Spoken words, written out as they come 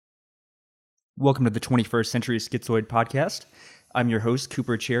Welcome to the 21st Century Schizoid Podcast. I'm your host,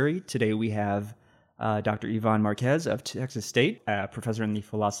 Cooper Cherry. Today we have Dr. Ivan Marquez of Texas State, professor in the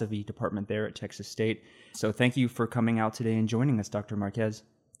philosophy department there at Texas State. So thank you for coming out today and joining us, Dr. Marquez.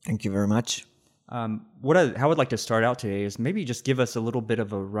 Thank you very much. How I'd like to start out today is maybe just give us a little bit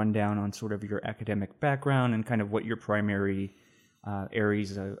of a rundown on sort of your academic background and kind of what your primary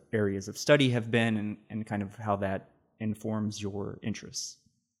areas of study have been and kind of how that informs your interests.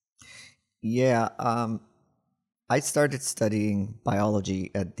 Yeah, I started studying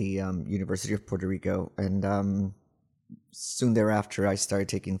biology at the University of Puerto Rico, and soon thereafter I started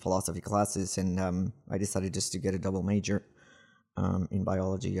taking philosophy classes, and I decided just to get a double major in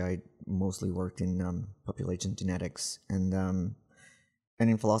biology. I mostly worked in population genetics, and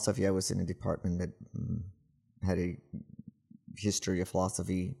in philosophy I was in a department that had a history of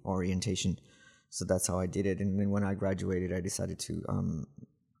philosophy orientation, so that's how I did it. And then when I graduated, I decided to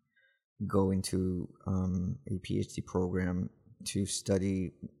go into a PhD program to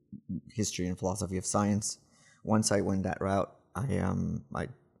study history and philosophy of science. Once I went that route, I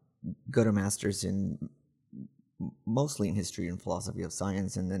got a master's in mostly in history and philosophy of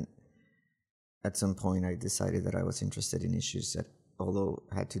science, and then at some point I decided that I was interested in issues that, although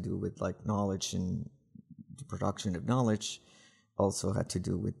had to do with like knowledge and the production of knowledge, also had to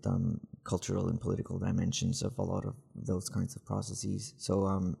do with cultural and political dimensions of a lot of those kinds of processes.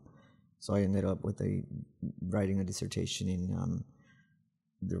 So I ended up with writing a dissertation in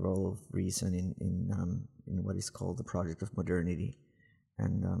the role of reason in what is called the project of modernity,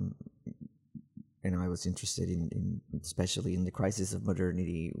 and I was interested in especially in the crisis of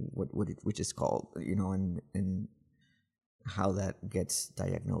modernity, which is called, and how that gets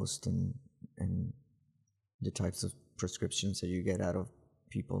diagnosed and the types of prescriptions that you get out of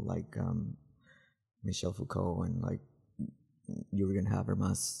people like Michel Foucault and like Jürgen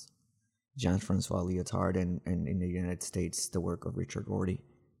Habermas, Jean-Francois Lyotard, and in the United States, the work of Richard Rorty.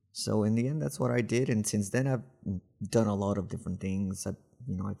 So in the end, that's what I did, and since then I've done a lot of different things. I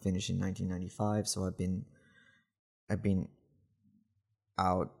finished in 1995, so I've been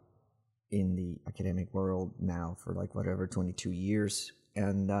out in the academic world now for 22 years,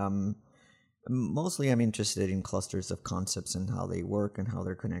 and mostly I'm interested in clusters of concepts and how they work and how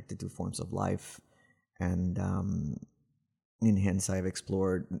they're connected to forms of life, and hence I've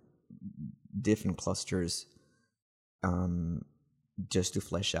explored different clusters just to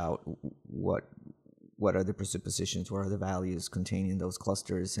flesh out what are the presuppositions, what are the values contained in those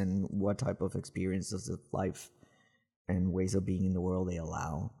clusters, and what type of experiences of life and ways of being in the world they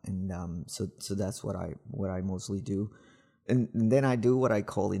allow. And so that's what I mostly do. And then I do what I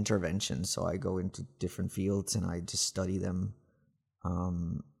call intervention. So I go into different fields and I just study them.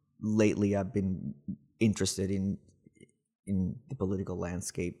 Lately I've been interested in the political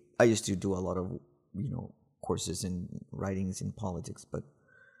landscape. I used to do a lot of, courses and writings in politics, but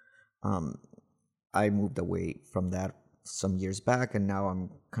I moved away from that some years back, and now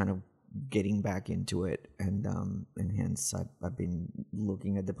I'm kind of getting back into it, and hence I've been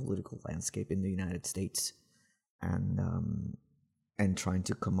looking at the political landscape in the United States, and trying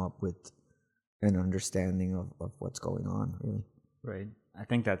to come up with an understanding of what's going on, really. Right. I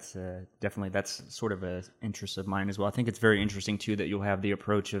think that's that's sort of an interest of mine as well. I think it's very interesting too that you'll have the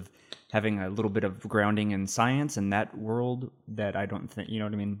approach of having a little bit of grounding in science and that world that I don't think,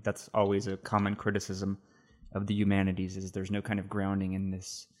 that's always a common criticism of the humanities, is there's no kind of grounding in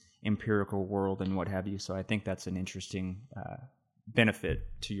this empirical world and what have you. So I think that's an interesting benefit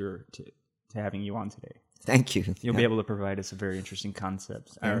to having you on today. Thank you. You'll be able to provide us a very interesting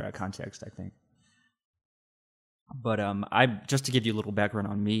context, I think. But just to give you a little background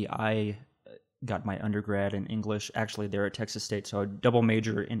on me, I got my undergrad in English, actually there at Texas State, so a double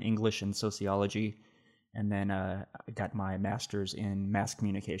major in English and sociology, and then I got my master's in mass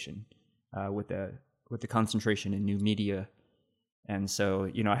communication with the concentration in new media. And so,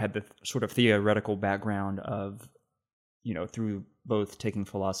 I had the sort of theoretical background of, through both taking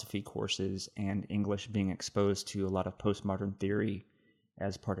philosophy courses and English, being exposed to a lot of postmodern theory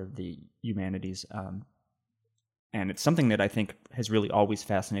as part of the humanities. And it's something that I think has really always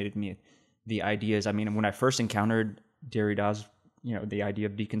fascinated me. The ideas, when I first encountered Derrida's, the idea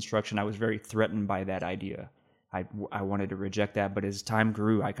of deconstruction, I was very threatened by that idea. I wanted to reject that, but as time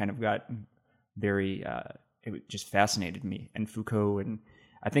grew, I kind of got very, it just fascinated me. And Foucault, and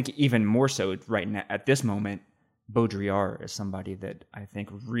I think even more so right now, at this moment, Baudrillard is somebody that I think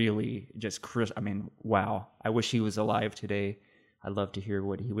really just, wow. I wish he was alive today. I'd love to hear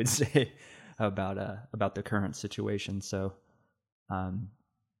what he would say about the current situation. So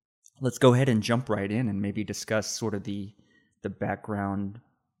let's go ahead and jump right in and maybe discuss sort of the background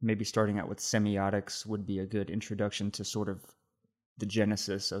maybe starting out with semiotics would be a good introduction to sort of the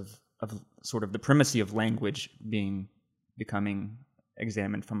genesis of sort of the primacy of language becoming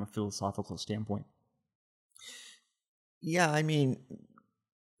examined from a philosophical standpoint. Yeah, I mean,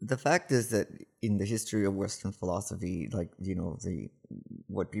 the fact is that in the history of Western philosophy, like, the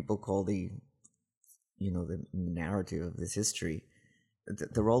what people call the narrative of this history,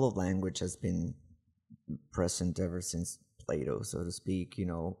 the role of language has been present ever since Plato, so to speak.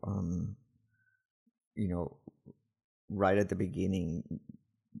 Right at the beginning,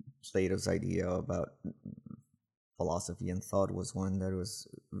 Plato's idea about philosophy and thought was one that was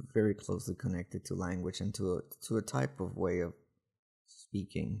very closely connected to language and to a type of way of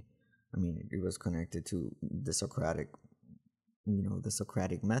speaking. I mean, it was connected to the Socratic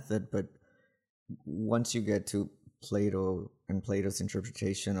method, but once you get to Plato and Plato's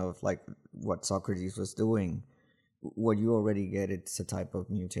interpretation of like what Socrates was doing, what you already get, it's a type of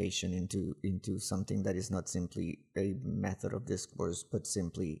mutation into something that is not simply a method of discourse, but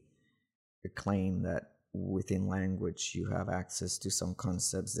simply a claim that within language you have access to some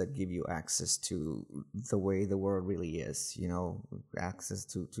concepts that give you access to the way the world really is, access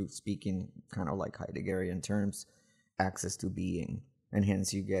to speaking kind of like Heideggerian terms, access to being. And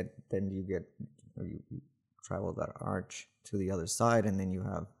hence you travel that arch to the other side, and then you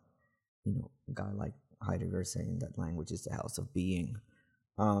have a guy like Heidegger saying that language is the house of being.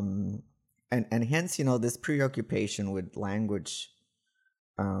 And hence this preoccupation with language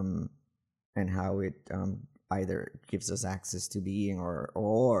and how it either gives us access to being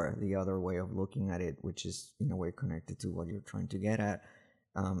or the other way of looking at it, which is in a way connected to what you're trying to get at.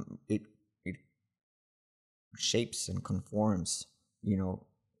 It shapes and conforms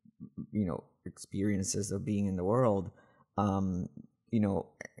experiences of being in the world.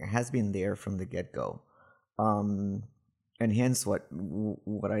 Has been there from the get-go, and hence what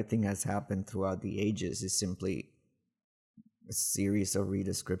I think has happened throughout the ages is simply a series of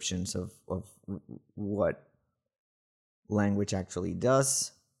redescriptions of what language actually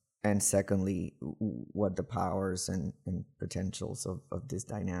does, and secondly, what the powers and potentials of this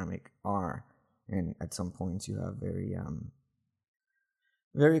dynamic are. And at some points, you have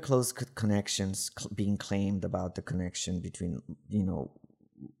very close connections being claimed about the connection between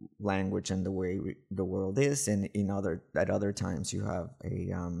language and the way the world is, and at other times you have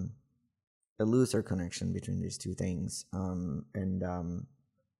a looser connection between these two things, and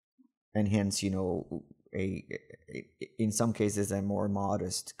hence in some cases a more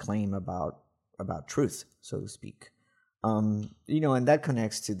modest claim about truth, so to speak, and that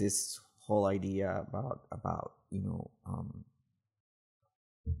connects to this whole idea about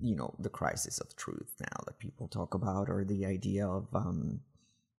the crisis of truth now that people talk about, or the idea of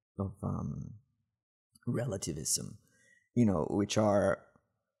relativism, which are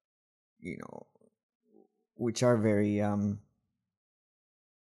very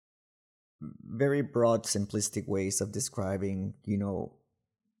very broad, simplistic ways of describing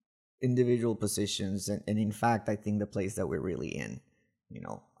individual positions, and in fact I think the place that we're really in,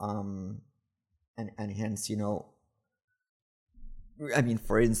 and hence I mean,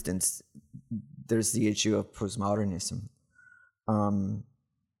 for instance, there's the issue of postmodernism,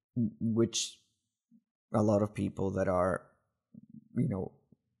 which a lot of people that are,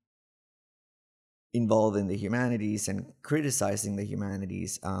 involved in the humanities and criticizing the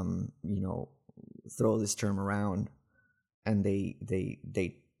humanities, throw this term around, and they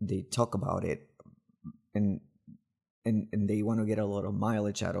talk about it, and they want to get a lot of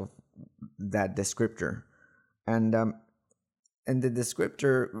mileage out of that descriptor, and the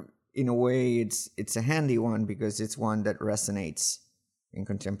descriptor, in a way, it's a handy one because it's one that resonates in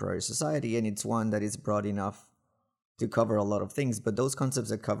contemporary society, and it's one that is broad enough to cover a lot of things. But those concepts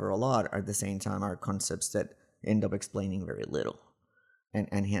that cover a lot at the same time are concepts that end up explaining very little,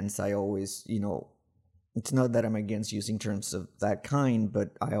 and hence I always, it's not that I'm against using terms of that kind,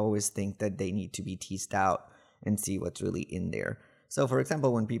 but I always think that they need to be teased out and see what's really in there. So, for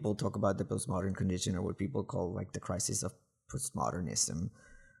example, when people talk about the postmodern condition, or what people call like the crisis of postmodernism,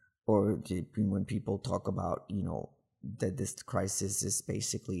 or when people talk about that this crisis is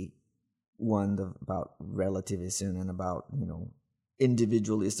basically one about relativism and about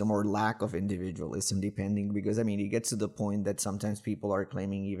individualism or lack of individualism, depending, because I mean it gets to the point that sometimes people are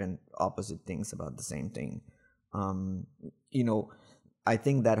claiming even opposite things about the same thing. I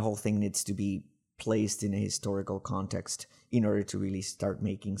think that whole thing needs to be placed in a historical context in order to really start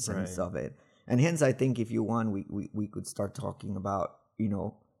making sense of it. And hence, I think if you want, we could start talking about,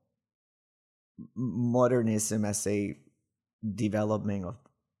 modernism as a development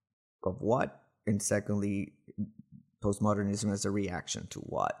of what, and secondly, postmodernism as a reaction to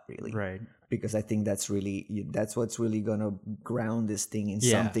what, really? Right. Because I think that's what's really going to ground this thing in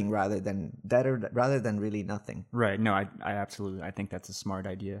Yeah. something rather than really nothing. Right. No, I absolutely, I think that's a smart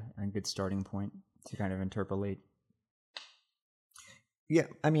idea and a good starting point to kind of interpolate. Yeah,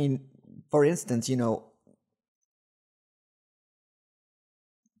 I mean, for instance,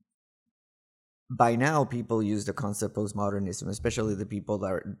 by now people use the concept postmodernism, especially the people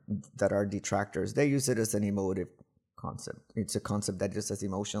that are detractors. They use it as an emotive concept. It's a concept that just has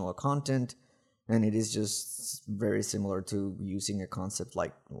emotional content, and it is just very similar to using a concept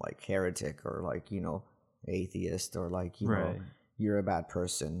like heretic or like atheist or like Right. you're a bad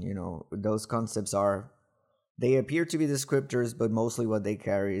person. Those concepts they appear to be descriptors, but mostly what they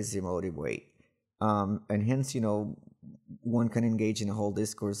carry is emotive weight. And hence, one can engage in a whole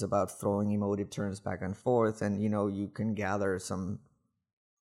discourse about throwing emotive terms back and forth, and you can gather some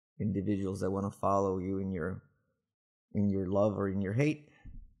individuals that want to follow you in your love or in your hate,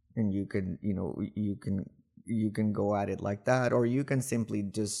 and you can go at it like that, or you can simply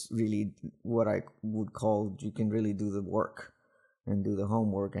just really, what I would call, you can really do the work and do the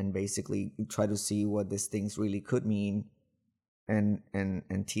homework and basically try to see what these things really could mean, and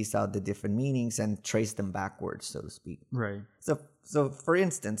tease out the different meanings and trace them backwards, so to speak. Right. So for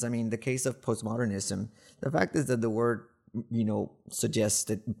instance, I mean, the case of postmodernism, the fact is that the word, suggests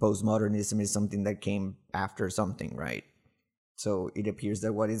that postmodernism is something that came after something, right? So it appears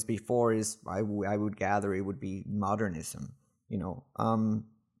that what is before is, I would gather, it would be modernism,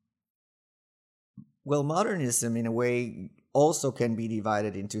 Well, modernism, in a way, also can be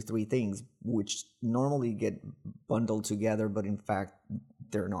divided into three things, which normally get bundled together, but in fact,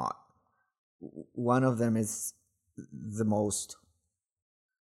 they're not. One of them is the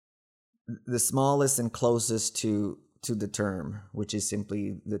smallest and closest to the term, which is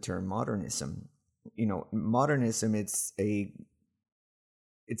simply the term modernism. Modernism, it's a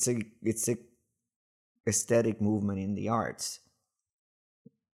aesthetic movement in the arts.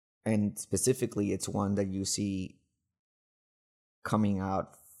 And specifically, it's one that you see coming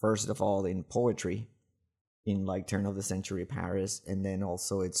out, first of all, in poetry, in like turn of the century Paris, and then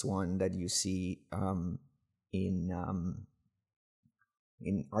also it's one that you see in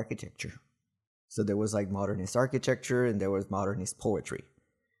architecture. So there was like modernist architecture, and there was modernist poetry.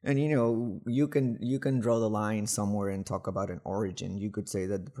 And you can draw the line somewhere and talk about an origin. You could say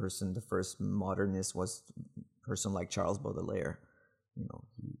that the first modernist was a person like Charles Baudelaire.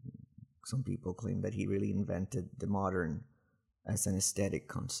 Some people claim that he really invented the modern as an aesthetic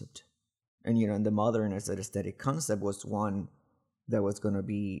concept. And and the modern as an aesthetic concept was one that was going to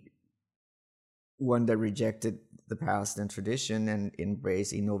be one that rejected the past and tradition and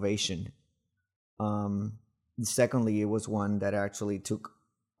embraced innovation. Secondly, it was one that actually took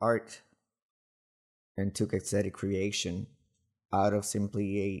art and took aesthetic creation out of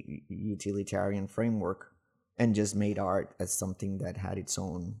simply a utilitarian framework and just made art as something that had its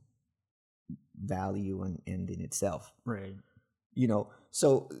own value and end in itself. Right.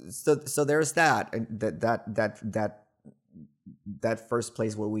 So there's that, and that first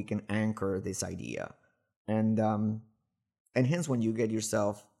place where we can anchor this idea, and hence when you get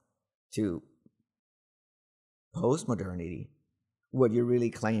yourself to postmodernity, what you're really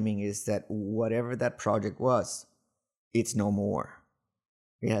claiming is that whatever that project was, it's no more.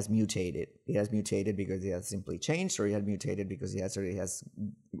 It has mutated. It has mutated because it has simply changed, or it has mutated because it has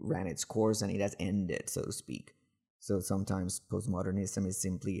ran its course and it has ended, so to speak. So sometimes postmodernism is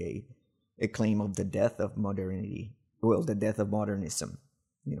simply a claim of the death of modernity. Well, the death of modernism,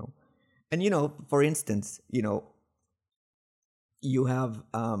 And, for instance, you have,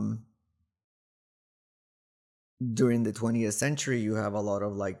 during the 20th century, you have a lot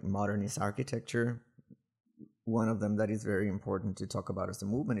of like modernist architecture. One of them that is very important to talk about as a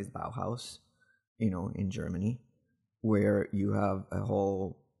movement is Bauhaus, in Germany, where you have a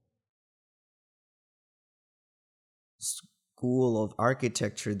whole school of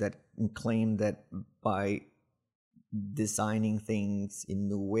architecture that claim that by designing things in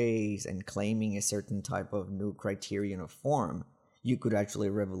new ways and claiming a certain type of new criterion of form, you could actually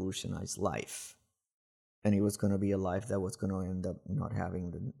revolutionize life. And it was going to be a life that was going to end up not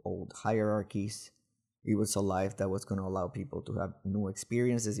having the old hierarchies. It was a life that was going to allow people to have new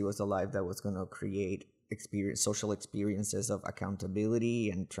experiences. It was a life that was going to create social experiences of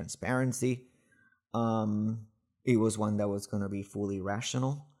accountability and transparency. It was one that was going to be fully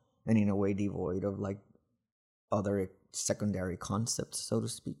rational and in a way devoid of like other secondary concepts, so to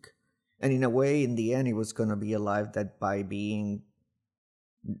speak. And in a way, in the end, it was going to be a life that by being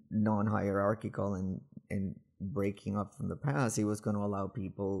non-hierarchical and breaking up from the past, it was going to allow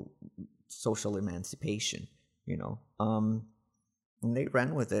people social emancipation. you know. And they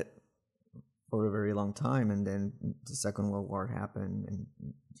ran with it for a very long time, and then the Second World War happened, and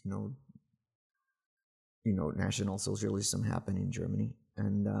National Socialism happened in Germany,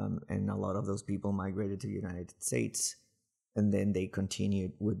 and a lot of those people migrated to the United States, and then they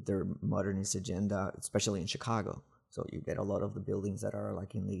continued with their modernist agenda, especially in Chicago. So you get a lot of the buildings that are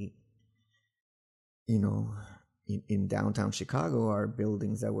like in the, in downtown Chicago are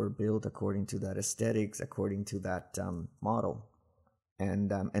buildings that were built according to that aesthetics, according to that model,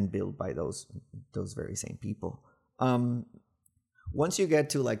 and built by those very same people. Once you get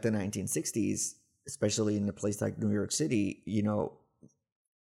to like the 1960s, especially in a place like New York City,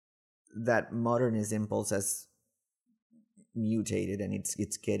 that modernist impulse has mutated, and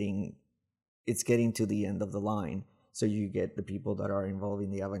it's getting to the end of the line. So you get the people that are involved in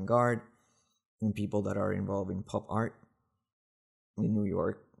the avant-garde, and people that are involved in pop art in New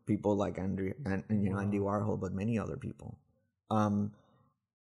York, people like Andy Warhol, but many other people,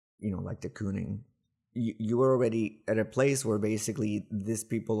 like de Kooning. You are already at a place where basically these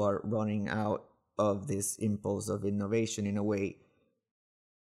people are running out of this impulse of innovation. In a way,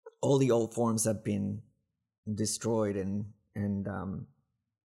 all the old forms have been destroyed and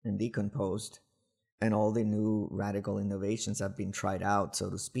decomposed, and all the new radical innovations have been tried out, so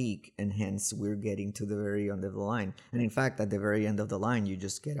to speak, and hence we're getting to the very end of the line. And in fact, at the very end of the line, you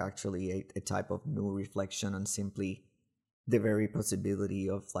just get actually a type of new reflection on simply the very possibility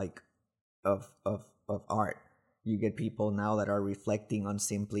of art. You get people now that are reflecting on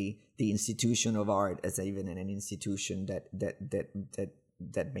simply the institution of art as even an institution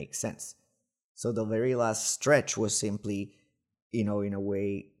that makes sense. So the very last stretch was simply, in a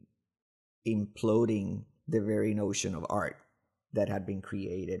way, imploding the very notion of art that had been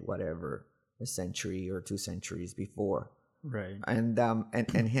created, whatever, a century or 2 centuries before. Right. And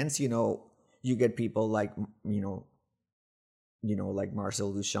hence, you get people like, like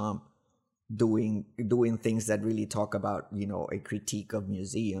Marcel Duchamp doing things that really talk about, a critique of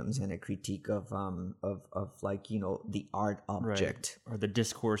museums and a critique of the art object, right, or the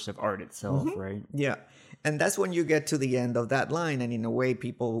discourse of art itself. Mm-hmm. Right. Yeah. And that's when you get to the end of that line. And in a way,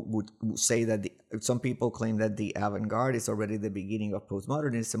 people would say that some people claim that the avant-garde is already the beginning of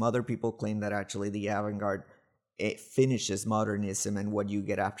postmodernism. Other people claim that actually the avant-garde finishes modernism, and what you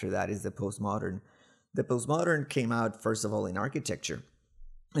get after that is the postmodern. The postmodern came out, first of all, in architecture.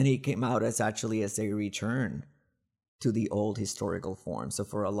 And it came out as a return to the old historical form. So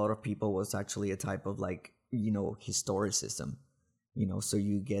for a lot of people, it was actually a type of historicism. So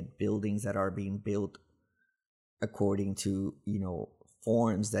you get buildings that are being built according to,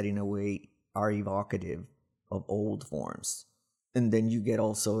 forms that in a way are evocative of old forms. And then you get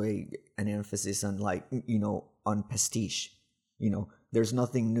also an emphasis on on pastiche. There's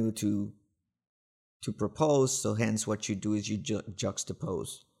nothing new to propose, so hence what you do is you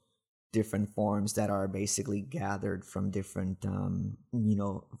juxtapose different forms that are basically gathered from different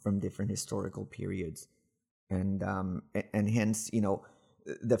historical periods, and hence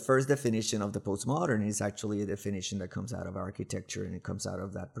the first definition of the postmodern is actually a definition that comes out of architecture, and it comes out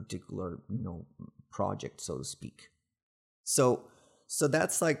of that particular project, so to speak. So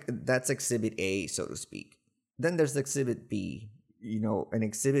that's exhibit A, so to speak. Then there's exhibit B. An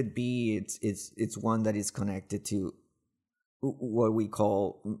exhibit B, it's one that is connected to what we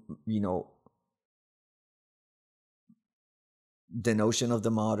call, the notion of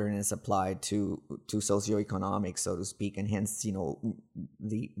the modern is applied to socioeconomics, so to speak, and hence,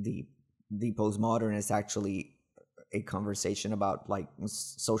 the postmodern is actually a conversation about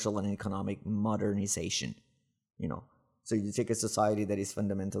social and economic modernization. So you take a society that is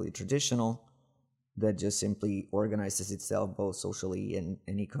fundamentally traditional, that just simply organizes itself both socially and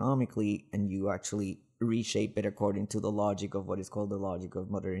economically, and you actually reshape it according to the logic of what is called the logic of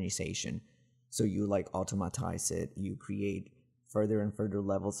modernization. So you automatize it, you create further and further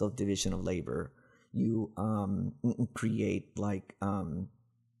levels of division of labor, you create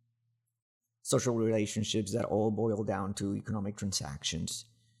social relationships that all boil down to economic transactions,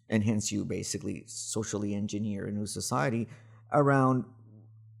 and hence you basically socially engineer a new society around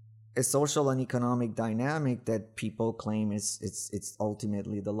a social and economic dynamic that people claim it's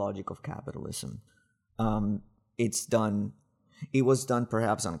ultimately the logic of capitalism. It was done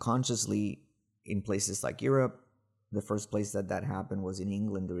perhaps unconsciously in places like Europe. The first place that happened was in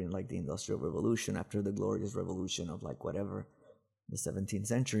England during the Industrial Revolution, after the Glorious Revolution of the 17th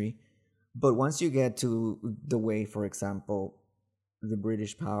century. But once you get to the way, for example, the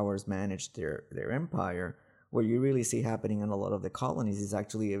British powers managed their empire, what you really see happening in a lot of the colonies is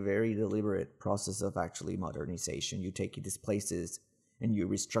actually a very deliberate process of actually modernization. You take these places and you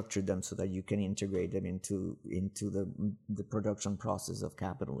restructure them so that you can integrate them into the production process of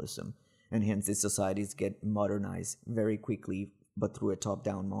capitalism. And hence these societies get modernized very quickly, but through a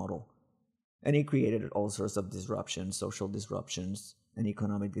top-down model. And it created all sorts of disruptions, social disruptions and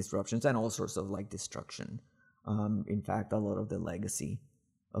economic disruptions, and all sorts of like destruction. In fact, a lot of the legacy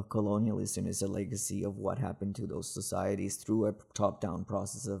of colonialism is a legacy of what happened to those societies through a top-down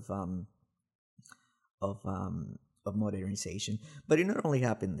process of modernization. But it not only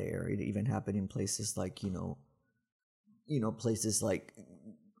happened there; it even happened in places like places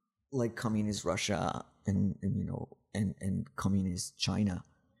like communist Russia and communist China,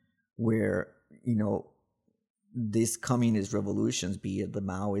 where these communist revolutions, be it the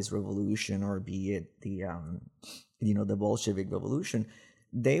Maoist revolution or be it the the Bolshevik revolution,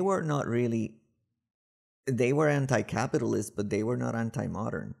 they were anti-capitalist, but they were not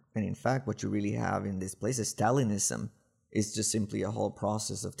anti-modern. And in fact, what you really have in this place is Stalinism is just simply a whole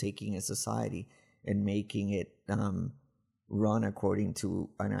process of taking a society and making it run according to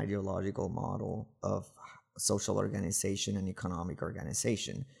an ideological model of social organization and economic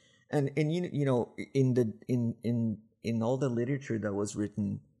organization. And in all the literature that was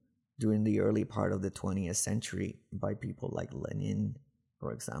written during the early part of the 20th century by people like Lenin,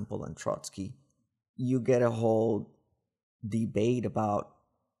 for example, and Trotsky, you get a whole debate about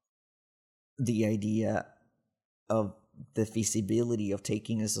the idea of the feasibility of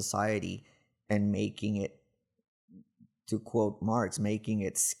taking a society and making it, to quote Marx, making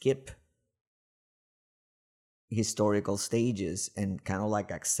it skip historical stages and kind of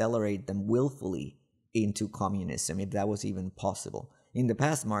like accelerate them willfully into communism, if that was even possible. In the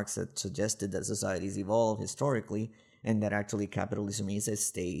past, Marx had suggested that societies evolve historically and that actually capitalism is a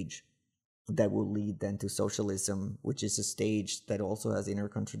stage that will lead then to socialism, which is a stage that also has inner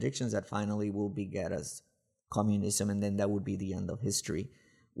contradictions that finally will beget us communism, and then that would be the end of history.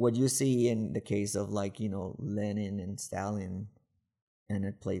 What you see in the case of Lenin and Stalin and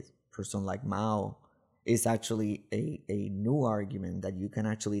a person like Mao is actually a new argument that you can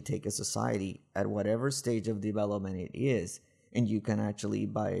actually take a society at whatever stage of development it is, and you can actually,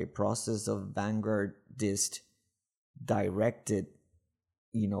 by a process of vanguardist directed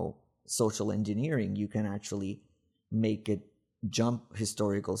social engineering, you can actually make it jump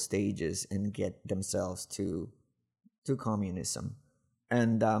historical stages and get themselves to communism.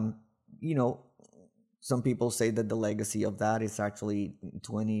 And some people say that the legacy of that is actually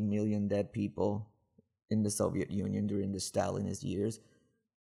 20 million dead people in the Soviet Union during the Stalinist years,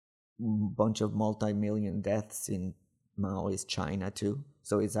 bunch of multi-million deaths in Maoist China too.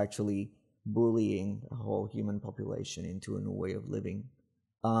 So it's actually bullying a whole human population into a new way of living.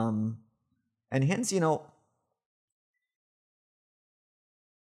 And hence,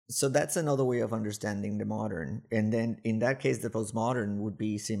 so that's another way of understanding the modern. And then in that case, the postmodern would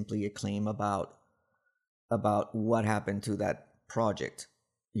be simply a claim about what happened to that project.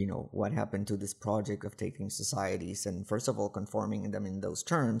 What happened to this project of taking societies and, first of all, conforming them in those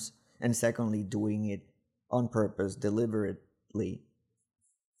terms, and secondly, doing it on purpose, deliberately,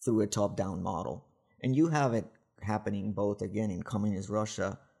 through a top-down model. And you have it happening both, again, in communist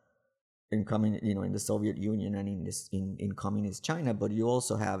Russia, in the Soviet Union, and in communist China, but you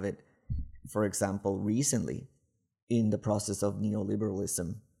also have it, for example, recently in the process of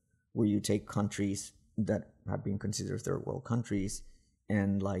neoliberalism, where you take countries that have been considered third world countries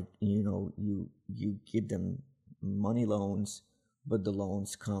and you give them money loans, but the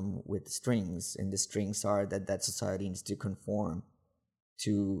loans come with strings, and the strings are that society needs to conform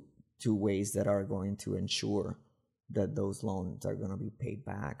to ways that are going to ensure that those loans are going to be paid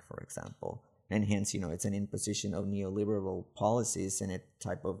back, for example. And hence, it's an imposition of neoliberal policies and a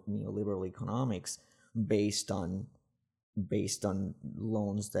type of neoliberal economics based on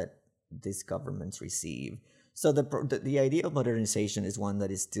loans that these governments receive. So the idea of modernization is one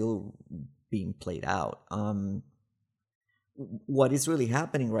that is still being played out. What is really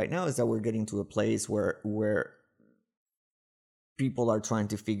happening right now is that we're getting to a place where people are trying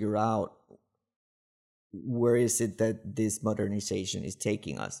to figure out where is it that this modernization is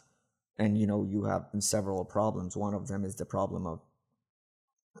taking us. And you have several problems. One of them is the problem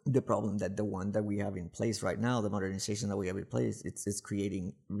that the one that we have in place right now, the modernization that we have in place, it's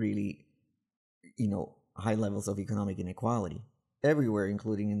creating really high levels of economic inequality everywhere,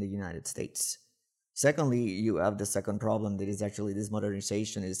 including in the United States. Secondly, you have the second problem, that is actually this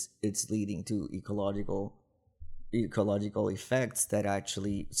modernization it's leading to ecological effects that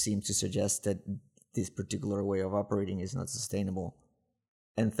actually seem to suggest that this particular way of operating is not sustainable.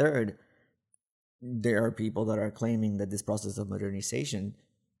 And third, there are people that are claiming that this process of modernization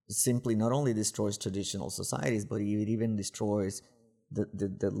simply not only destroys traditional societies, but it even destroys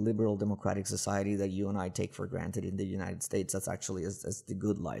the liberal democratic society that you and I take for granted in the United States. That's actually as the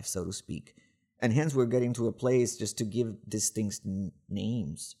good life, so to speak. And hence we're getting to a place, just to give these things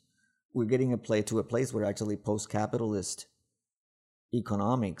names, we're getting to a place where actually post-capitalist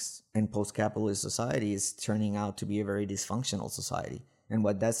economics and post-capitalist society is turning out to be a very dysfunctional society. And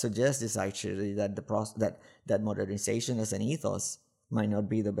what that suggests is actually that that modernization as an ethos might not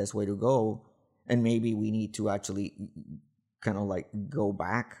be the best way to go, and maybe we need to actually kind of like go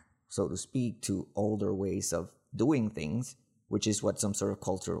back, so to speak, to older ways of doing things, which is what some sort of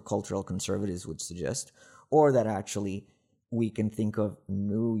cultural conservatives would suggest, or that actually we can think of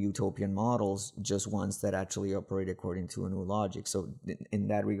new utopian models, just ones that actually operate according to a new logic. So in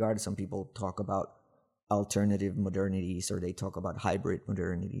that regard, some people talk about alternative modernities, or they talk about hybrid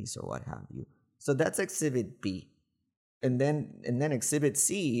modernities, or what have you. So that's exhibit B. And then exhibit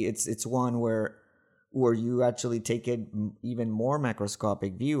C, it's one where you actually take an even more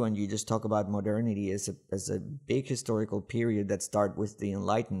macroscopic view, and you just talk about modernity as a big historical period that starts with the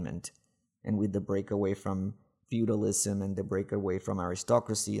Enlightenment, and with the breakaway from feudalism, and the breakaway from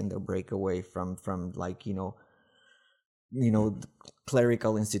aristocracy, and the breakaway from like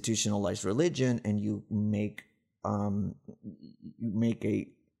clerical institutionalized religion, and you make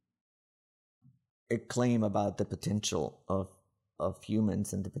a claim about the potential of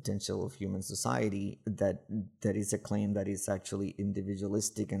humans and the potential of human society that is a claim that is actually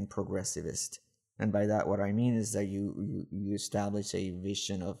individualistic and progressivist. And by that, what I mean is that you establish a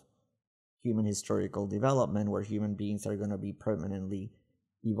vision of human historical development where human beings are going to be permanently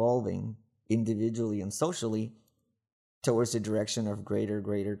evolving individually and socially towards the direction of greater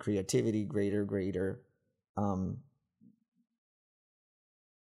creativity, greater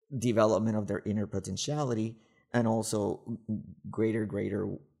development of their inner potentiality, and also greater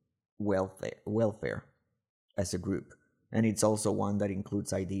welfare as a group. And it's also one that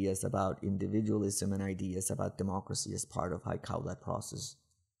includes ideas about individualism and ideas about democracy as part of how that process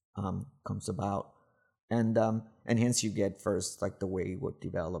comes about. And hence you get first like the way it was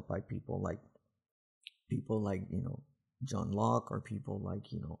developed by people like John Locke, or people like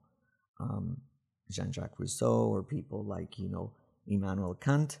Jean-Jacques Rousseau, or people like Immanuel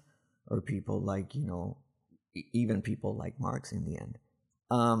Kant, or people like even people like Marx in the end,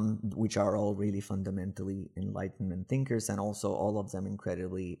 which are all really fundamentally Enlightenment thinkers, and also all of them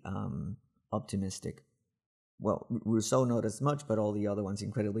incredibly optimistic. Well, Rousseau not as much, but all the other ones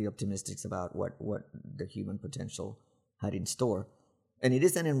incredibly optimistic about what the human potential had in store. And it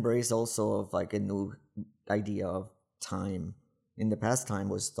is an embrace also of like a new idea of time. In the past, time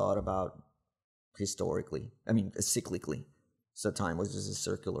was thought about cyclically. So time was just a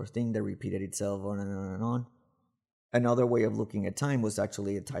circular thing that repeated itself on and on and on. Another way of looking at time was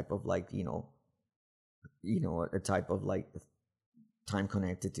actually a type of like, a type of like time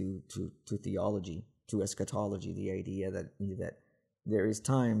connected to theology, to eschatology, the idea that there is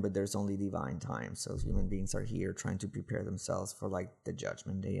time, but there's only divine time. So human beings are here trying to prepare themselves for like the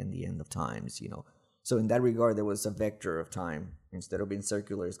judgment day and the end of times, So in that regard, there was a vector of time. Instead of being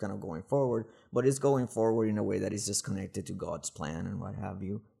circular, it's kind of going forward, but it's going forward in a way that is just connected to God's plan and what have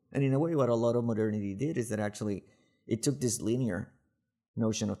you. And in a way, what a lot of modernity did is that actually it took this linear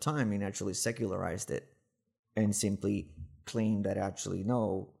notion of time and actually secularized it, and simply claimed that actually,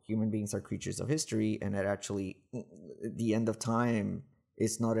 no, human beings are creatures of history, and that actually the end of time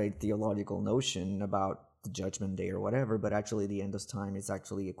is not a theological notion about the judgment day or whatever, but actually the end of time is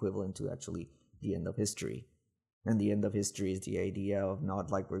actually equivalent to actually the end of history. And the end of history is the idea of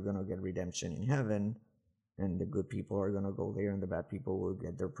not like we're going to get redemption in heaven and the good people are going to go there and the bad people will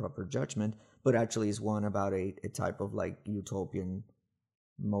get their proper judgment, but actually is one about a type of like utopian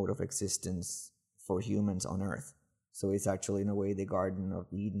mode of existence for humans on earth. So it's actually in a way the Garden of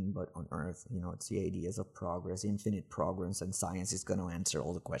Eden, but on earth. It's the ideas of progress, infinite progress, and science is going to answer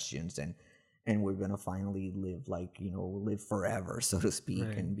all the questions, and we're going to finally live live forever, so to speak,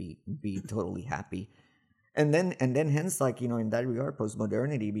 right, and be totally happy. And then hence, like, in that regard,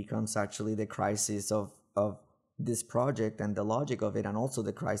 postmodernity becomes actually the crisis of this project and the logic of it, and also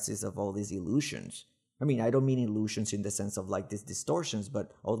the crisis of all these illusions. I mean, I don't mean illusions in the sense of like these distortions,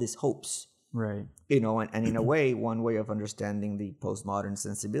 but all these hopes. Right. And in a way, one way of understanding the postmodern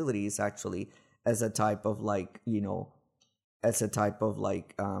sensibility is actually as a type of like,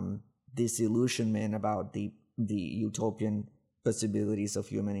 disillusionment about the utopian possibilities of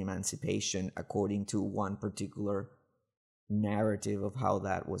human emancipation according to one particular narrative of how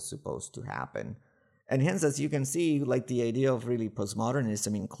that was supposed to happen. And hence, as you can see, like the idea of really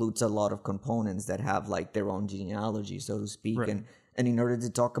postmodernism includes a lot of components that have like their own genealogy, so to speak. Right. And in order to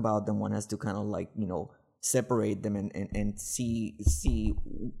talk about them, one has to kind of like, separate them and see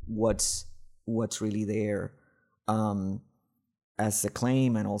what's really there, as a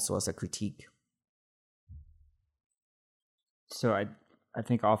claim and also as a critique. So I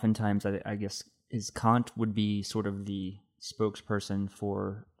think oftentimes I guess Kant would be sort of the spokesperson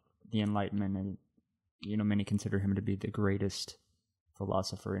for the Enlightenment, and many consider him to be the greatest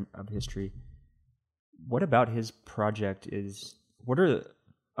philosopher of history. What about his project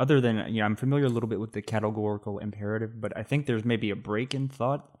other than, I'm familiar a little bit with the categorical imperative, but I think there's maybe a break in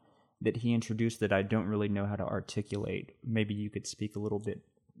thought that he introduced that I don't really know how to articulate. Maybe you could speak a little bit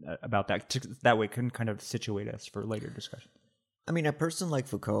about that. That way it can kind of situate us for later discussion. I mean, a person like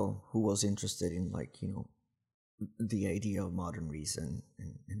Foucault, who was interested in the idea of modern reason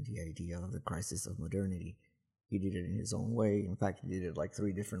and the idea of the crisis of modernity, he did it in his own way. In fact, he did it like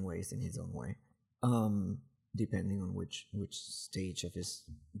 3 different ways in his own way, depending on which stage of his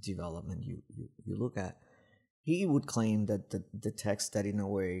development you look at. He would claim that the text that, in a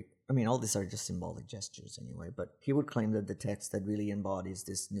way, I mean, all these are just symbolic gestures anyway, but he would claim that the text that really embodies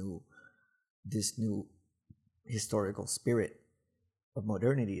this new historical spirit of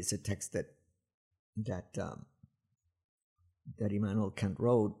modernity is a text that Immanuel Kant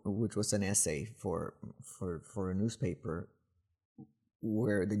wrote, which was an essay for a newspaper,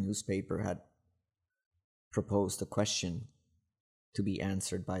 where the newspaper had proposed a question to be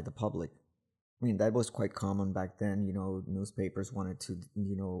answered by the public. I mean, that was quite common back then. Newspapers wanted to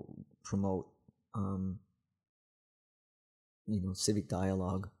promote civic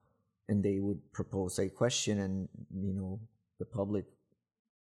dialogue, and they would propose a question, and the public,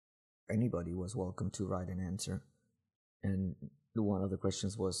 anybody was welcome to write an answer. And one of the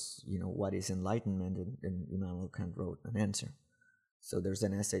questions was, what is enlightenment? And Immanuel Kant wrote an answer. So there's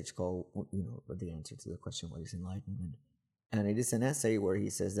an essay called, the answer to the question, what is enlightenment? And it is an essay where he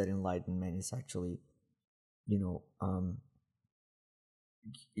says that enlightenment is actually,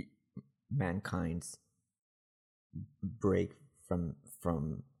 mankind's break from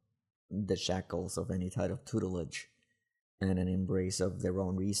the shackles of any type of tutelage and an embrace of their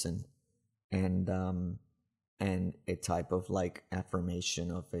own reason, and a type of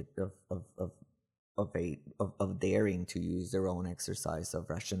affirmation of daring to use their own exercise of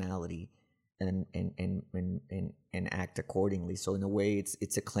rationality and act accordingly. So in a way,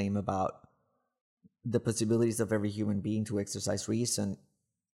 it's a claim about the possibilities of every human being to exercise reason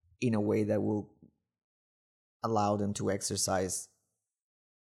in a way that will allow them to exercise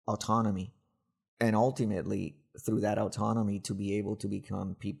autonomy, and ultimately through that autonomy to be able to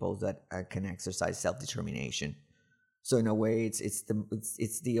become people that can exercise self-determination. So in a way, it's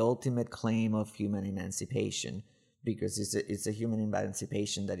the ultimate claim of human emancipation, because it's a human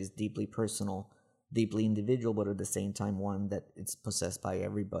emancipation that is deeply personal, deeply individual, but at the same time one that it's possessed by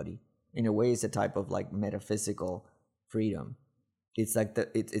everybody. In a way, it's a type of metaphysical freedom. It's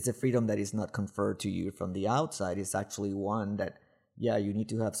it's a freedom that is not conferred to you from the outside. It's actually one that, you need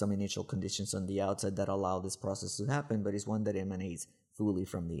to have some initial conditions on the outside that allow this process to happen, but it's one that emanates fully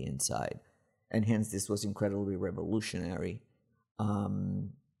from the inside. And hence, this was incredibly revolutionary,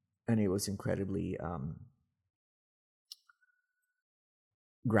 and it was incredibly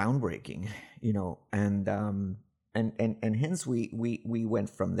groundbreaking, and hence we went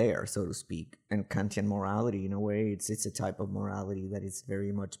from there, so to speak. And Kantian morality, in a way, it's a type of morality that is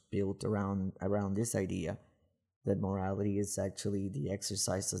very much built around this idea that morality is actually the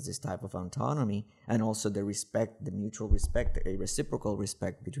exercise of this type of autonomy, and also the respect, the mutual respect, a reciprocal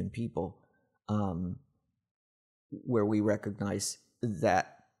respect between people. Where we recognize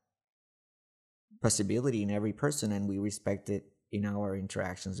that possibility in every person, and we respect it in our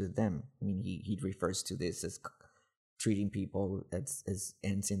interactions with them. I mean, he refers to this as treating people as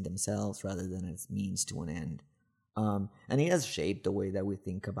ends in themselves rather than as means to an end. And he has shaped the way that we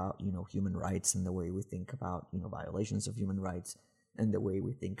think about, human rights, and the way we think about, violations of human rights, and the way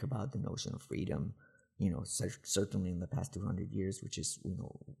we think about the notion of freedom. Certainly in the past 200 years, which is,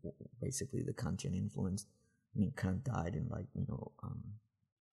 basically the Kantian influence. I mean, Kant died in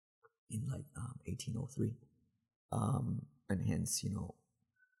 1803, and hence,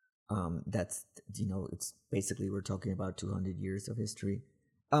 that's, it's basically, we're talking about 200 years of history.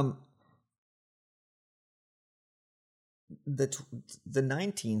 The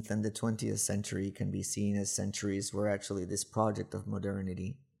 19th and the 20th century can be seen as centuries where actually this project of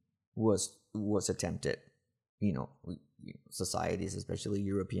modernity was attempted. Societies, especially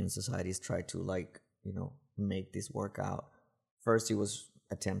European societies, tried to make this work out. First, it was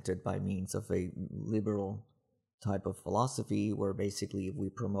attempted by means of a liberal type of philosophy, where basically if we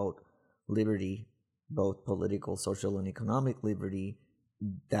promote liberty, both political, social, and economic liberty,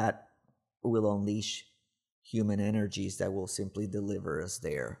 that will unleash human energies that will simply deliver us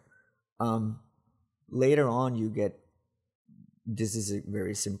there. Later on, you get, this is a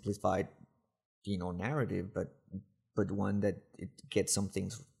very simplified, narrative, but one that it gets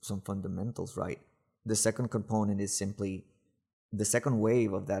some fundamentals right. The second component is simply, the second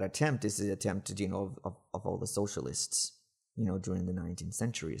wave of that attempt is the attempt of all the socialists, during the 19th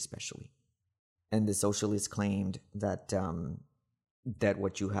century especially. And the socialists claimed that that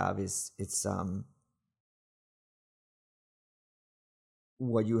what you have is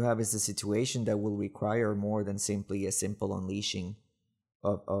what you have is a situation that will require more than simply a simple unleashing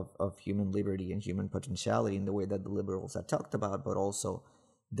of human liberty and human potentiality in the way that the liberals had talked about, but also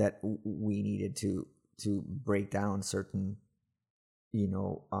that we needed to break down certain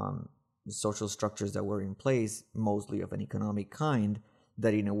social structures that were in place, mostly of an economic kind,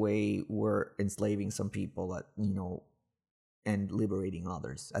 that in a way were enslaving some people and liberating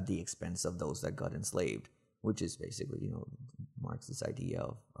others at the expense of those that got enslaved, which is basically Marx's idea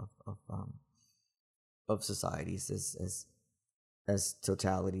of societies as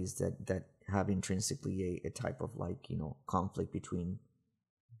totalities that have intrinsically a type of conflict between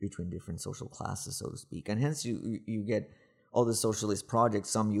different social classes, so to speak. And hence you get all the socialist projects,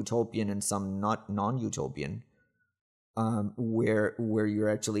 some utopian and some not non-utopian, where you're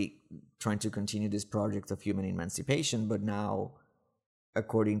actually trying to continue this project of human emancipation, but now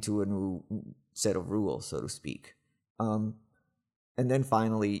according to a new set of rules, so to speak. And then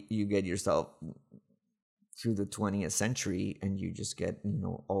finally you get yourself through the 20th century, and you just get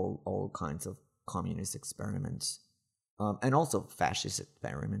all kinds of communist experiments, and also fascist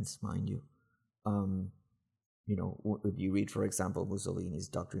experiments, mind you. If you read, for example, Mussolini's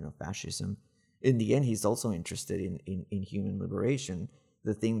Doctrine of Fascism, in the end, he's also interested in human liberation.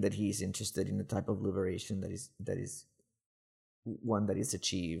 The thing that he's interested in, the type of liberation that is one that is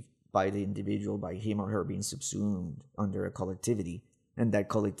achieved by the individual, by him or her being subsumed under a collectivity, and that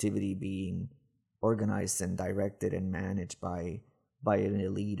collectivity being organized and directed and managed by an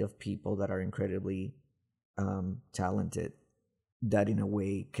elite of people that are incredibly talented, that in a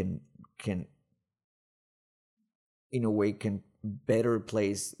way can better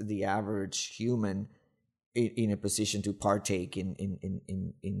place the average human in a position to partake in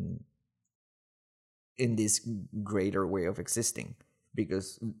this greater way of existing.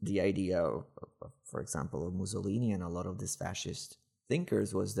 Because the idea of, for example, of Mussolini and a lot of these fascist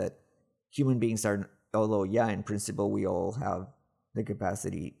thinkers was that human beings are, although in principle we all have the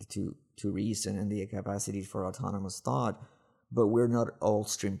capacity to reason and the capacity for autonomous thought, but we're not all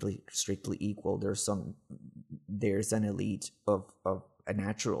strictly equal. There's an elite of a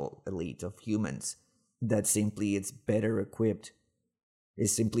natural elite of humans that simply it's better equipped,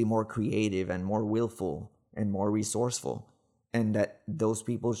 is simply more creative and more willful and more resourceful, and that those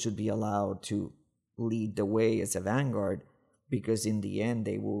people should be allowed to lead the way as a vanguard, because in the end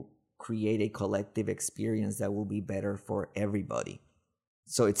they will create a collective experience that will be better for everybody.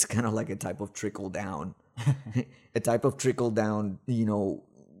 So it's kind of like a type of trickle down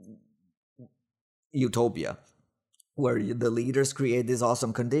utopia, where the leaders create these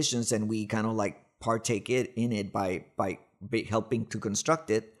awesome conditions and we kind of partake in it by helping to construct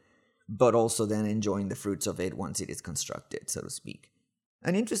it, but also then enjoying the fruits of it once it is constructed, so to speak.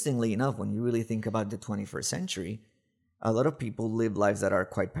 And interestingly enough, when you really think about the 21st century, a lot of people live lives that are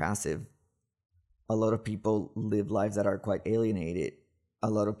quite passive. A lot of people live lives that are quite alienated. A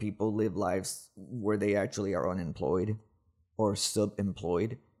lot of people live lives where they actually are unemployed or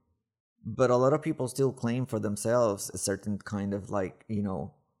sub-employed. But a lot of people still claim for themselves a certain kind of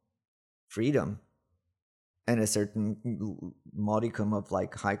freedom and a certain modicum of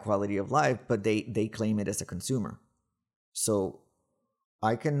high quality of life, but they claim it as a consumer. So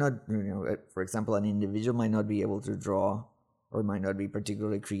I cannot, for example, an individual might not be able to draw, or might not be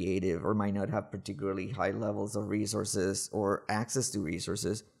particularly creative, or might not have particularly high levels of resources or access to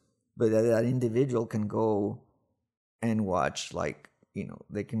resources, but that individual can go and watch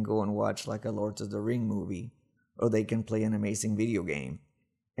they can go and watch a Lord of the Ring movie, or they can play an amazing video game,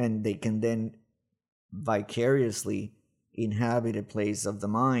 and they can then vicariously inhabit a place of the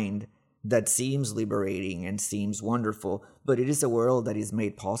mind that seems liberating and seems wonderful, but it is a world that is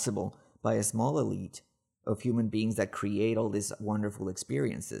made possible by a small elite of human beings that create all these wonderful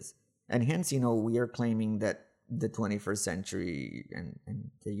experiences. And hence, we are claiming that the 21st century and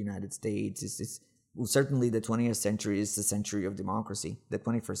the United States is certainly the 20th century is the century of democracy. The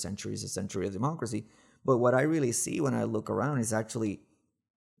 21st century is a century of democracy. But what I really see when I look around is actually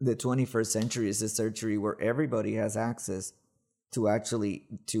the 21st century is a century where everybody has access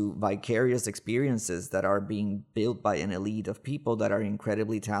to vicarious experiences that are being built by an elite of people that are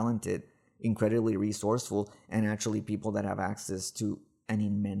incredibly talented incredibly resourceful, and actually people that have access to an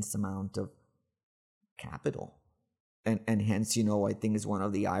immense amount of capital. And hence, I think is one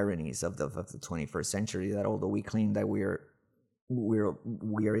of the ironies of the 21st century, that although we claim that we are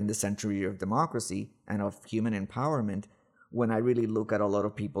in the century of democracy and of human empowerment, when I really look at a lot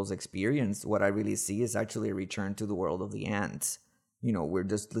of people's experience, what I really see is actually a return to the world of the ants. We're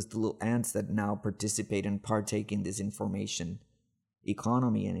just little ants that now participate and partake in this information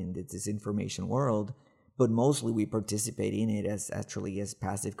economy and in this information world, but mostly we participate in it as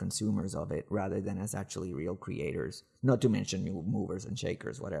passive consumers of it, rather than as actually real creators. Not to mention movers and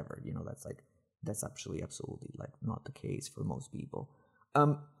shakers, whatever. That's actually absolutely not the case for most people.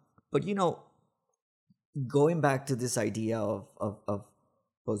 But going back to this idea of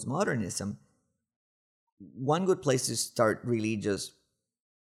postmodernism, one good place to start really just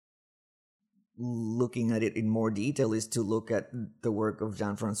looking at it in more detail is to look at the work of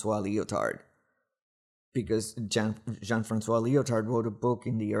Jean-Francois Lyotard. Because Jean-Francois Lyotard wrote a book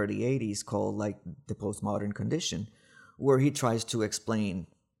in the early 80s called The Postmodern Condition, where he tries to explain,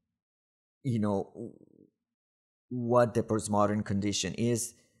 what the postmodern condition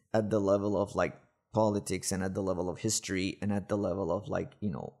is at the level of politics, and at the level of history, and at the level of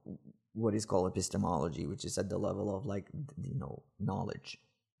what is called epistemology, which is at the level of knowledge,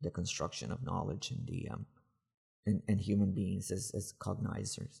 the construction of knowledge, and the and human beings as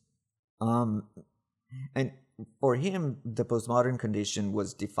cognizers. And for him, the postmodern condition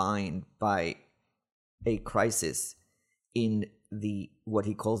was defined by a crisis in what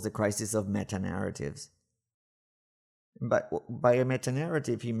he calls the crisis of meta-narratives. But by a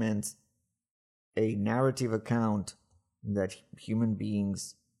meta-narrative, he meant a narrative account that human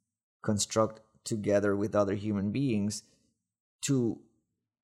beings construct together with other human beings to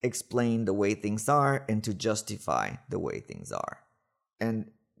explain the way things are and to justify the way things are.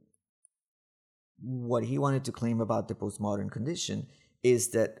 And what he wanted to claim about the postmodern condition is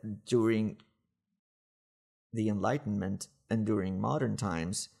that during the Enlightenment and during modern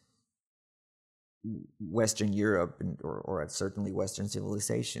times, Western Europe, or certainly Western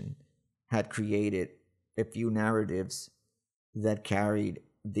civilization, had created a few narratives that carried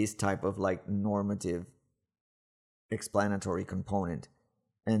this type of normative explanatory component,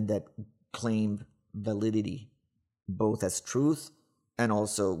 and that claimed validity both as truth and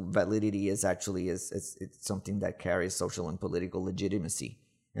also validity as actually as it's something that carries social and political legitimacy.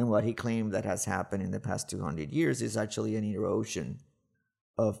 And what he claimed that has happened in the past 200 years is actually an erosion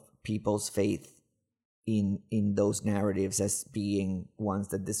of people's faith in those narratives as being ones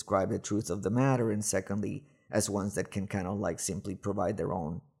that describe the truth of the matter, and secondly, as ones that can kind of simply provide their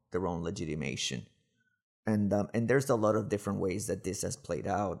own legitimation. And there's a lot of different ways that this has played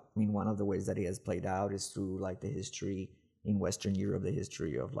out. I mean, one of the ways that it has played out is through the history in Western Europe, the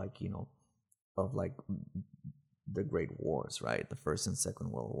history of the Great Wars, right? The First and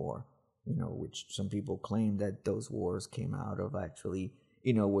Second World War, which some people claim that those wars came out of actually,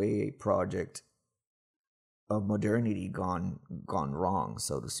 in a way, a project of modernity gone wrong,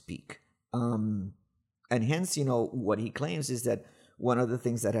 so to speak. And hence, what he claims is that one of the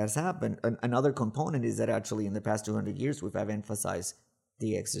things that has happened, another component is that actually in the past 200 years, we've emphasized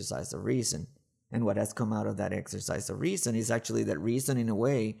the exercise of reason. And what has come out of that exercise of reason is actually that reason, in a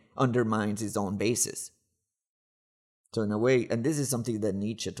way, undermines its own basis. So in a way, and this is something that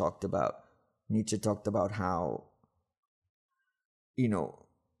Nietzsche talked about. Nietzsche talked about how,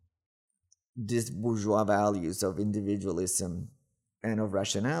 these bourgeois values of individualism and of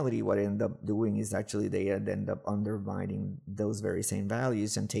rationality, what they end up doing is actually they end up undermining those very same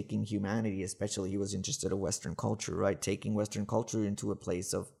values and taking humanity, especially he was interested in Western culture, right? Taking Western culture into a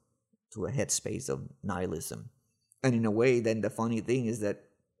headspace of nihilism. And in a way, then the funny thing is that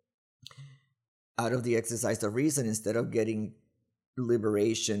out of the exercise of reason, instead of getting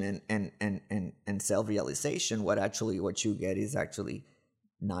liberation and self-realization, what you get is actually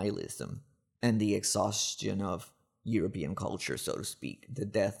nihilism and the exhaustion of European culture, so to speak, the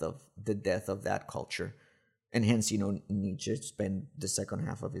death of that culture. And hence, Nietzsche spent the second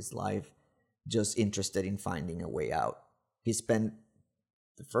half of his life just interested in finding a way out. He spent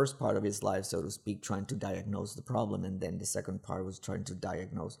the first part of his life, so to speak, trying to diagnose the problem, and then the second part was trying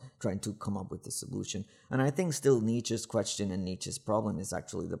to come up with the solution. And I think still Nietzsche's question and Nietzsche's problem is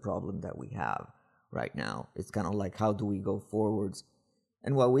actually the problem that we have right now. It's kind of like, how do we go forwards?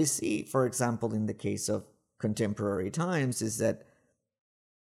 And what we see, for example, in the case of contemporary times, is that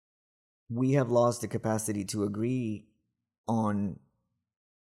we have lost the capacity to agree on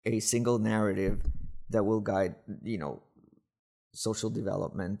a single narrative that will guide, social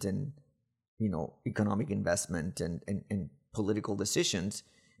development and, economic investment and political decisions.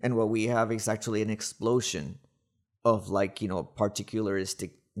 And what we have is actually an explosion of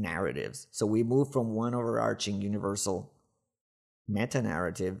particularistic narratives. So we move from one overarching universal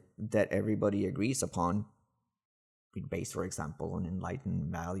meta-narrative that everybody agrees upon, based, for example, on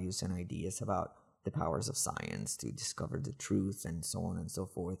enlightened values and ideas about the powers of science to discover the truth and so on and so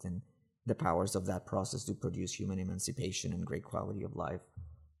forth, and the powers of that process to produce human emancipation and great quality of life,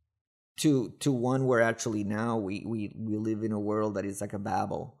 to one where actually now we live in a world that is like a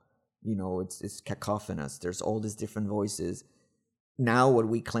Babel. It's cacophonous. There's all these different voices. Now what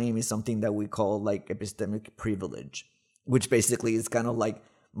we claim is something that we call like epistemic privilege, which basically is kind of like,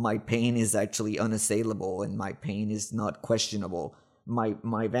 my pain is actually unassailable and my pain is not questionable.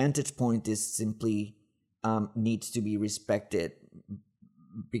 My vantage point is simply needs to be respected,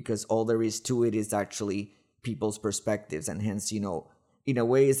 because all there is to it is actually people's perspectives, and hence, in a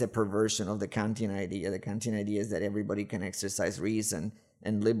way, is a perversion of the Kantian idea. The Kantian idea is that everybody can exercise reason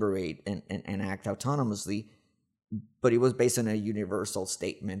and liberate and act autonomously, but it was based on a universal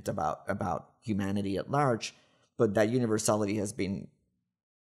statement about humanity at large. But that universality has been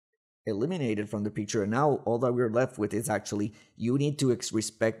eliminated from the picture, and now all that we're left with is actually, you need to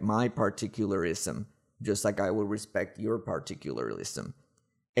respect my particularism just like I will respect your particularism,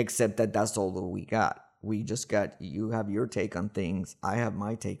 except that that's all that we got. We just got, you have your take on things, I have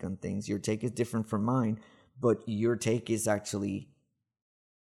my take on things. Your take is different from mine, but your take is actually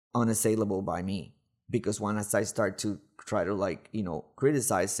unassailable by me, because once I start to try to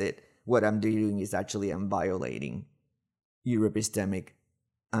criticize it, what I'm doing is actually I'm violating Europistemic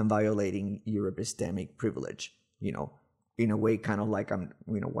privilege, in a way, kind of like I'm,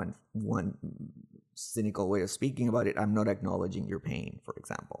 one cynical way of speaking about it, I'm not acknowledging your pain, for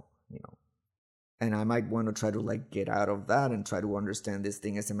example, and I might want to try to get out of that and try to understand this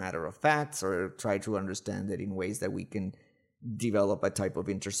thing as a matter of facts, or try to understand it in ways that we can develop a type of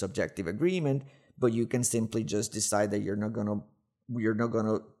intersubjective agreement. But you can simply just decide that you're not gonna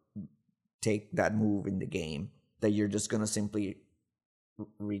take that move in the game, that you're just gonna simply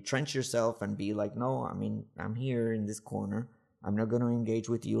retrench yourself and be like, no, I mean, I'm here in this corner, I'm not going to engage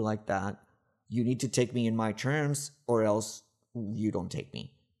with you like that. You need to take me in my terms, or else you don't take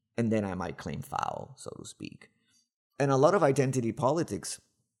me. And then I might claim foul, so to speak. And a lot of identity politics,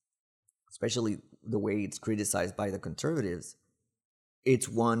 especially the way it's criticized by the conservatives, it's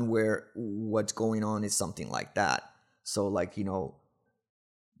one where what's going on is something like that. So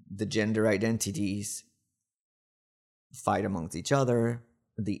the gender identities fight amongst each other,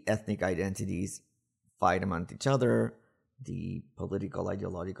 the ethnic identities fight amongst each other, the political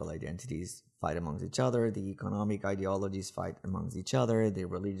ideological identities fight amongst each other, the economic ideologies fight amongst each other, the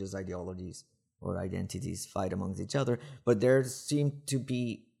religious ideologies or identities fight amongst each other. But there seems to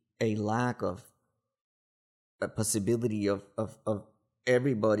be a lack of a possibility of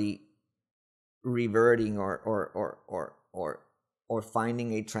everybody reverting or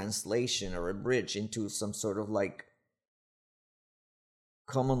finding a translation or a bridge into some sort of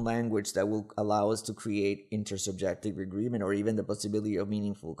common language that will allow us to create intersubjective agreement, or even the possibility of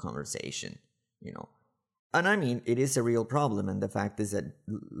meaningful conversation, And I mean, it is a real problem. And the fact is that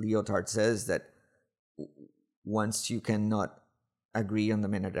Lyotard says that once you cannot agree on the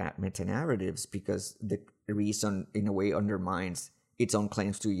meta-narratives, because the reason in a way undermines its own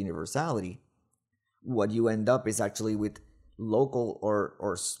claims to universality, what you end up is actually with local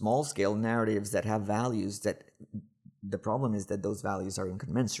or small-scale narratives that have values that the problem is that those values are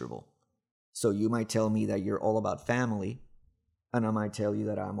incommensurable. So you might tell me that you're all about family, and I might tell you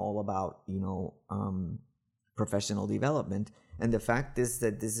that I'm all about, professional development. And the fact is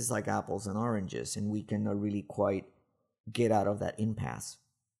that this is like apples and oranges, and we cannot really quite get out of that impasse,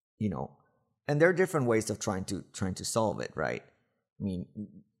 And there are different ways of trying to solve it, right? I mean,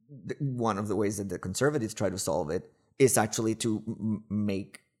 one of the ways that the conservatives try to solve it is actually to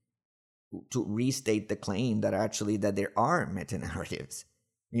restate the claim that actually that there are meta-narratives,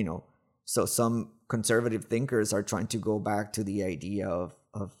 So some conservative thinkers are trying to go back to the idea of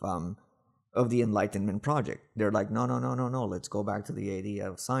the Enlightenment project. They're like, no, let's go back to the idea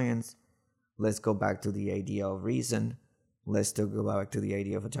of science. Let's go back to the idea of reason. Let's still go back to the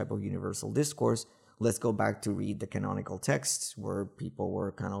idea of a type of universal discourse. Let's go back to read the canonical texts where people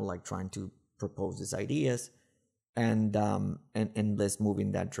were kind of trying to propose these ideas, and let's move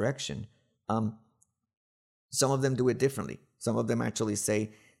in that direction. Some of them do it differently. Some of them actually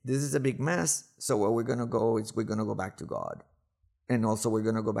say, this is a big mess, so where we're going to go is we're going to go back to God. And also we're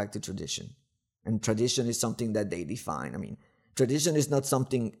going to go back to tradition. And tradition is something that they define. I mean, tradition is not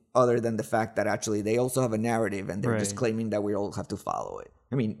something other than the fact that actually they also have a narrative, and they're just claiming that we all have to follow it.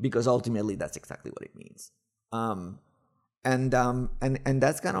 I mean, because ultimately that's exactly what it means. And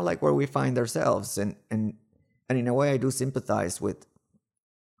that's kind of like where we find ourselves. And in a way, I do sympathize with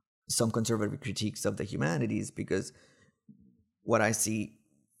some conservative critiques of the humanities, because what I see,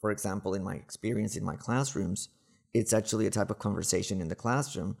 for example, in my experience in my classrooms, it's actually a type of conversation in the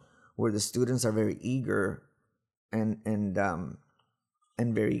classroom where the students are very eager and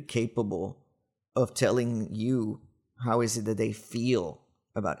very capable of telling you how is it that they feel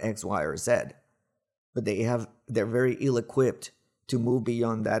about X, Y, or Z. But they're very ill-equipped to move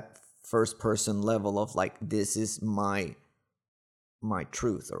beyond that first person level of like, this is my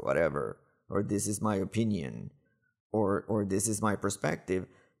truth or whatever, or this is my opinion, or this is my perspective,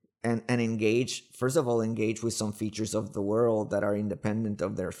 and engage, first of all, engage with some features of the world that are independent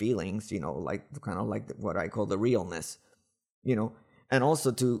of their feelings, like kind of like what I call the realness, and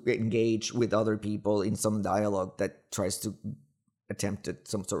also to engage with other people in some dialogue that tries to attempt at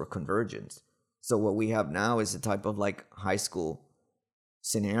some sort of convergence. So what we have now is a type of like high school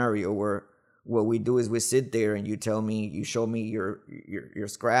scenario where what we do is we sit there and you show me your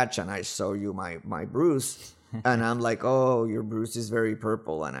scratch, and I show you my bruise. And I'm like, oh, your bruise is very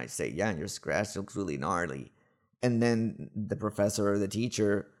purple. And I say, yeah, and your scratch looks really gnarly. And then the professor or the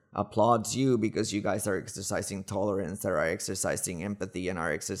teacher applauds you because you guys are exercising tolerance, or are exercising empathy, and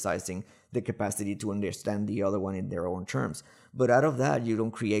are exercising the capacity to understand the other one in their own terms. But out of that, you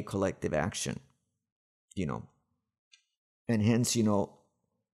don't create collective action, And hence,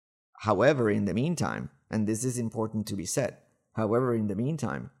 however, in the meantime, and this is important to be said, however, in the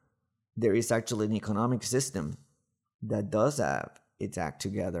meantime, there is actually an economic system that does have its act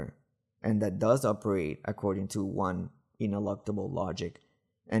together and that does operate according to one ineluctable logic.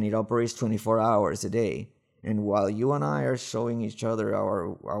 And it operates 24 hours a day. And while you and I are showing each other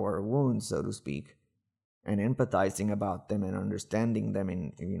our wounds, so to speak, and empathizing about them and understanding them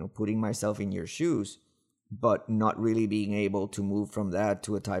and, putting myself in your shoes, but not really being able to move from that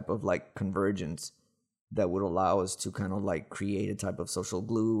to a type of like convergence that would allow us to kind of like create a type of social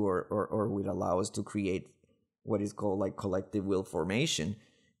glue, or would allow us to create what is called like collective will formation.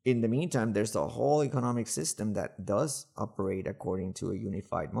 In the meantime, there's a whole economic system that does operate according to a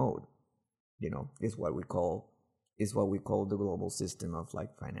unified mode, is what we call the global system of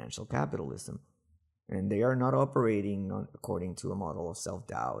like financial capitalism. And they are not operating according to a model of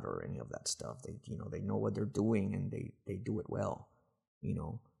self-doubt or any of that stuff. They know what they're doing, and they do it well,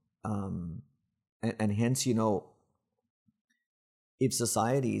 and hence, if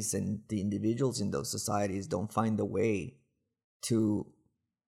societies and the individuals in those societies don't find a way to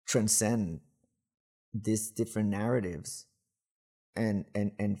transcend these different narratives and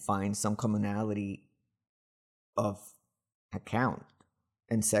find some commonality of account,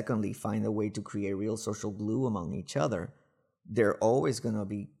 and secondly, find a way to create real social glue among each other, they're always going to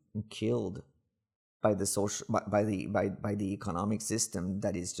be killed by the social, by the economic system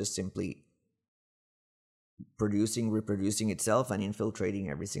that is just simply reproducing itself and infiltrating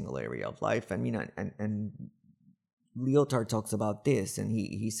every single area of life. I mean, and Lyotard talks about this, and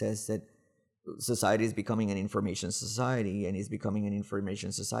he says that society is becoming an information society, and is becoming an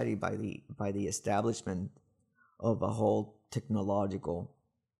information society by the establishment of a whole technological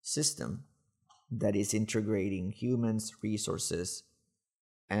system that is integrating humans, resources,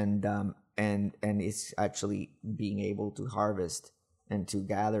 and is actually being able to harvest and to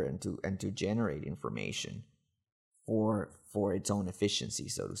gather and to generate information for its own efficiency,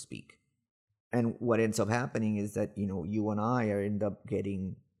 so to speak. And what ends up happening is that you and I end up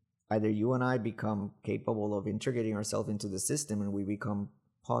getting, either you and I become capable of integrating ourselves into the system, and we become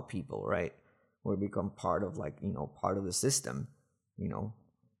pod people, right? Or become part of part of the system,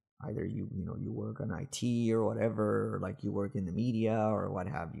 either you work on IT or whatever, or like you work in the media or what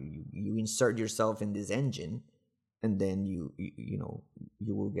have you. You insert yourself in this engine, and then you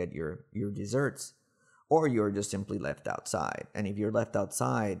will get your desserts, or you're just simply left outside. And if you're left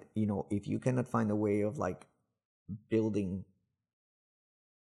outside, if you cannot find a way of like building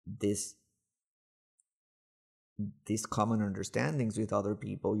these common understandings with other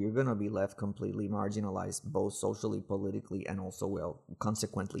people, you're going to be left completely marginalized, both socially, politically, and also,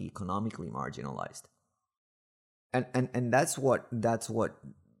 consequently, economically marginalized. And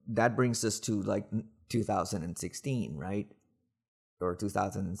that brings us to like 2016, right? Or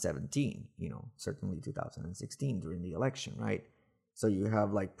 2017, certainly 2016 during the election, right? So you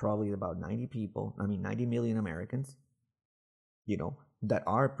have like probably about 90 million Americans, that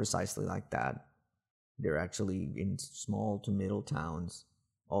are precisely like that. They're actually in small to middle towns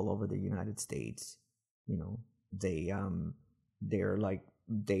all over the United States. They're like,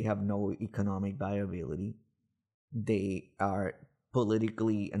 they have no economic viability. They are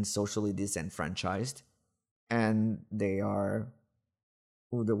politically and socially disenfranchised, and they're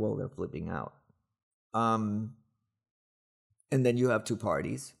flipping out. And then you have two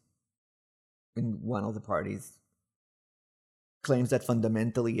parties, and one of the parties claims that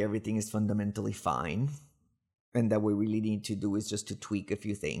fundamentally everything is fundamentally fine, and that what we really need to do is just to tweak a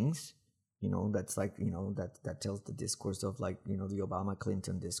few things. That's like, that tells the discourse of like, the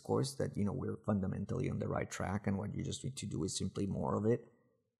Obama-Clinton discourse that, we're fundamentally on the right track, and what you just need to do is simply more of it.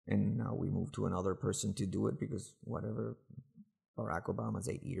 And now we move to another person to do it because whatever Barack Obama's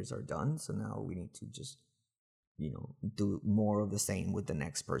 8 years are done. So now we need to just, do more of the same with the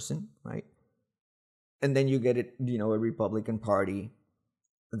next person, right? And then you get it, a Republican Party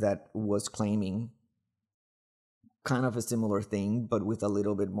that was claiming kind of a similar thing, but with a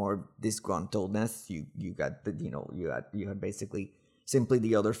little bit more disgruntledness. You got the, you had basically simply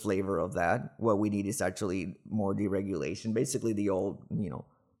the other flavor of that. What we need is actually more deregulation. Basically the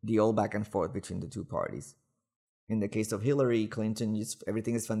old back and forth between the two parties. In the case of Hillary Clinton,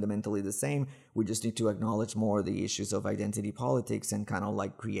 everything is fundamentally the same. We just need to acknowledge more the issues of identity politics and kind of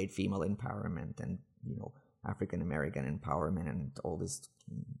like create female empowerment and, African American empowerment and all this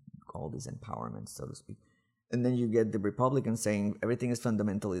empowerment, so to speak. And then you get the Republicans saying everything is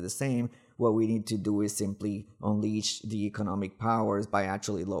fundamentally the same. What we need to do is simply unleash the economic powers by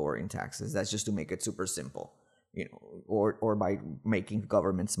actually lowering taxes. That's just to make it super simple, or by making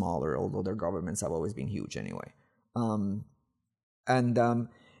government smaller, although their governments have always been huge anyway. And then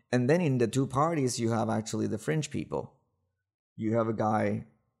in the two parties, you have actually the fringe people. You have a guy,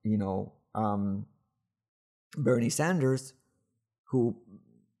 Bernie Sanders, who,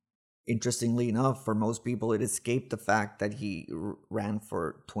 interestingly enough, for most people, it escaped the fact that he ran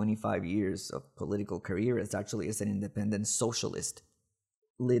for 25 years of political career as actually as an independent socialist,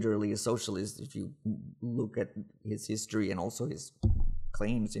 literally a socialist. If you look at his history and also his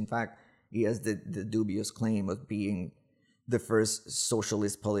claims, in fact, he has the dubious claim of being the first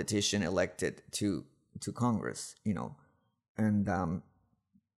socialist politician elected to Congress, and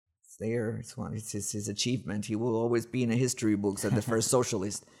it's his achievement. He will always be in the history books as the first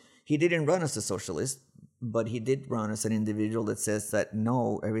socialist. He didn't run as a socialist, but he did run as an individual that says that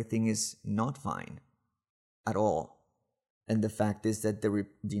no, everything is not fine at all. And the fact is that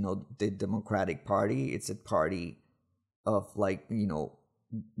the Democratic Party, it's a party of like,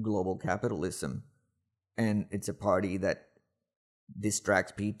 global capitalism, and it's a party that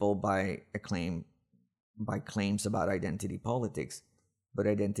distracts people by claims about identity politics. But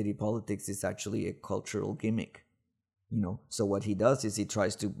identity politics is actually a cultural gimmick. So what he does is he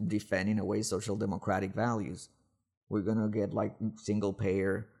tries to defend, in a way, social democratic values. We're going to get like single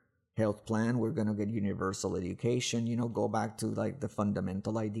payer health plan. We're going to get universal education, go back to like the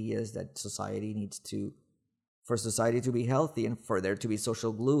fundamental ideas that for society to be healthy and for there to be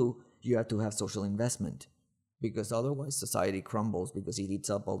social glue, you have to have social investment, because otherwise society crumbles because it eats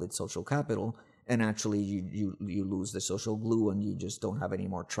up all its social capital, and actually you lose the social glue and you just don't have any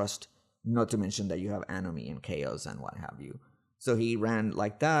more trust. Not to mention that you have anomie and chaos and what have you. So he ran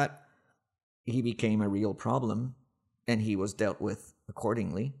like that. He became a real problem, and he was dealt with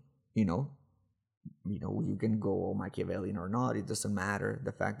accordingly. You can go all Machiavellian or not. It doesn't matter.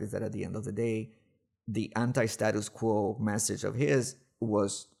 The fact is that at the end of the day, the anti-status quo message of his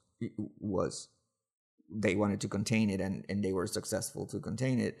was they wanted to contain it, and they were successful to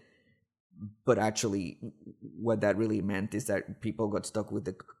contain it. But actually, what that really meant is that people got stuck with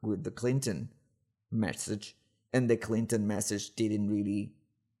the Clinton message, and the Clinton message didn't really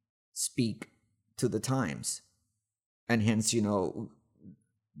speak to the times, and hence,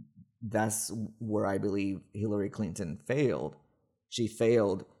 that's where I believe Hillary Clinton failed. She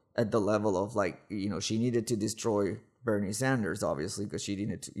failed at the level of like, she needed to destroy Bernie Sanders, obviously, because she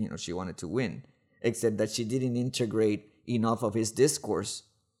didn't, she wanted to win, except that she didn't integrate enough of his discourse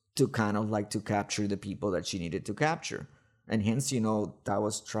to kind of like to capture the people that she needed to capture. And hence, that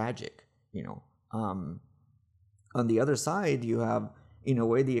was tragic, On the other side, you have, in a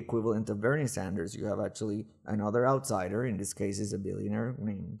way, the equivalent of Bernie Sanders. You have actually another outsider, in this case is a billionaire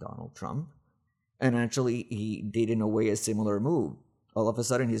named Donald Trump. And actually, he did, in a way, a similar move. All of a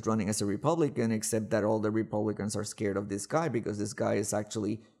sudden, he's running as a Republican, except that all the Republicans are scared of this guy because this guy is like,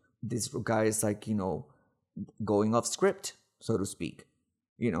 going off script, so to speak.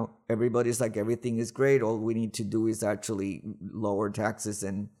 Everybody's like, everything is great. All we need to do is actually lower taxes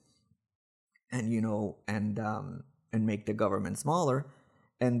and make the government smaller.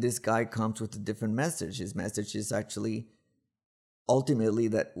 And this guy comes with a different message. His message is actually ultimately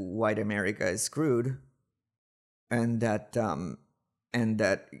that white America is screwed, and that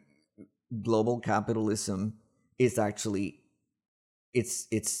global capitalism is actually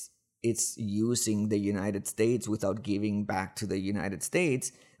it's it's using the United States without giving back to the United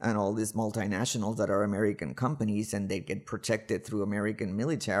States, and all these multinationals that are American companies, and they get protected through American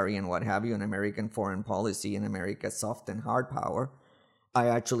military and what have you, and American foreign policy and America's soft and hard power. I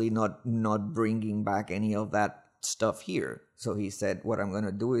actually not bringing back any of that stuff here. So he said, what I'm going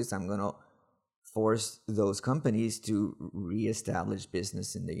to do is I'm going to force those companies to reestablish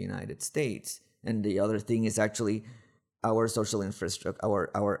business in the United States. And the other thing is actually our social infrastructure,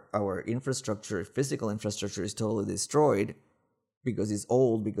 our infrastructure, physical infrastructure is totally destroyed because it's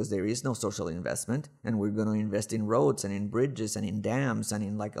old, because there is no social investment. And we're going to invest in roads and in bridges and in dams and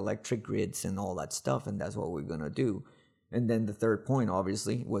in like electric grids and all that stuff. And that's what we're going to do. And then the third point,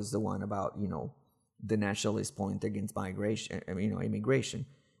 obviously, was the one about, the nationalist point against immigration.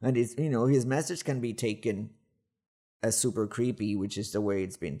 And it's, his message can be taken as super creepy, which is the way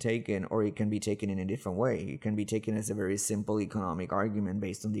it's been taken, or it can be taken in a different way. It can be taken as a very simple economic argument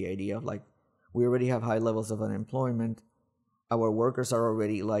based on the idea of like, we already have high levels of unemployment. Our workers are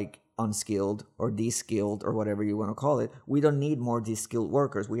already like unskilled or de-skilled or whatever you want to call it. We don't need more de-skilled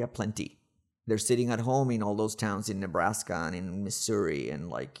workers. We have plenty. They're sitting at home in all those towns in Nebraska and in Missouri and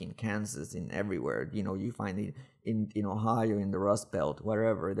like in Kansas and everywhere. You find it in Ohio, in the Rust Belt,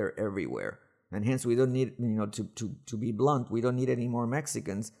 wherever. They're everywhere. And hence we don't need, to be blunt, we don't need any more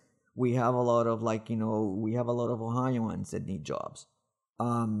Mexicans. We have a lot of we have a lot of Ohioans that need jobs.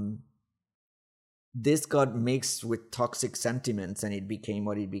 This got mixed with toxic sentiments and it became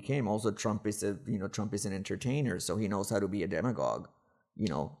what it became. Also, Trump is an entertainer, so he knows how to be a demagogue,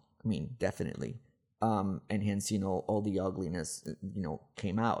 definitely. And hence, all the ugliness,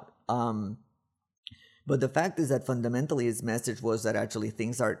 came out. But the fact is that fundamentally his message was that actually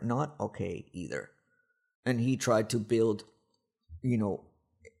things are not okay either. And he tried to build,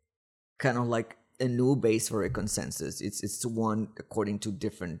 kind of like a new base for a consensus. It's one according to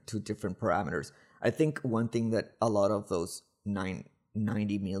different parameters. I think one thing that a lot of those 90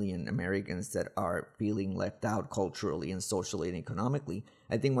 million Americans that are feeling left out culturally and socially and economically,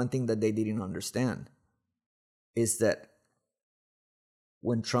 I think one thing that they didn't understand is that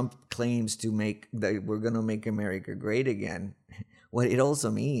when Trump claims that we're going to make America great again, what it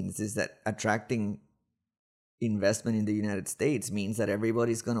also means is that attracting investment in the United States means that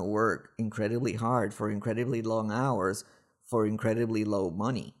everybody's going to work incredibly hard for incredibly long hours for incredibly low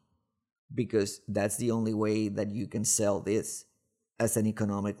money, because that's the only way that you can sell this as an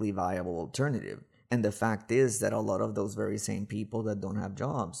economically viable alternative. And the fact is that a lot of those very same people that don't have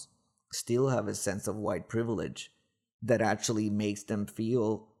jobs still have a sense of white privilege that actually makes them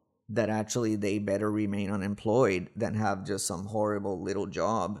feel that actually they better remain unemployed than have just some horrible little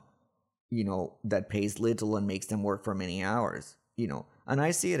job, that pays little and makes them work for many hours, And I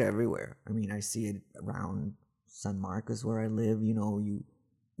see it everywhere. I see it around San Marcos where I live,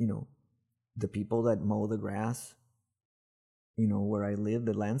 the people that mow the grass, where I live,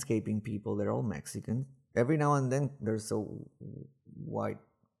 the landscaping people, they're all Mexican. Every now and then there's a white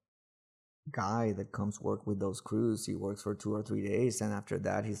guy that comes work with those crews. He works for 2 or 3 days, and after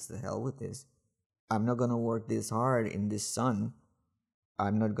that he's the hell with this. I'm not gonna work this hard in this sun.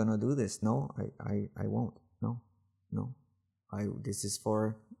 I'm not gonna do this. No, I won't. No. This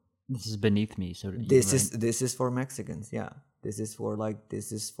is beneath me. So this is for Mexicans. Yeah, this is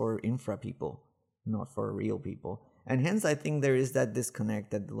for infra people, not for real people. And hence I think there is that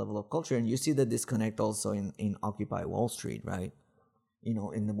disconnect at the level of culture, and you see the disconnect also in Occupy Wall Street, right?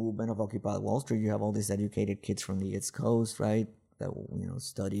 In the movement of Occupy Wall Street, you have all these educated kids from the East Coast, right? That,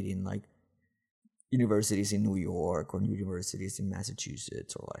 studied in like universities in New York or universities in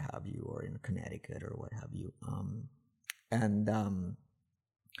Massachusetts or what have you, or in Connecticut or what have you.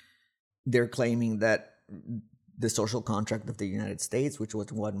 They're claiming that the social contract of the United States, which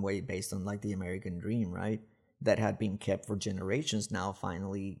was one way based on like the American dream, right? That had been kept for generations, now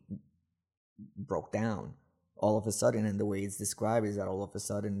finally broke down. All of a sudden, and the way it's described is that all of a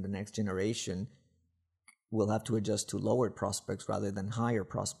sudden the next generation will have to adjust to lower prospects rather than higher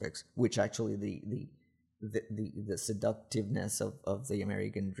prospects, which actually the seductiveness of the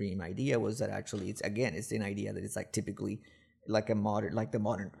American dream idea was that actually it's an idea that it's like typically like the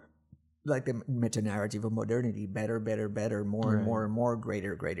meta-narrative of modernity, better, more and more and more,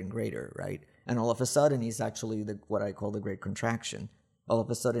 greater and greater, right? And all of a sudden it's actually what I call the great contraction. All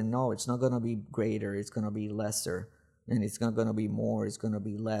of a sudden, no, it's not going to be greater, it's going to be lesser, and it's not going to be more, it's going to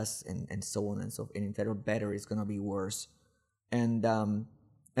be less, and so on and so forth. And instead of better, it's going to be worse. And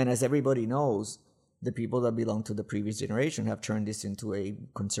as everybody knows, the people that belong to the previous generation have turned this into a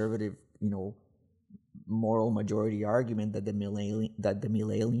conservative, moral majority argument that the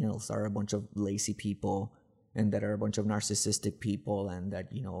millennials are a bunch of lazy people and that are a bunch of narcissistic people, and that,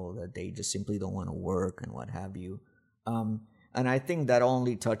 that they just simply don't want to work and what have you. And I think that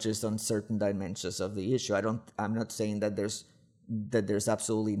only touches on certain dimensions of the issue. I'm not saying that there's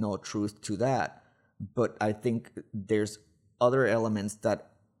absolutely no truth to that, but I think there's other elements that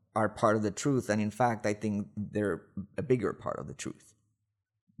are part of the truth, and in fact, I think they're a bigger part of the truth.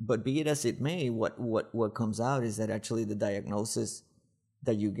 But be it as it may, what comes out is that actually the diagnosis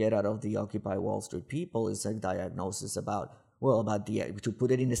that you get out of the Occupy Wall Street people is a diagnosis about to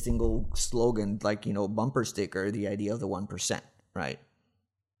put it in a single slogan, like, bumper sticker, the idea of the 1%, right?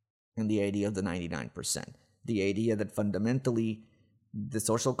 And the idea of the 99%. The idea that fundamentally the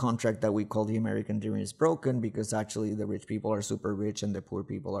social contract that we call the American dream is broken because actually the rich people are super rich and the poor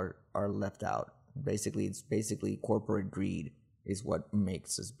people are left out. It's basically corporate greed is what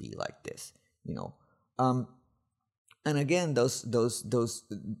makes us be like this, And again, those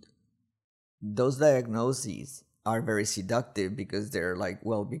diagnoses are very seductive because they're like,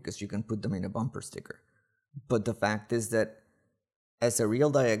 because you can put them in a bumper sticker. But the fact is that as a real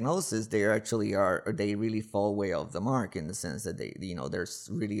diagnosis, they really fall way off the mark, in the sense that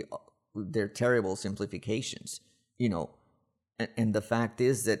they're terrible simplifications, and the fact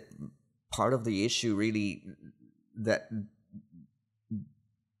is that part of the issue really that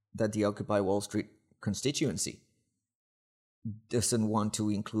the Occupy Wall Street constituency doesn't want to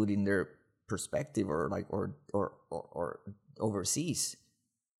include in their perspective or overseas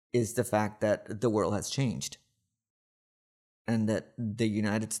is the fact that the world has changed, and that the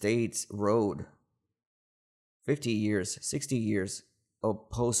United States rode 50 years, 60 years of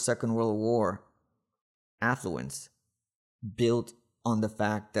post-Second World War affluence built on the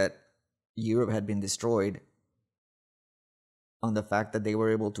fact that Europe had been destroyed, on the fact that they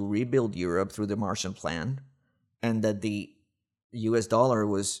were able to rebuild Europe through the Marshall Plan, and that the US dollar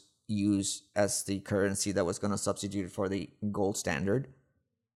was used as the currency that was going to substitute for the gold standard.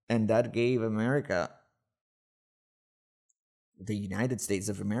 And that gave America, the United States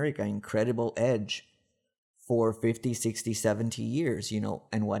of America, incredible edge for 50, 60, 70 years,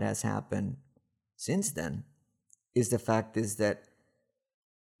 And what has happened since then is that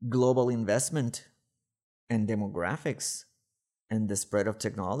global investment and demographics and the spread of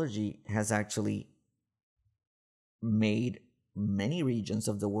technology has actually made many regions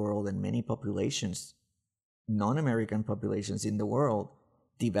of the world and many populations, non-American populations in the world,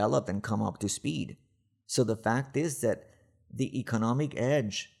 develop and come up to speed. So the fact is that the economic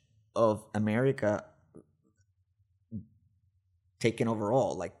edge of America, taken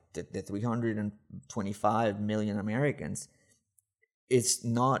overall, like the 325 million Americans,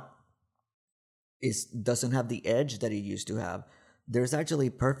 doesn't have the edge that it used to have. There's actually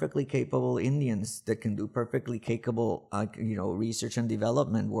perfectly capable Indians that can do perfectly capable, research and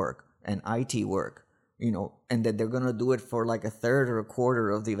development work and IT work, and that they're going to do it for like a third or a quarter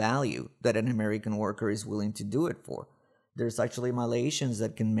of the value that an American worker is willing to do it for. There's actually Malaysians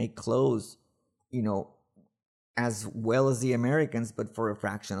that can make clothes, as well as the Americans, but for a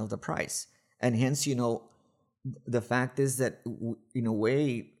fraction of the price. And hence, the fact is that in a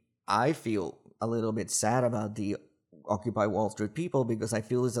way, I feel a little bit sad about the Occupy Wall Street people, because I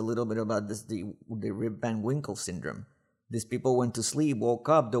feel it's a little bit about the Rip Van Winkle syndrome. These people went to sleep, woke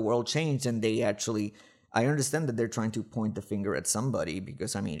up, the world changed, and they actually, I understand that they're trying to point the finger at somebody,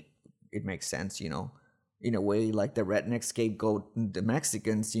 because it makes sense, in a way, like the redneck scapegoat, the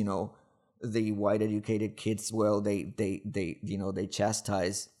Mexicans, the white educated kids, they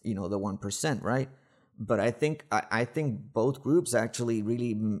chastise, the 1%, right? But I think both groups actually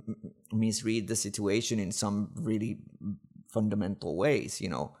really misread the situation in some really fundamental ways,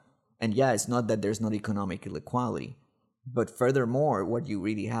 And yeah, it's not that there's not economic inequality, but furthermore, what you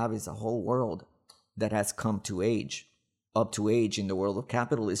really have is a whole world that has come up to age in the world of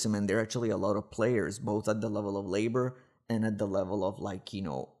capitalism, and there are actually a lot of players, both at the level of labor and at the level of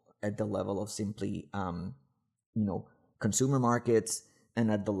simply, consumer markets, and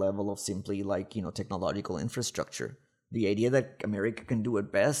at the level of simply technological infrastructure. The idea that America can do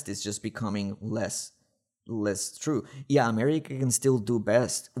it best is just becoming less true. Yeah, America can still do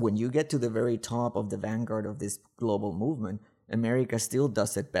best. When you get to the very top of the vanguard of this global movement, America still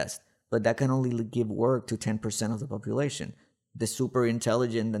does it best. But that can only give work to 10% of the population. The super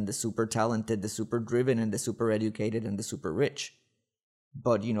intelligent and the super talented, the super driven and the super educated and the super rich.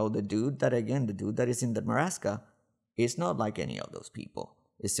 But the dude that is in Nebraska is not like any of those people.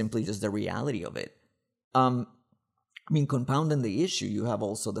 It's simply just the reality of it. Compounding the issue, you have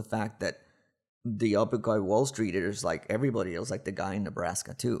also the fact that the Occupy Wall Streeters, like everybody else, like the guy in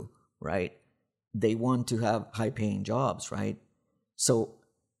Nebraska too, right? They want to have high-paying jobs, right? So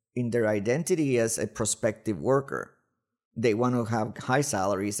in their identity as a prospective worker. They want to have high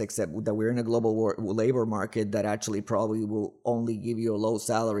salaries, except that we're in a global labor market that actually probably will only give you a low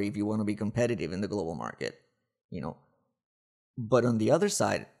salary if you want to be competitive in the global market, you know. But on the other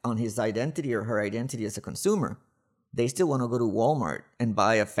side, on his identity or her identity as a consumer, they still want to go to Walmart and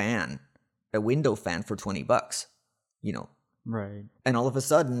buy a window fan for $20, you know. Right. And all of a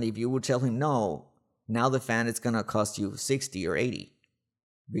sudden, if you would tell him, no, now the fan is going to cost you 60 or 80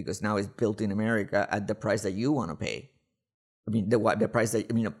 because now it's built in America at the price that you want to pay. I mean, the price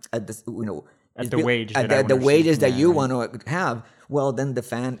that, at the, at the wage that at the wages that you want to have. Well, then the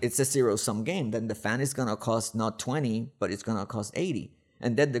fan, it's a zero-sum game. Then the fan is going to cost not 20, but it's going to cost 80.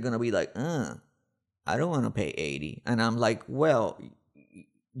 And then they're going to be like, I don't want to pay 80. And I'm like, well,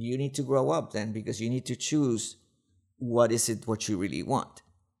 you need to grow up then, because you need to choose what you really want,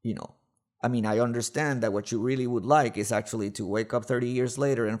 you know. I mean, I understand that what you really would like is actually to wake up 30 years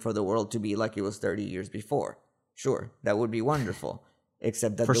later and for the world to be like it was 30 years before. Sure, that would be wonderful.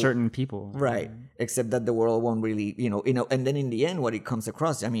 Except that for certain people, right? Except that the world won't really, and then in the end, what it comes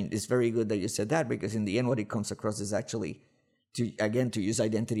across, I mean, it's very good that you said that, because in the end, what it comes across is actually, to use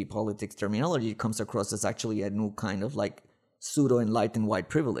identity politics terminology, it comes across as actually a new kind of like pseudo-enlightened white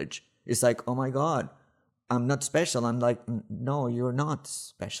privilege. It's like, oh my God, I'm not special. I'm like, no, you're not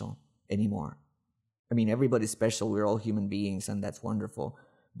special anymore. I mean, everybody's special. We're all human beings, and that's wonderful.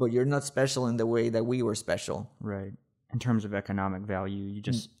 But you're not special in the way that we were special. Right. In terms of economic value, you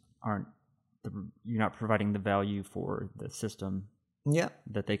just you're not providing the value for the system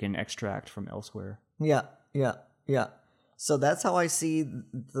that they can extract from elsewhere. Yeah. So that's how I see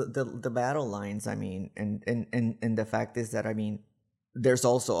the battle lines. I mean, and the fact is that, I mean, there's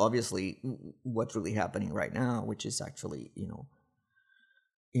also obviously what's really happening right now, which is actually,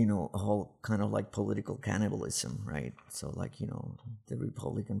 a whole kind of like political cannibalism, right? So like, the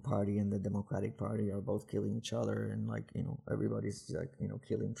Republican Party and the Democratic Party are both killing each other, and like, everybody's like,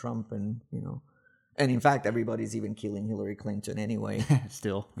 killing Trump, and, and in fact, everybody's even killing Hillary Clinton anyway.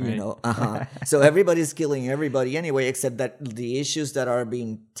 Still, right? So everybody's killing everybody anyway, except that the issues that are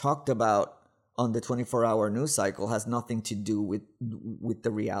being talked about on the 24-hour news cycle has nothing to do with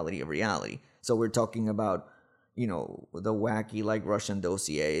the reality of reality. So we're talking about, the wacky like Russian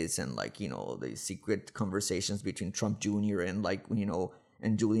dossiers, and like, the secret conversations between Trump Jr. and like,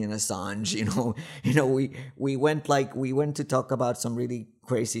 and Julian Assange, we went to talk about some really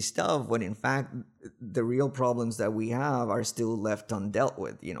crazy stuff, when in fact the real problems that we have are still left undealt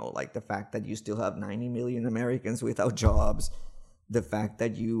with, like the fact that you still have 90 million Americans without jobs, the fact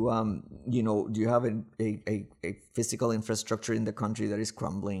that you have a physical infrastructure in the country that is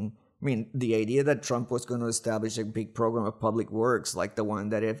crumbling. I mean, the idea that Trump was going to establish a big program of public works like the one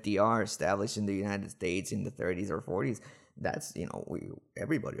that FDR established in the United States in the 30s or 40s, that's,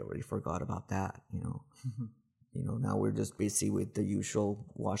 everybody already forgot about that, Now we're just busy with the usual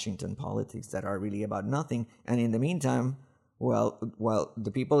Washington politics that are really about nothing. And in the meantime, well, the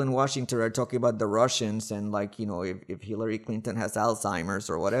people in Washington are talking about the Russians and like, if Hillary Clinton has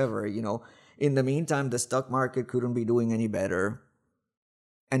Alzheimer's or whatever, in the meantime, the stock market couldn't be doing any better.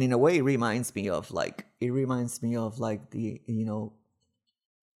 And in a way, it reminds me of like the,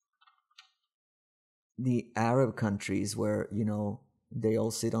 the Arab countries where, they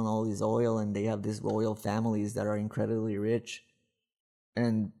all sit on all this oil, and they have these royal families that are incredibly rich,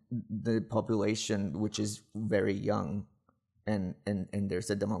 and the population, which is very young, and there's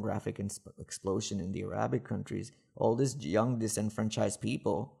a demographic explosion in the Arabic countries. All these young disenfranchised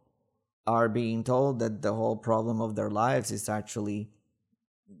people are being told that the whole problem of their lives is actually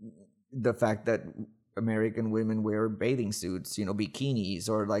the fact that American women wear bathing suits, bikinis,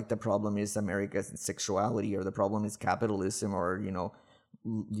 or like the problem is America's sexuality, or the problem is capitalism, or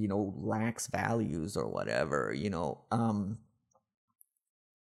lacks values or whatever,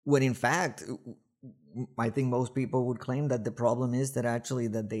 when in fact, I think most people would claim that the problem is that actually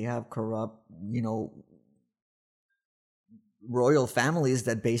that they have corrupt, royal families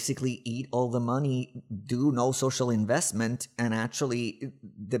that basically eat all the money, do no social investment, and actually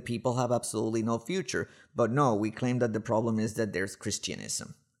the people have absolutely no future. But no, we claim that the problem is that there's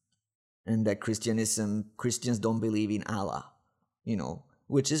Christianism, and that Christians don't believe in Allah,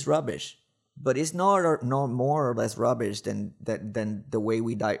 which is rubbish. But it's not more or less rubbish than the way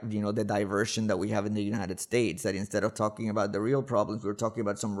we the diversion that we have in the United States, that instead of talking about the real problems, we're talking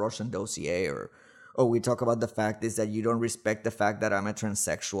about some Russian dossier, or we talk about the fact is that you don't respect the fact that I'm a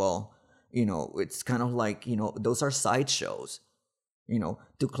transsexual. It's kind of like, those are sideshows.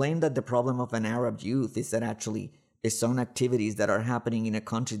 To claim that the problem of an Arab youth is that actually it's some activities that are happening in a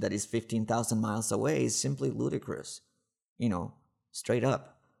country that is 15,000 miles away is simply ludicrous. Straight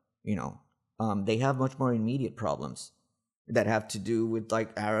up. You know, they have much more immediate problems that have to do with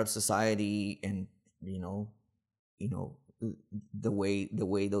like Arab society and you know the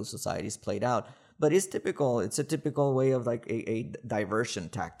way those societies played out. But it's typical. It's a typical way of like a diversion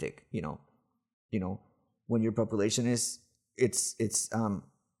tactic. When your population is it's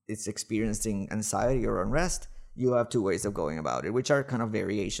experiencing anxiety or unrest, you have two ways of going about it, which are kind of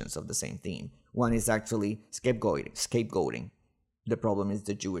variations of the same theme. One is actually scapegoating. The problem is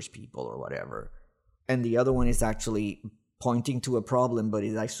the Jewish people or whatever. And the other one is actually pointing to a problem, but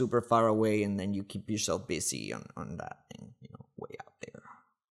it's like super far away, and then you keep yourself busy on that thing, way out there.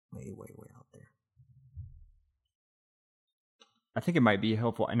 Way out there. I think it might be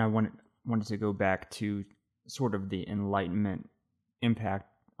helpful, and I wanted to go back to sort of the Enlightenment impact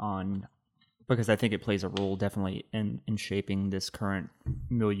on, because I think it plays a role definitely in shaping this current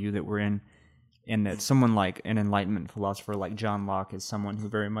milieu that we're in, and that someone like an Enlightenment philosopher like John Locke is someone who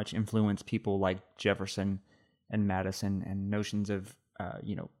very much influenced people like Jefferson and Madison, and notions of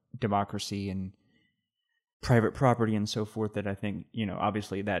democracy and private property and so forth, that I think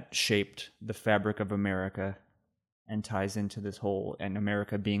obviously that shaped the fabric of America and ties into this whole, and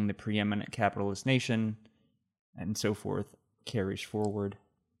America being the preeminent capitalist nation and so forth carries forward.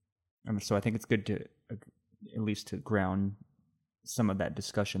 So I think it's good to at least to ground some of that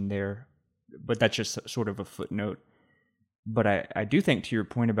discussion there, but that's just sort of a footnote. But I do think, to your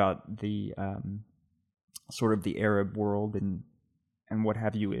point about the sort of the Arab world and what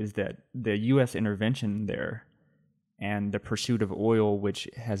have you, is that the U.S. intervention there and the pursuit of oil, which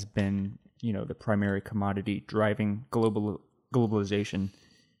has been the primary commodity driving globalization.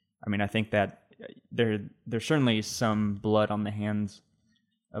 I mean, I think that there's certainly some blood on the hands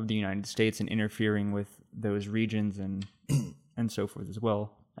of the United States in interfering with those regions and and so forth as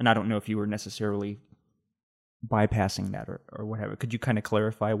well. And I don't know if you were necessarily bypassing that or whatever. Could you kind of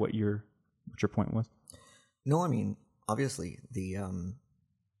clarify what your point was? No, I mean, obviously the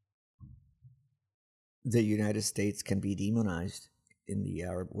United States can be demonized in the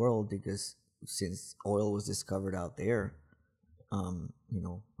Arab world because since oil was discovered out there,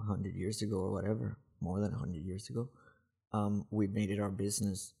 100 years ago or whatever, more than 100 years ago, we made it our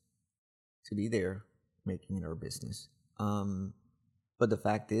business to be there, making it our business. But the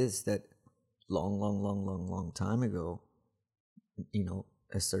fact is that long time ago,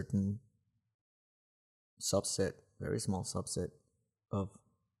 a certain subset, very small subset of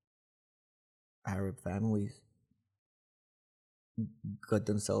Arab families got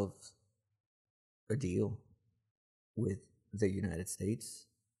themselves a deal with the United States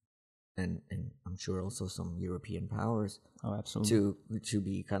and I'm sure also some European powers. Oh, absolutely. To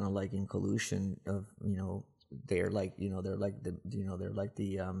be kind of like in collusion of they're like the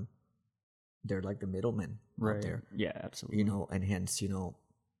middlemen right out there. Yeah, absolutely. And hence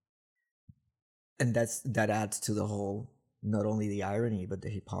and that adds to the whole, not only the irony but the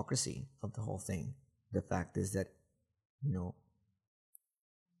hypocrisy of the whole thing. The fact is that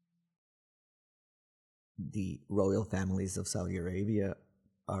the royal families of Saudi Arabia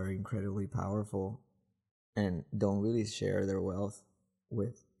are incredibly powerful and don't really share their wealth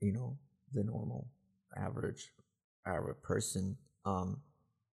with the normal average Arab person,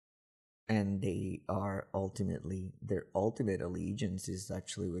 and their ultimate allegiance is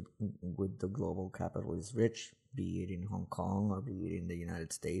actually with the global capitalist rich, be it in Hong Kong or be it in the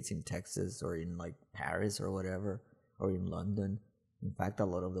United States, in Texas or in like Paris or whatever, or in London. In fact, a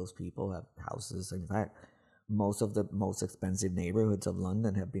lot of those people have houses. In fact, most of the most expensive neighborhoods of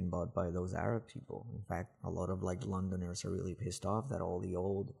London have been bought by those Arab people. In fact, a lot of like Londoners are really pissed off that all the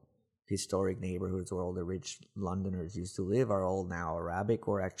old historic neighborhoods where all the rich Londoners used to live are all now Arabic,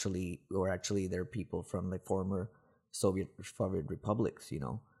 or actually they're people from the former Soviet republics,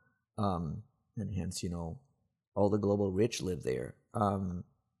 and hence all the global rich live there.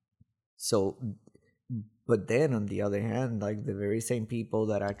 But then on the other hand, like the very same people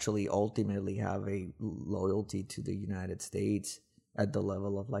that actually ultimately have a loyalty to the United States at the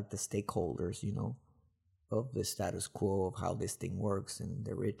level of like the stakeholders, of the status quo of how this thing works and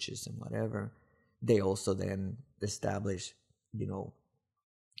the riches and whatever, they also then establish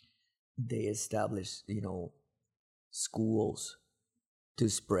schools to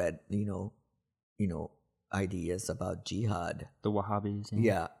spread ideas about jihad, the Wahhabis.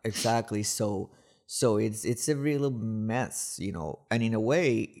 Yeah, exactly. So it's a real mess, and in a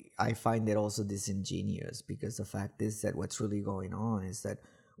way I find it also disingenuous, because the fact is that what's really going on is that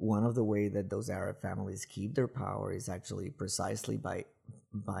one of the ways that those Arab families keep their power is actually precisely by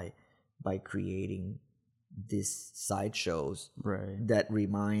creating these sideshows, right, that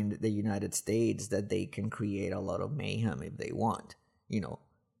remind the United States that they can create a lot of mayhem if they want,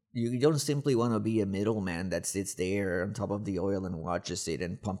 You don't simply want to be a middleman that sits there on top of the oil and watches it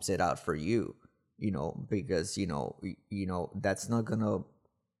and pumps it out for you, because that's not gonna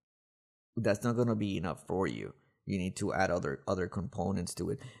be enough for you. You need to add other components to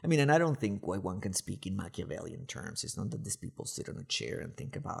it. I mean, and I don't think one can speak in Machiavellian terms. It's not that these people sit on a chair and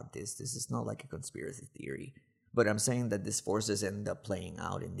think about this. This is not like a conspiracy theory. But I'm saying that these forces end up playing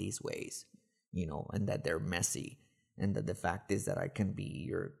out in these ways, and that they're messy. And that the fact is that I can be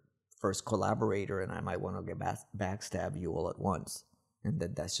your first collaborator and I might want to get backstab you all at once. And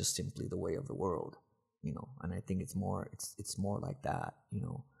that's just simply the way of the world, and I think it's more like that,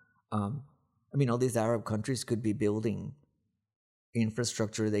 I mean, all these Arab countries could be building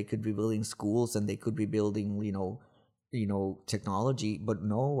infrastructure, they could be building schools, and they could be building, technology. But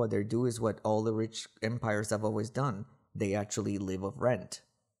no, what they do is what all the rich empires have always done. They actually live off rent.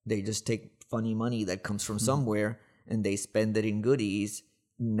 They just take funny money that comes from somewhere and they spend it in goodies,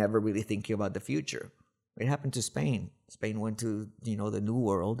 never really thinking about the future. It happened to Spain. Spain went to, the New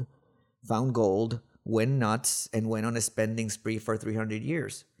World, found gold, went nuts, and went on a spending spree for 300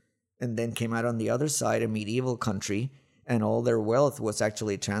 years. And then came out on the other side, a medieval country, and all their wealth was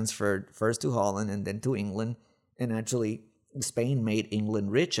actually transferred first to Holland and then to England. And actually, Spain made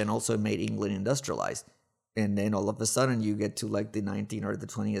England rich and also made England industrialized. And then all of a sudden, you get to like the 19th or the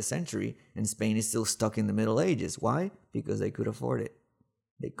 20th century, and Spain is still stuck in the Middle Ages. Why? Because they could afford it.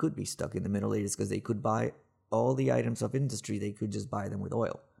 They could be stuck in the Middle Ages because they could buy all the items of industry. They could just buy them with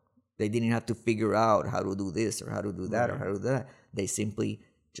oil. They didn't have to figure out how to do this or how to do that or how to do that. They simply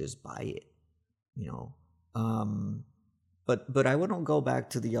just buy it, but I want to go back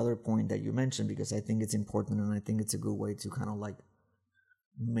to the other point that you mentioned, because I think it's important and I think it's a good way to kind of like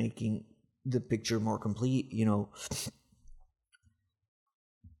making the picture more complete.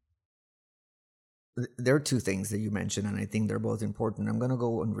 There are two things that you mentioned, and I think they're both important. I'm going to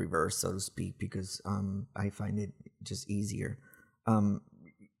go in reverse, so to speak, because I find it just easier.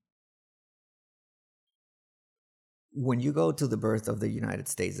 When you go to the birth of the United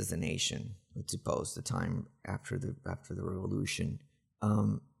States as a nation, let's suppose the time after the revolution,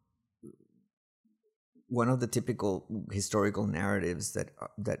 one of the typical historical narratives that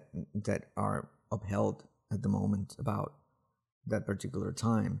are upheld at the moment about that particular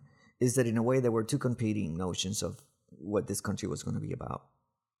time is that in a way there were two competing notions of what this country was going to be about.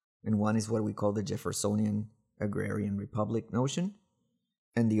 And one is what we call the Jeffersonian agrarian republic notion,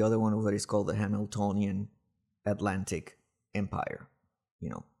 and the other one what is called the Hamiltonian Atlantic Empire.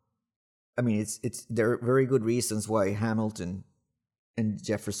 I mean, there are very good reasons why Hamilton and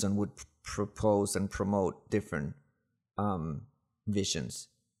Jefferson would propose and promote different visions.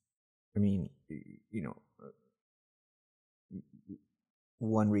 I mean,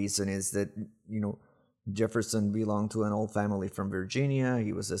 one reason is that Jefferson belonged to an old family from Virginia.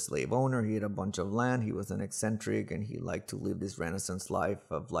 He was a slave owner. He had a bunch of land. He was an eccentric, and he liked to live this Renaissance life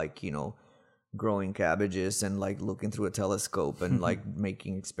of growing cabbages and like looking through a telescope and like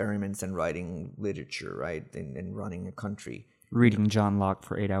making experiments and writing literature, right? And running a country. Reading John Locke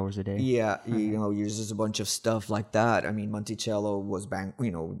for 8 hours a day. Yeah, there's just a bunch of stuff like that. I mean, Monticello was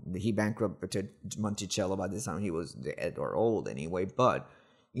he bankrupted Monticello by the time he was dead or old anyway. But,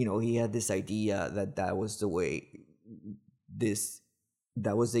 he had this idea that was the way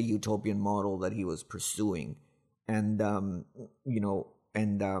that was the utopian model that he was pursuing. And,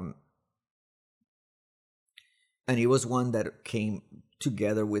 and it was one that came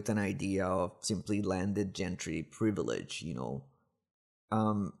together with an idea of simply landed gentry privilege,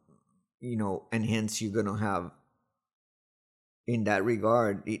 and hence you're going to have, in that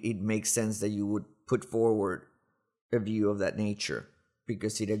regard, it makes sense that you would put forward a view of that nature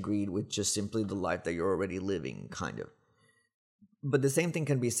because it agreed with just simply the life that you're already living, kind of. But the same thing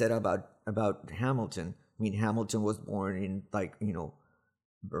can be said about Hamilton. I mean, Hamilton was born in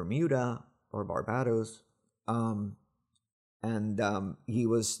Bermuda or Barbados. He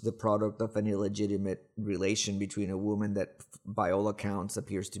was the product of an illegitimate relation between a woman that, by all accounts,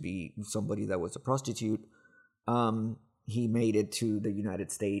 appears to be somebody that was a prostitute. He made it to the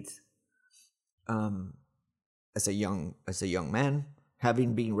United States as a young man,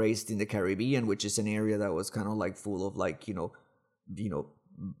 having been raised in the Caribbean, which is an area that was kind of like full of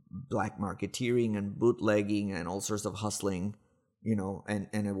black marketeering and bootlegging and all sorts of hustling.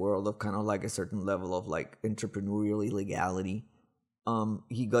 And a world of kind of like a certain level of like entrepreneurial illegality.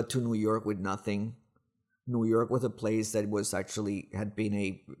 He got to New York with nothing. New York was a place that was actually had been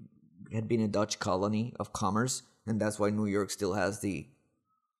a Dutch colony of commerce, and that's why New York still has the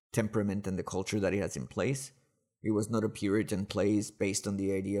temperament and the culture that it has in place. It was not a Puritan place based on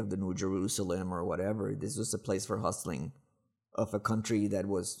the idea of the New Jerusalem or whatever. This was a place for hustling, of a country that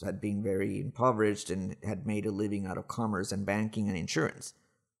had been very impoverished and had made a living out of commerce and banking and insurance.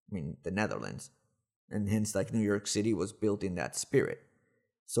 I mean, the Netherlands. And hence, like, New York City was built in that spirit.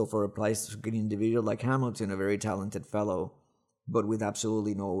 So for an individual like Hamilton, a very talented fellow, but with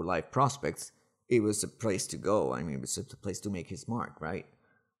absolutely no life prospects, it was a place to go. I mean, it was a place to make his mark, right?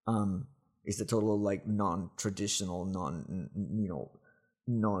 It's a total, like, non-traditional,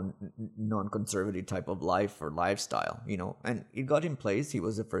 non-conservative type of life or lifestyle, and it got in place. He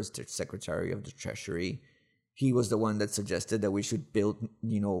was the first Secretary of the Treasury. He was the one that suggested that we should build,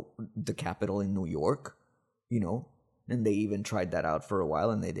 the capital in New York, and they even tried that out for a while,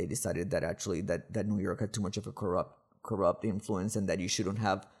 and they decided that actually that New York had too much of a corrupt influence, and that you shouldn't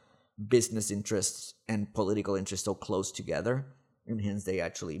have business interests and political interests so close together, and hence they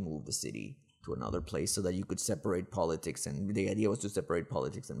actually moved the city to another place so that you could separate politics, and the idea was to separate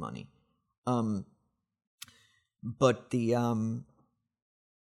politics and money. But the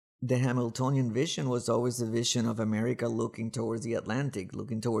Hamiltonian vision was always a vision of America looking towards the Atlantic,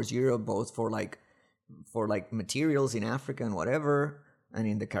 looking towards Europe, both for materials in Africa and whatever, and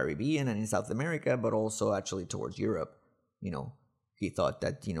in the Caribbean and in South America, but also actually towards Europe. He thought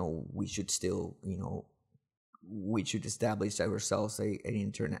that, we should still, we should establish ourselves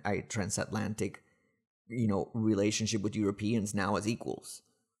a transatlantic, relationship with Europeans now as equals.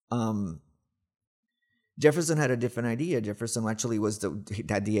 Jefferson had a different idea. Jefferson actually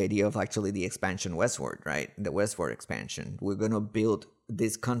had the idea of actually the expansion westward, right? The westward expansion. We're going to build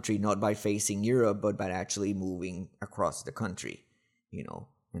this country not by facing Europe, but by actually moving across the country,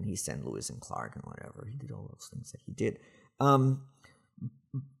 and he sent Lewis and Clark and whatever. He did all those things that he did.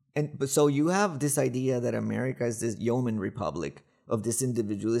 But so you have this idea that America is this yeoman republic of these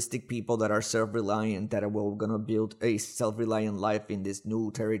individualistic people that are self-reliant, that are going to build a self-reliant life in this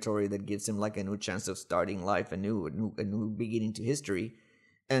new territory that gives them like a new chance of starting life, a new beginning to history,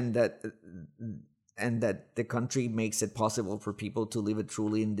 and that the country makes it possible for people to live a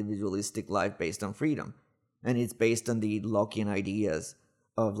truly individualistic life based on freedom. And it's based on the Lockean ideas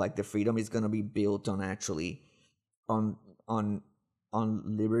of like the freedom is going to be built on actually on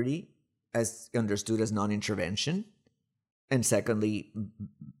liberty as understood as non-intervention, and secondly,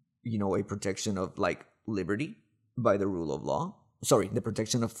 a protection of like liberty by the rule of law. The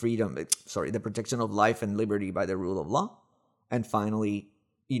protection of freedom. The protection of life and liberty by the rule of law, and finally,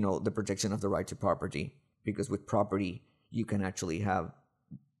 the protection of the right to property, because with property you can actually have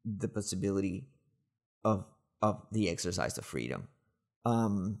the possibility of the exercise of freedom.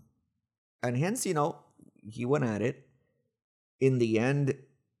 And hence, he went at it. In the end,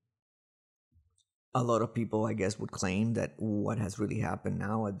 a lot of people, I guess, would claim that what has really happened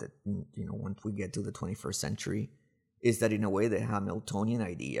now, once we get to the 21st century, is that in a way the Hamiltonian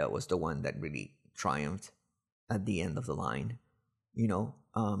idea was the one that really triumphed at the end of the line.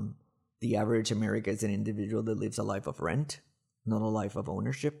 The average American is an individual that lives a life of rent, not a life of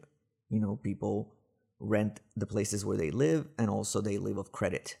ownership. People rent the places where they live, and also they live of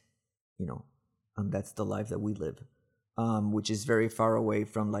credit. That's the life that we live. Which is very far away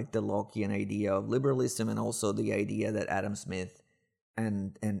from like the Lockean idea of liberalism, and also the idea that Adam Smith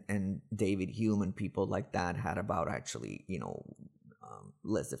and David Hume and people like that had about actually,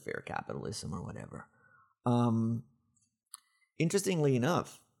 laissez-faire capitalism or whatever. Interestingly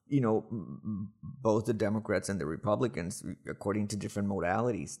enough, both the Democrats and the Republicans, according to different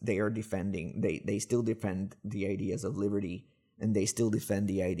modalities, they still defend the ideas of liberty, and they still defend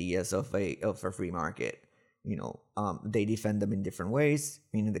the ideas of a free market. They defend them in different ways.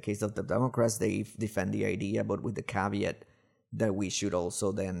 In the case of the Democrats, they defend the idea, but with the caveat that we should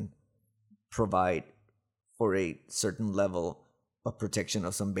also then provide for a certain level of protection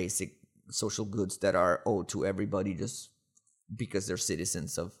of some basic social goods that are owed to everybody just because they're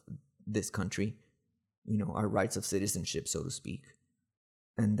citizens of this country, our rights of citizenship, so to speak.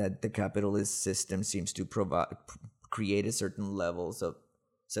 And that the capitalist system seems to create a certain level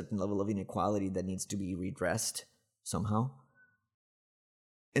of inequality that needs to be redressed somehow.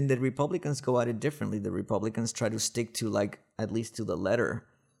 And the Republicans go at it differently. The Republicans try to stick to at least to the letter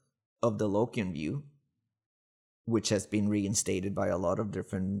of the Lockean view, which has been reinstated by a lot of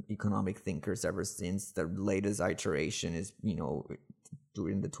different economic thinkers ever since. The latest iteration is,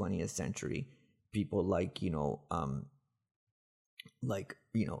 during the 20th century, people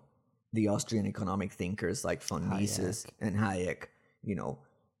the Austrian economic thinkers like von Mises and Hayek,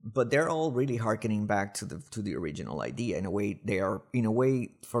 but they're all really hearkening back to the original idea. In a way,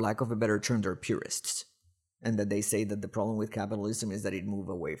 for lack of a better term, they're purists, and that they say that the problem with capitalism is that it moved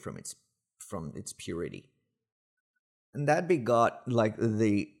away from its purity. And that begot like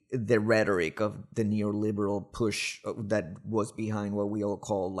the rhetoric of the neoliberal push that was behind what we all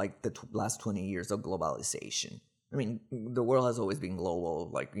call like the last 20 years of globalization. I mean, the world has always been global,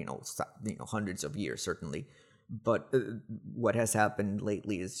 like, hundreds of years, certainly. But what has happened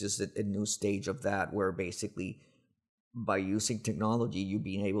lately is just a new stage of that, where basically by using technology, you've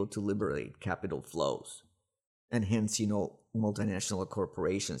been able to liberate capital flows. And hence, multinational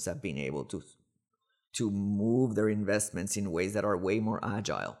corporations have been able to move their investments in ways that are way more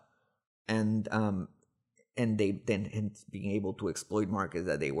agile, and they then hence being able to exploit markets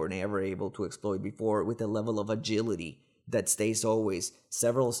that they were never able to exploit before, with a level of agility that stays always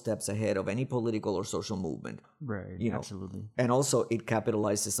several steps ahead of any political or social movement. Right. Absolutely. And also it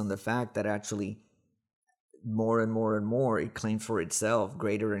capitalizes on the fact that actually more and more and more it claims for itself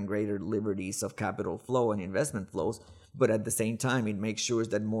greater and greater liberties of capital flow and investment flows, but at the same time it makes sure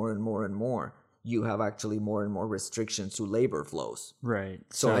that more and more and more you have actually more and more restrictions to labor flows. Right.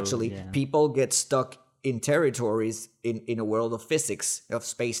 So actually, people get stuck in territories in a world of physics, of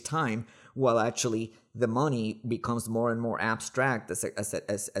space-time, while actually the money becomes more and more abstract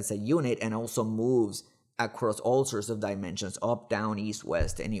as a unit, and also moves across all sorts of dimensions, up, down, east,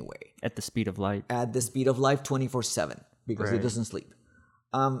 west, anyway. At the speed of light. At the speed of light 24/7, because it doesn't sleep.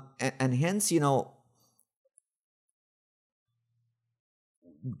 And hence,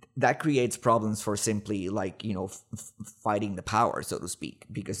 that creates problems for simply like, fighting the power, so to speak,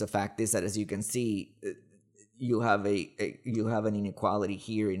 because the fact is that, as you can see, you have an inequality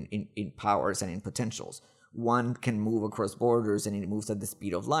here in powers and in potentials. One can move across borders and it moves at the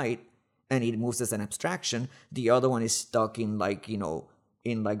speed of light and it moves as an abstraction. The other one is stuck in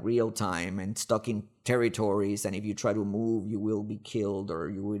real time and stuck in territories, and if you try to move, you will be killed or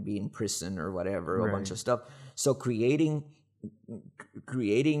you will be in prison or whatever, a bunch of stuff. So creating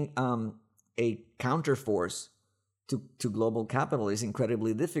a counterforce to global capital is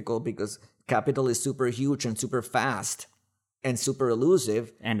incredibly difficult, because capital is super huge and super fast and super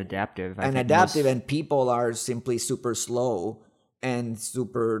elusive and adaptive. And people are simply super slow and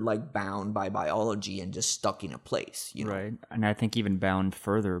super like bound by biology and just stuck in a place, Right. And I think even bound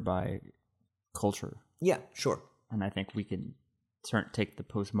further by culture. Yeah, sure. And I think we can take the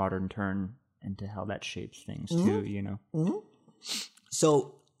postmodern turn into how that shapes things too, Mm-hmm.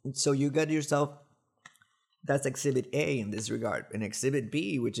 So you got yourself, that's Exhibit A in this regard. And Exhibit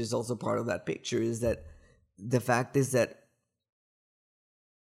B, which is also part of that picture, is that the fact is that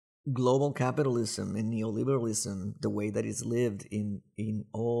global capitalism and neoliberalism, the way that it's lived in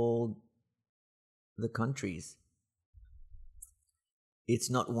all the countries, it's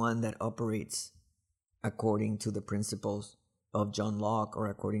not one that operates according to the principles of John Locke or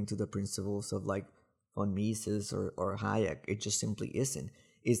according to the principles of like von Mises or Hayek. It just simply isn't.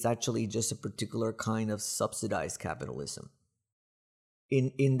 It's actually just a particular kind of subsidized capitalism.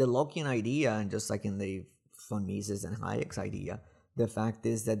 In the Lockean idea, and just like in the von Mises and Hayek's idea, the fact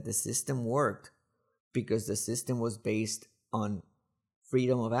is that the system worked because the system was based on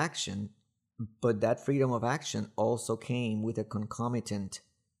freedom of action, but that freedom of action also came with a concomitant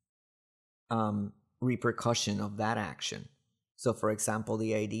repercussion of that action. So, for example,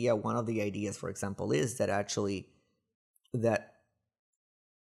 one of the ideas, for example, is that actually that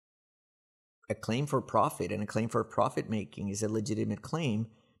a claim for profit and a claim for profit making is a legitimate claim,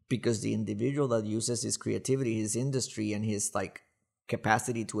 because the individual that uses his creativity, his industry, and his like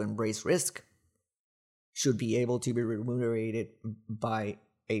capacity to embrace risk should be able to be remunerated by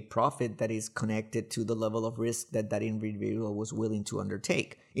a profit that is connected to the level of risk that that individual was willing to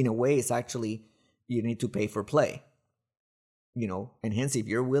undertake. In a way, it's actually, you need to pay for play, and hence if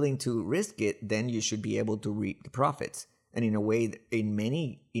you're willing to risk it, then you should be able to reap the profits. And in a way, in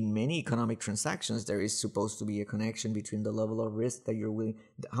many economic transactions, there is supposed to be a connection between the level of risk that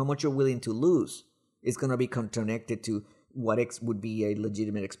how much you're willing to lose is going to be connected to what would be a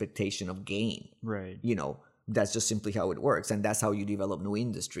legitimate expectation of gain. Right. That's just simply how it works. And that's how you develop new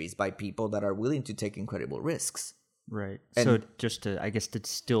industries, by people that are willing to take incredible risks. Right. And so just to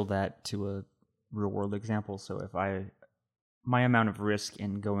distill that to a real world example. So if my amount of risk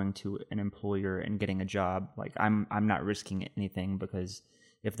in going to an employer and getting a job, like I'm not risking anything, because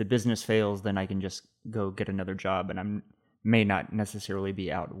if the business fails, then I can just go get another job and may not necessarily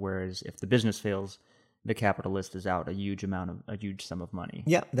be out. Whereas if the business fails, the capitalist is out a huge sum of money.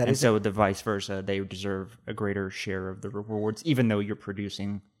 Yeah, so the vice versa, they deserve a greater share of the rewards, even though you're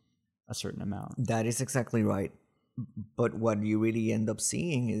producing a certain amount. That is exactly right. But what you really end up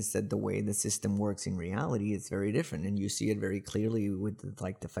seeing is that the way the system works in reality is very different, and you see it very clearly with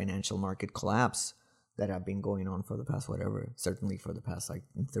the financial market collapse that have been going on for the past certainly for the past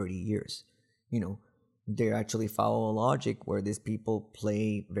 30 years. They actually follow a logic where these people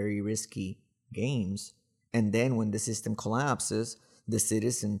play very risky games, and then when the system collapses, the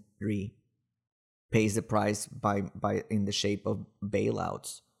citizenry pays the price by in the shape of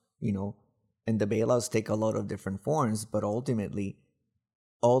bailouts, you know. And the bailouts take a lot of different forms, but ultimately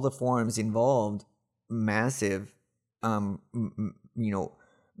all the forms involved massive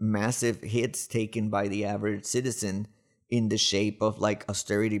massive hits taken by the average citizen in the shape of like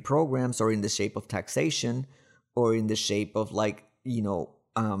austerity programs, or in the shape of taxation, or in the shape of like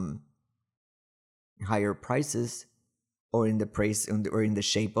higher prices, or in the price, or in the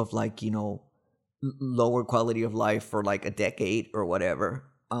shape of like lower quality of life for like a decade or whatever.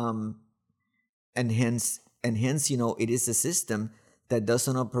 And hence it is a system that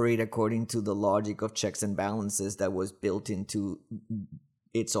doesn't operate according to the logic of checks and balances that was built into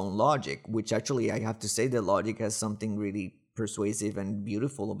its own logic, which actually I have to say the logic has something really persuasive and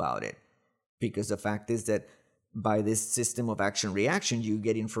beautiful about it, because the fact is that by this system of action reaction you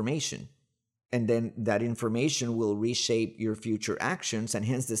get information, and then that information will reshape your future actions, and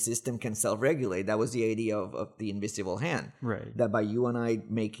hence the system can self-regulate. That was the idea of the invisible hand, right? That by you and I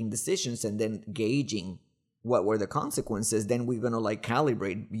making decisions and then gauging what were the consequences, then we're going to like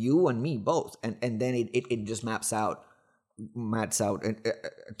calibrate, you and me both, and then it just maps out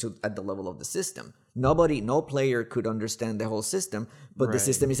at the level of the system. No player could understand the whole system, but right. The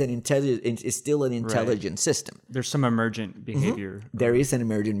system is still an intelligent system. There's some emergent behavior. Mm-hmm. There is an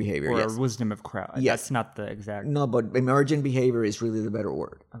emergent behavior, or yes. a wisdom of crowd. Yes. That's not the exact. No, but emergent behavior is really the better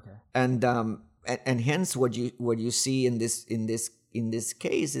word. Okay. And hence what you see in this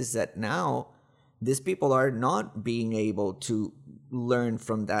case is that now these people are not being able to learn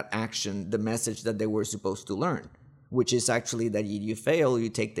from that action the message that they were supposed to learn, which is actually that you fail, you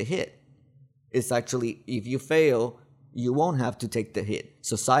take the hit. It's actually, if you fail, you won't have to take the hit.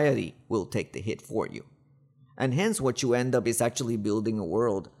 Society will take the hit for you. And hence what you end up is actually building a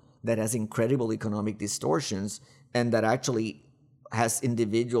world that has incredible economic distortions, and that actually has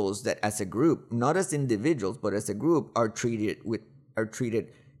individuals that as a group, not as individuals, but as a group, are treated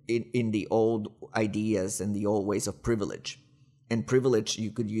in the old ideas and the old ways of privilege. And privilege,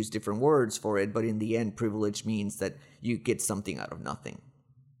 you could use different words for it, but in the end, privilege means that you get something out of nothing,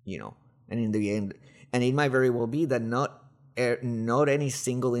 And in the end, and it might very well be that not any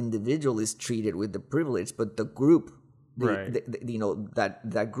single individual is treated with the privilege, but the group,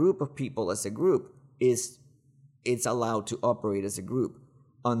 that group of people as a group it's allowed to operate as a group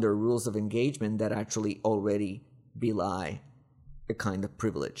under rules of engagement that actually already belie a kind of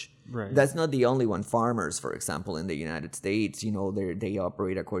privilege. Right. That's not the only one. Farmers, for example, in the United States, they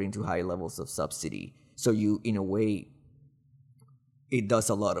operate according to high levels of subsidy. So in a way, it does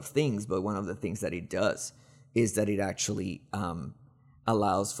a lot of things, but one of the things that it does is that it actually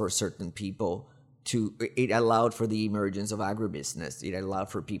allows for certain people it allowed for the emergence of agribusiness. It allowed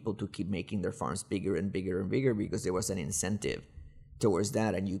for people to keep making their farms bigger and bigger and bigger because there was an incentive towards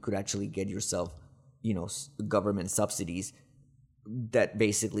that, and you could actually get yourself, government subsidies that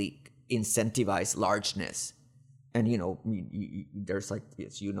basically incentivize largeness. And there's like,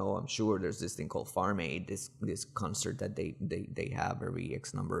 yes, I'm sure there's this thing called Farm Aid, this concert that they have every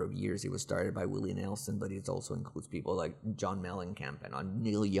X number of years. It was started by Willie Nelson, but it also includes people like John Mellencamp and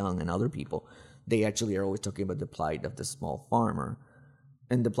Neil Young and other people. They actually are always talking about the plight of the small farmer.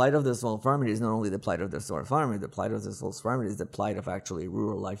 And the plight of the small farmer is not only the plight of the small farmer, the plight of the small farmer is the plight of actually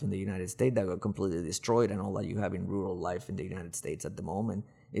rural life in the United States that got completely destroyed. And all that you have in rural life in the United States at the moment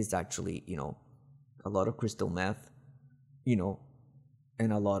is actually, a lot of crystal meth,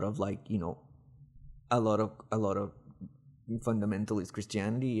 and a lot of like, a lot of fundamentalist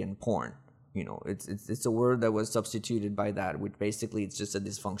Christianity and porn. It's a word that was substituted by that, which basically it's just a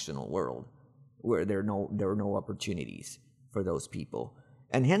dysfunctional world where there are no opportunities for those people.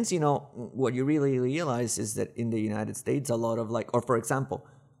 And hence, what you really realize is that in the United States, a lot of like, or for example,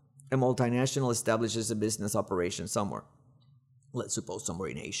 a multinational establishes a business operation somewhere. Let's suppose somewhere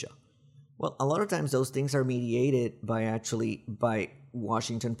in Asia. Well, a lot of times those things are mediated by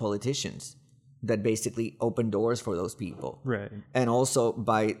Washington politicians that basically open doors for those people. Right. And also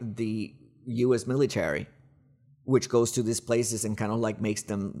by the U.S. military, which goes to these places and kind of like makes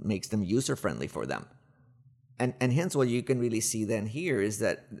them user friendly for them. And hence what you can really see then here is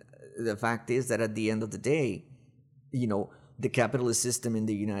that the fact is that at the end of the day, the capitalist system in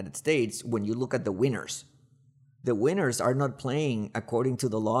the United States, when you look at the winners are not playing according to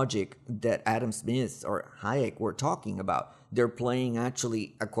the logic that Adam Smith or Hayek were talking about. They're playing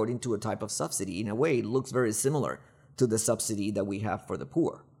actually according to a type of subsidy. In a way, it looks very similar to the subsidy that we have for the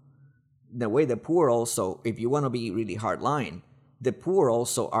poor. The way the poor also, if you want to be really hardline, the poor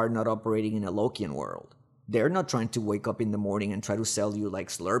also are not operating in a Lokian world. They're not trying to wake up in the morning and try to sell you like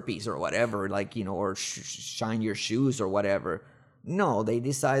Slurpees or whatever, like, or shine your shoes or whatever. No, they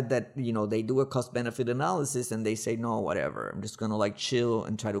decide that, they do a cost-benefit analysis and they say, no, whatever. I'm just going to like chill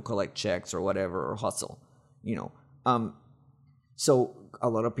and try to collect checks or whatever, or hustle, So a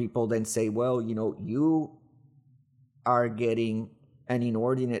lot of people then say, well, you are getting an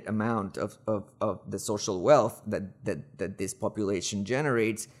inordinate amount of the social wealth that this population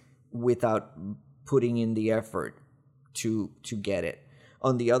generates without putting in the effort to get it.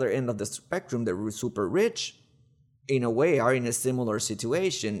 On the other end of the spectrum, the super rich, in a way, are in a similar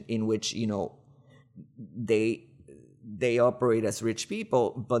situation in which, they operate as rich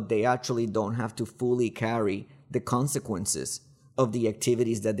people, but they actually don't have to fully carry the consequences of the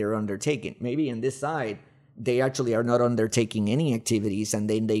activities that they're undertaking. Maybe in this side, they actually are not undertaking any activities and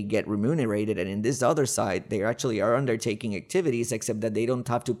then they get remunerated. And in this other side, they actually are undertaking activities, except that they don't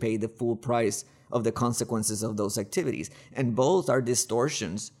have to pay the full price of the consequences of those activities. And both are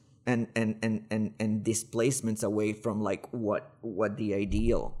distortions and displacements away from like what the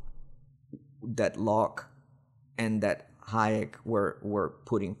ideal that Locke and that Hayek were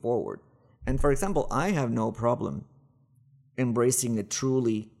putting forward. And for example, I have no problem embracing a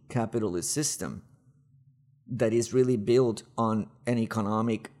truly capitalist system that is really built on an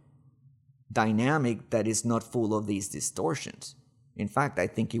economic dynamic that is not full of these distortions. In fact, I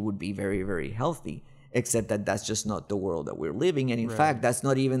think it would be very, very healthy, except that that's just not the world that we're living in. In fact, that's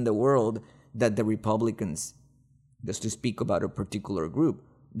not even the world that the Republicans, just to speak about a particular group,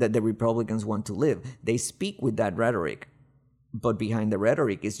 that the Republicans want to live. They speak with that rhetoric, but behind the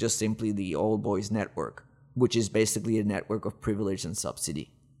rhetoric is just simply the old boys network, which is basically a network of privilege and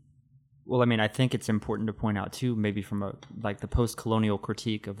subsidy. Well, I mean, I think it's important to point out too, maybe from the post-colonial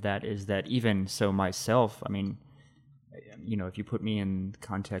critique of that, is that even so myself, I mean, if you put me in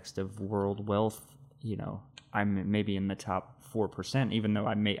context of world wealth, I'm maybe in the top 4%, even though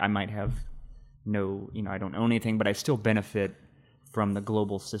I might have I don't own anything, but I still benefit from the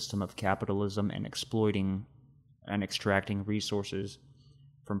global system of capitalism and exploiting and extracting resources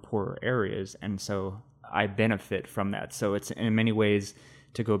from poorer areas. And so I benefit from that. So it's in many ways,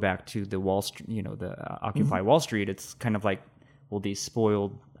 to go back to the Wall Street, the Occupy Wall Street, it's kind of like, well, these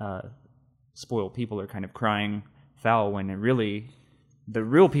spoiled people are kind of crying foul, when the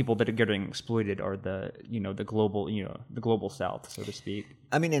real people that are getting exploited are the global South, so to speak.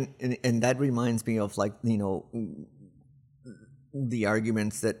 I mean, and that reminds me of the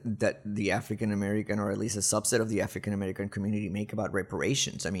arguments that the African American, or at least a subset of the African American community, make about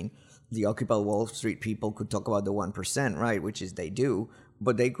reparations. I mean, the Occupy Wall Street people could talk about the 1%, right, which is they do,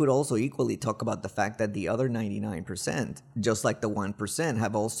 but they could also equally talk about the fact that the other 99%, just like the 1%,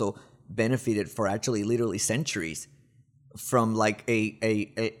 have also benefited for actually literally centuries from like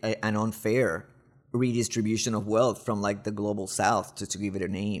an unfair redistribution of wealth from like the global South, to give it a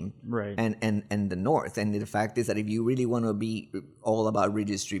name, right, and the North. And the fact is that if you really want to be all about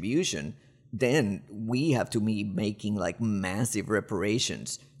redistribution, then we have to be making like massive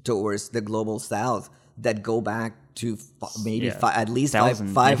reparations towards the global South that go back to maybe at least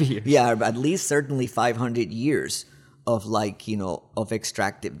five years. Yeah, at least certainly 500 years of of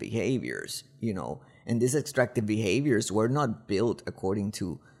extractive behaviors, and these extractive behaviors were not built according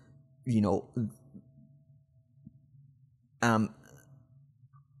to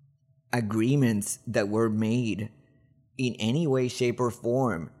agreements that were made in any way, shape, or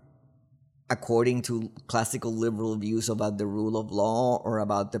form according to classical liberal views about the rule of law or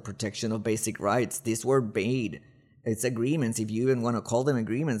about the protection of basic rights. These were made. It's agreements, if you even want to call them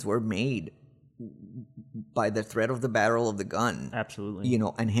agreements, were made by the threat of the barrel of the gun. Absolutely.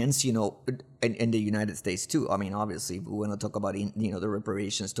 And hence, in the United States too. I mean, obviously, we want to talk about, the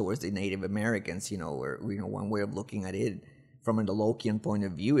reparations towards the Native Americans, where, one way of looking at it from a Lockean point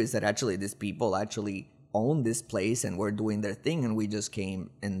of view is that actually these people actually own this place and were doing their thing, and we just came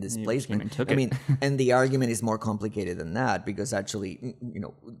and displaced them. I mean, and the argument is more complicated than that, because actually,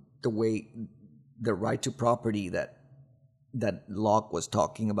 the right to property that Locke was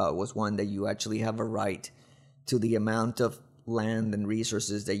talking about was one that you actually have a right to the amount of land and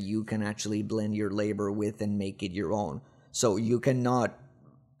resources that you can actually blend your labor with and make it your own. So you cannot,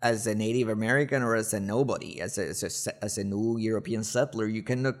 as a Native American or as a nobody, as a new European settler, you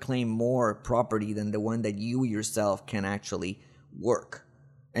cannot claim more property than the one that you yourself can actually work.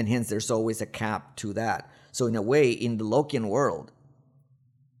 And hence there's always a cap to that. So in a way, in the Lockean world,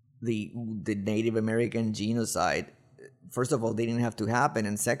 the Native American genocide, first of all, they didn't have to happen.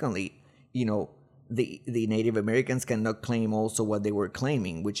 And secondly, the Native Americans cannot claim also what they were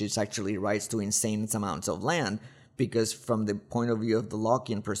claiming, which is actually rights to insane amounts of land, because from the point of view of the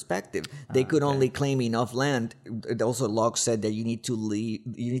Lockean perspective, they could only claim enough land. Also, Locke said that you need to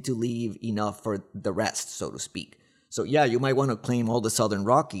leave enough for the rest, so to speak. So yeah, you might want to claim all the Southern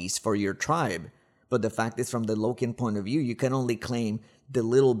Rockies for your tribe, but the fact is, from the Lockean point of view, you can only claim the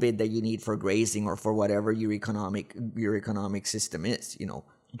little bit that you need for grazing or for whatever your economic system is, you know.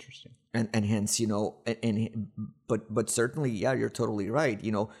 Interesting. And hence, you know, but certainly, yeah, you're totally right.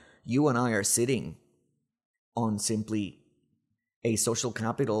 You know, you and I are sitting on simply a social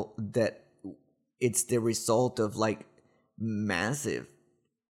capital that it's the result of like massive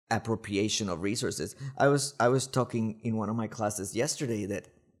appropriation of resources. I was talking in one of my classes yesterday that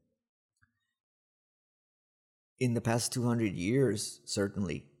in the past 200 years,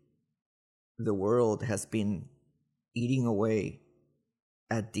 certainly, the world has been eating away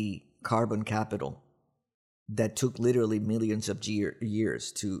at the carbon capital that took literally millions of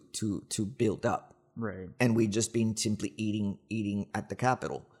years to build up. Right. And we've just been simply eating at the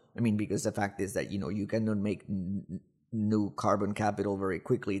capital. I mean, because the fact is that, you know, you cannot make new carbon capital very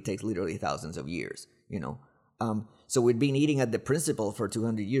quickly. It takes literally thousands of years, you know. So we've been eating at the principle for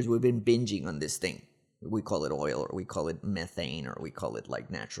 200 years. We've been binging on this thing. We call it oil, or we call it methane, or we call it like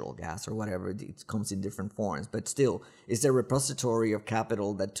natural gas, or whatever. It comes in different forms. But still, it's a repository of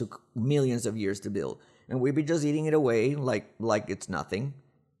capital that took millions of years to build. And we've been just eating it away like it's nothing,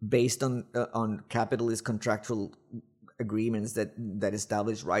 based on capitalist contractual agreements that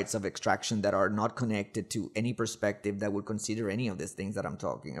establish rights of extraction that are not connected to any perspective that would consider any of these things that I'm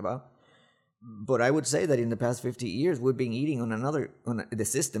talking about. But I would say that in the past 50 years, we've been eating on the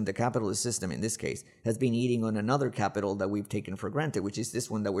system, the capitalist system in this case, has been eating on another capital that we've taken for granted, which is this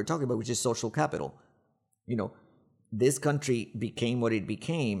one that we're talking about, which is social capital. You know, this country became what it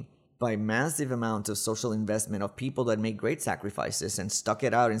became by massive amounts of social investment of people that made great sacrifices and stuck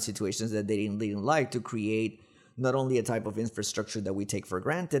it out in situations that they didn't like to create not only a type of infrastructure that we take for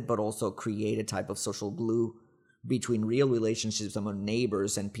granted, but also create a type of social glue between real relationships among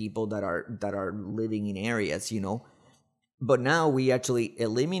neighbors and people that are living in areas, you know. But now we actually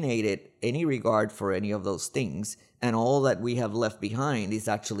eliminated any regard for any of those things, and all that we have left behind is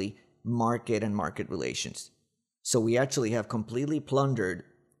actually market and market relations. So we actually have completely plundered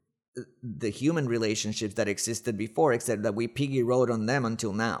the human relationships that existed before, except that we piggy rode on them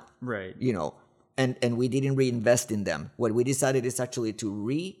until now. Right. You know, and we didn't reinvest in them. What we decided is actually to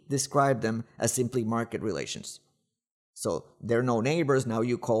re-describe them as simply market relations. So they're no neighbors. Now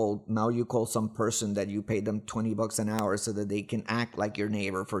you call some person that you pay them $20 an hour so that they can act like your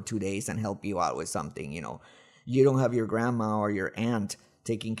neighbor for 2 days and help you out with something. You know, you don't have your grandma or your aunt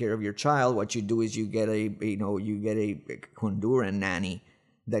taking care of your child. What you do is you get a Honduran nanny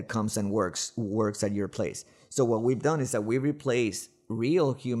that comes and works at your place. So what we've done is that we replace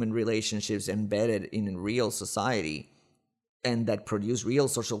real human relationships embedded in a real society and that produce real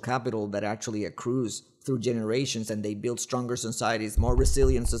social capital that actually accrues through generations, and they build stronger societies, more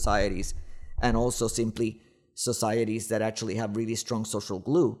resilient societies, and also simply societies that actually have really strong social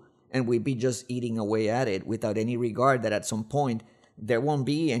glue. And we'd be just eating away at it without any regard that at some point there won't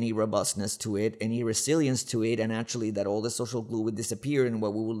be any robustness to it, any resilience to it, and actually that all the social glue would disappear, and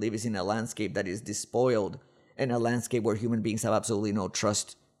what we will live is in a landscape that is despoiled, and a landscape where human beings have absolutely no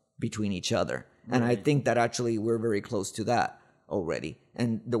trust between each other. Right. And I think that actually we're very close to that already.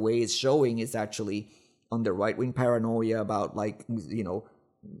 And the way it's showing is actually on the right-wing paranoia about, like, you know,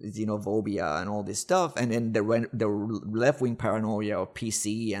 xenophobia and all this stuff, and then the left-wing paranoia of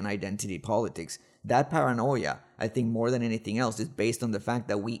PC and identity politics. That paranoia, I think more than anything else, is based on the fact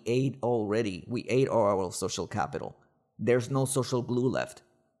that we ate all our social capital. There's no social glue left.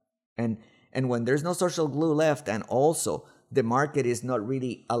 And when there's no social glue left, and also the market is not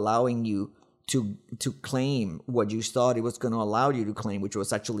really allowing you to claim what you thought it was going to allow you to claim, which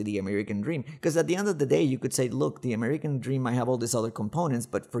was actually the American dream. Because at the end of the day, you could say, look, the American dream might have all these other components,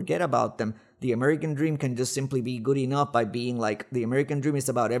 but forget about them. The American dream can just simply be good enough by being like, the American dream is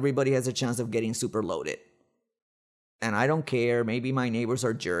about everybody has a chance of getting super loaded. And I don't care, maybe my neighbors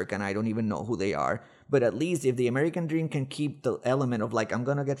are jerk and I don't even know who they are. But at least if the American dream can keep the element of like, I'm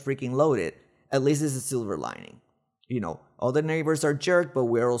going to get freaking loaded, at least it's a silver lining. You know, all the neighbors are jerk, but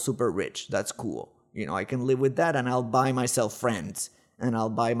we're all super rich. That's cool. You know, I can live with that, and I'll buy myself friends, and I'll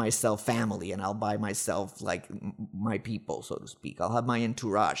buy myself family, and I'll buy myself, like, my people, so to speak. I'll have my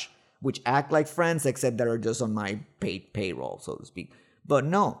entourage, which act like friends, except that are just on my paid payroll, so to speak. But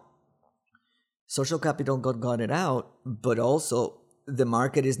no. Social capital got it out, but also the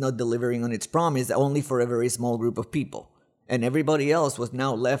market is not delivering on its promise only for a very small group of people. And everybody else was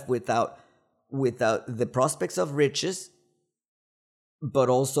now left without the prospects of riches, but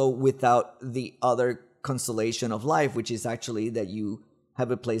also without the other constellation of life, which is actually that you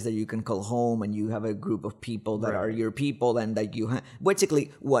have a place that you can call home, and you have a group of people that are your people, and that you have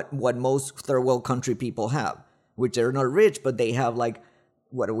basically what most third world country people have, which are not rich, but they have like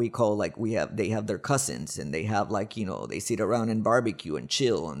what do we call like they have their cousins, and they have like, you know, they sit around and barbecue and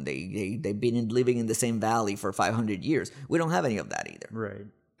chill, and they've been living in the same valley for 500 years. We don't have any of that either, right?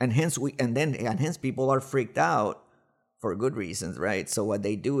 And hence people are freaked out for good reasons, right? So what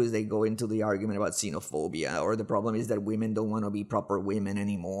they do is they go into the argument about xenophobia, or the problem is that women don't want to be proper women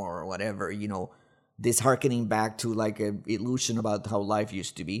anymore, or whatever, you know, this harkening back to like a illusion about how life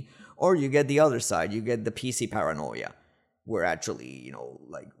used to be. Or you get the other side, you get the PC paranoia, where actually, you know,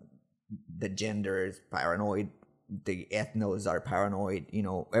 like the gender is paranoid, the ethnos are paranoid, you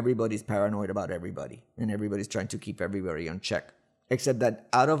know, everybody's paranoid about everybody, and everybody's trying to keep everybody on check. Except that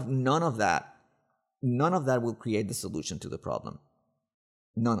out of none of that will create the solution to the problem.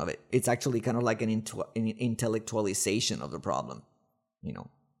 None of it. It's actually kind of like an intellectualization of the problem, you know.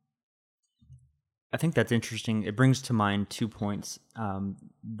 I think that's interesting. It brings to mind 2 points.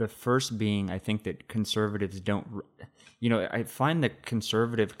 The first being, I think that conservatives don't, you know, I find that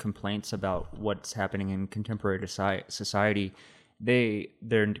conservative complaints about what's happening in contemporary society,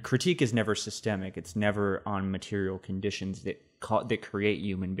 their critique is never systemic. It's never on material conditions that create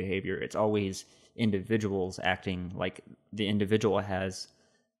human behavior. It's always individuals acting like the individual has,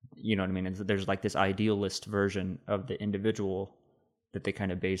 you know what I mean? There's like this idealist version of the individual that they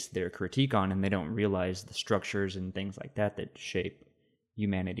kind of base their critique on, and they don't realize the structures and things like that shape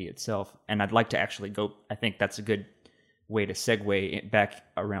humanity itself. And I'd like to actually I think that's a good way to segue it back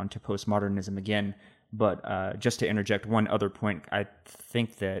around to postmodernism again. But just to interject one other point, I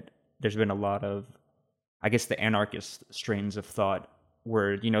think that there's been a lot of, I guess, the anarchist strains of thought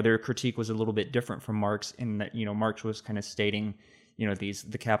where, you know, their critique was a little bit different from Marx, in that, you know, Marx was kind of stating, you know,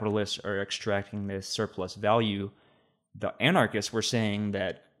 the capitalists are extracting this surplus value. The anarchists were saying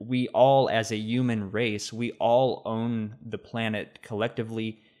that we all, as a human race, we all own the planet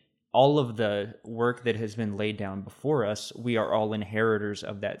collectively. All of the work that has been laid down before us, we are all inheritors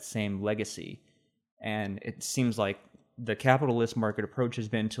of that same legacy. And it seems like the capitalist market approach has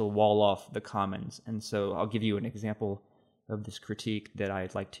been to wall off the commons. And so I'll give you an example of this critique that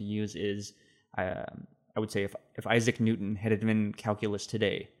I'd like to use is, I would say if Isaac Newton had invented calculus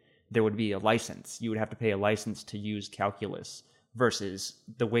today, there would be a license. You would have to pay a license to use calculus, versus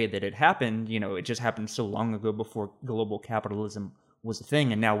the way that it happened, you know, it just happened so long ago before global capitalism was a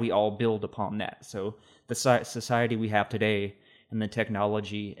thing, and now we all build upon that. So the society we have today and the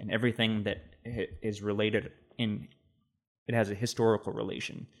technology and everything that is related it has a historical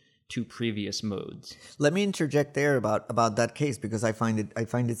relation to previous modes. Let me interject there about that case, because I find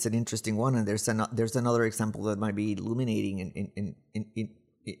it's an interesting one, and there's another example that might be illuminating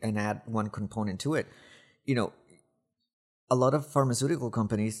and add one component to it. You know, a lot of pharmaceutical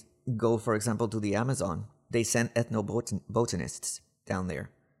companies go, for example, to the Amazon. They send ethnobotanists down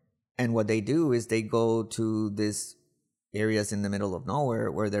there, and what they do is they go to these areas in the middle of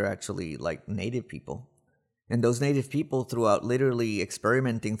nowhere where they're actually like native people. And those native people, throughout literally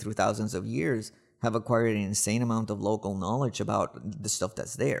experimenting through thousands of years, have acquired an insane amount of local knowledge about the stuff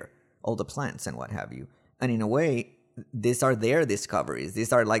that's there, all the plants and what have you. And in a way, these are their discoveries.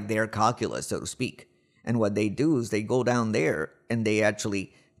 These are like their calculus, so to speak. And what they do is they go down there and they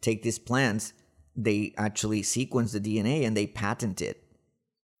actually take these plants, they actually sequence the DNA and they patent it,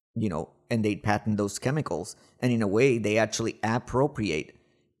 you know, and they patent those chemicals. And in a way, they actually appropriate.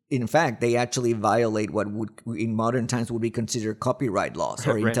 In fact, they actually violate what would in modern times would be considered copyright laws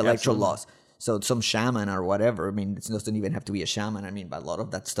or intellectual laws. So some shaman or whatever, I mean, it doesn't even have to be a shaman. I mean, but a lot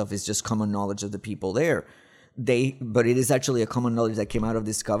of that stuff is just common knowledge of the people there. But it is actually a common knowledge that came out of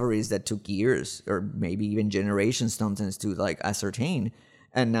discoveries that took years or maybe even generations sometimes to like ascertain.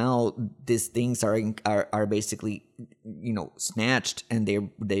 And now these things are basically, you know, snatched, and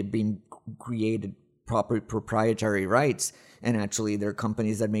they've been created proper proprietary rights, and actually they're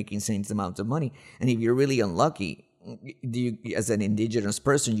companies that make insane amounts of money. And if you're really unlucky, as an indigenous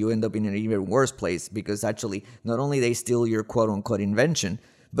person, you end up in an even worse place, because actually not only they steal your quote unquote invention,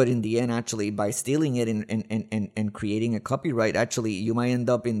 but in the end, actually by stealing it and creating a copyright, actually you might end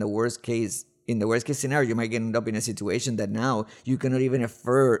up in the worst case scenario, you might end up in a situation that now you cannot even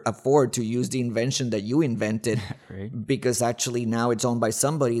afford to use the invention that you invented, right? Because actually now it's owned by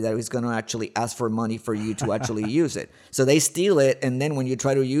somebody that is going to actually ask for money for you to actually use it. So they steal it, and then when you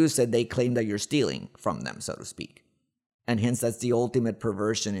try to use it, they claim that you're stealing from them, so to speak. And hence that's the ultimate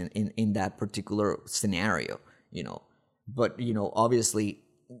perversion in that particular scenario, you know. But, you know, obviously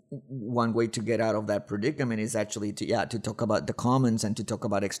one way to get out of that predicament is actually to talk about the commons and to talk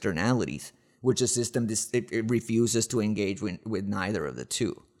about externalities, which a system it refuses to engage with neither of the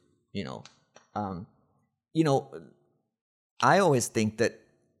two. You know, I always think that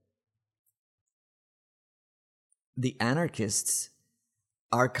the anarchists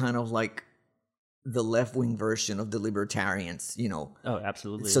are kind of like the left-wing version of the libertarians, Oh,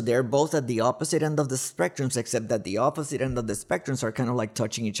 absolutely. So they're both at the opposite end of the spectrums, except that the opposite end of the spectrums are kind of like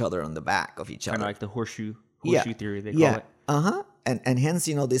touching each other on the back of each other. Kind of like the horseshoe theory, they call it. Uh-huh. And hence,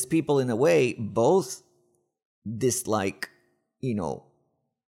 these people, in a way, both dislike,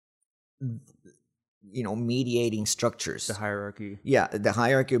 mediating structures. The hierarchy. Yeah, the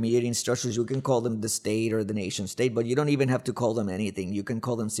hierarchy of mediating structures. You can call them the state or the nation state, but you don't even have to call them anything. You can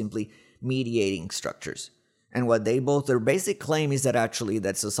call them simply mediating structures. And what their basic claim is that actually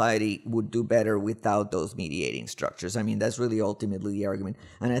that society would do better without those mediating structures. I mean, that's really ultimately the argument.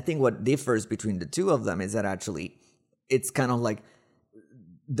 And I think what differs between the two of them is that actually it's kind of like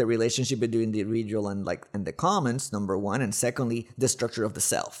the relationship between the individual and the commons, number one, and secondly, the structure of the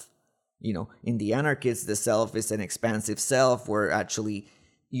self. In the anarchists, the self is an expansive self where actually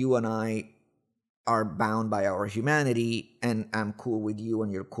you and I are bound by our humanity, and I'm cool with you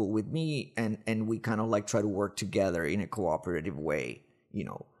and you're cool with me, and we kind of like try to work together in a cooperative way.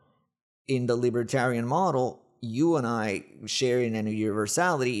 In the libertarian model, you and I share in a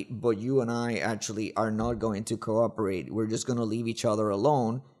universality, but you and I actually are not going to cooperate. We're just going to leave each other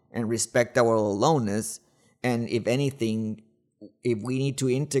alone and respect our aloneness. And if anything, if we need to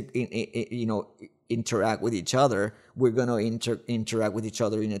interact with each other, we're going to interact with each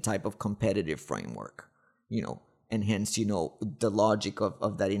other in a type of competitive framework, and hence, the logic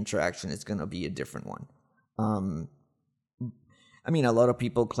of that interaction is going to be a different one. I mean, a lot of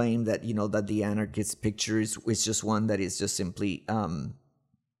people claim that, that the anarchist picture is just one that is just simply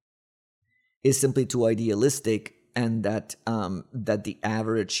too idealistic, and that the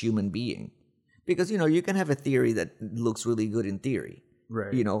average human being, because, you can have a theory that looks really good in theory,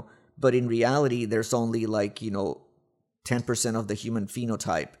 right? But in reality, there's only 10% of the human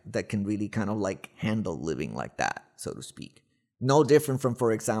phenotype that can really kind of handle living like that, so to speak. No different from,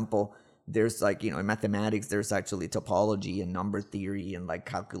 for example, there's in mathematics, there's actually topology and number theory and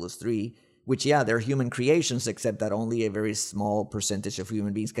calculus 3, which, they're human creations, except that only a very small percentage of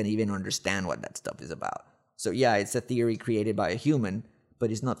human beings can even understand what that stuff is about. So it's a theory created by a human,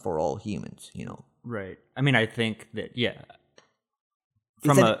 but it's not for all humans, Right. I mean, I think that,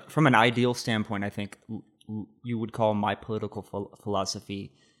 from an ideal standpoint, I think you would call my political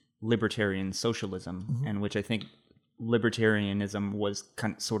philosophy libertarian socialism, mm-hmm. and which I think libertarianism was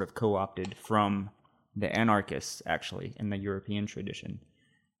sort of co-opted from the anarchists, actually, in the European tradition,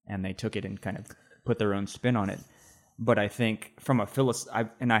 and they took it and kind of put their own spin on it. But I think from a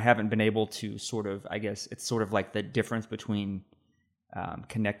and I haven't been able to sort of, I guess it's sort of like the difference between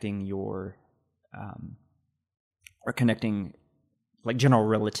connecting general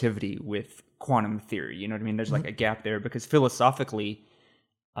relativity with quantum theory. You know what I mean? There's a gap there, because philosophically,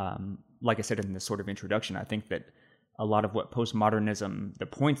 like I said in this sort of introduction, I think that a lot of what postmodernism, the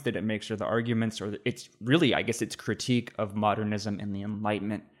points that it makes, or the arguments, or it's really, I guess, its critique of modernism and the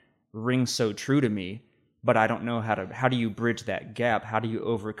Enlightenment rings so true to me. But I don't know how do you bridge that gap? How do you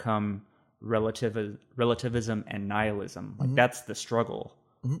overcome relativism and nihilism? That's the struggle,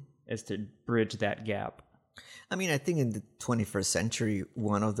 is to bridge that gap. I mean, I think in the 21st century,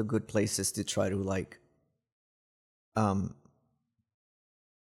 one of the good places to try to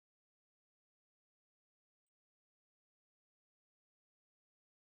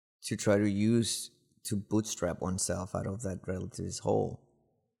use to bootstrap oneself out of that relativist hole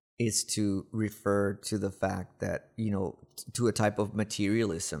is to refer to the fact that, to a type of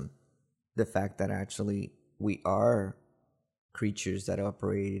materialism, the fact that actually we are creatures that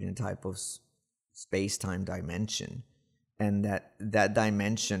operate in a type of space-time dimension, and that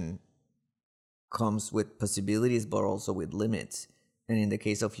dimension comes with possibilities but also with limits. And in the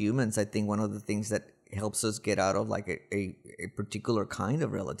case of humans, I think one of the things that helps us get out of a particular kind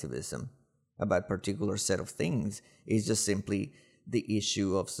of relativism about a particular set of things is just simply the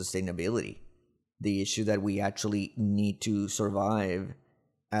issue of sustainability, the issue that we actually need to survive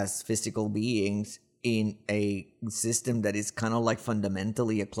as physical beings in a system that is kind of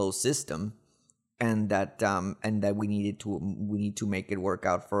fundamentally a closed system, and that we need to make it work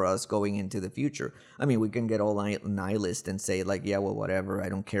out for us going into the future. I mean, we can get all nihilist and say whatever, I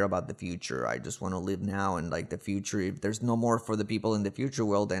don't care about the future, I just want to live now, and the future, if there's no more for the people in the future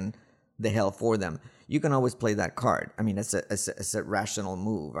world, then the hell for them. You can always play that card. I mean, it's a rational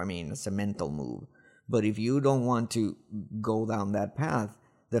move. I mean, it's a mental move. But if you don't want to go down that path,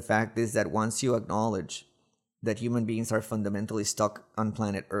 the fact is that once you acknowledge that human beings are fundamentally stuck on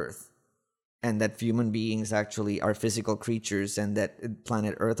planet Earth, and that human beings actually are physical creatures, and that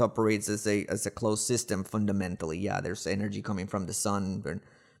planet Earth operates as a closed system fundamentally. Yeah, there's energy coming from the sun, but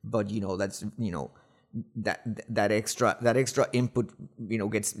that's that extra input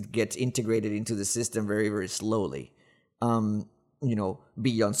gets integrated into the system very, very slowly.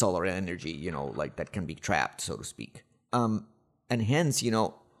 Beyond solar energy, like that can be trapped, so to speak. And hence,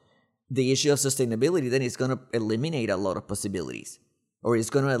 the issue of sustainability then is going to eliminate a lot of possibilities, or it's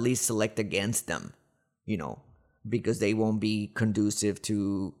going to at least select against them, because they won't be conducive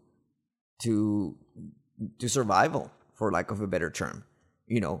to survival, for lack of a better term,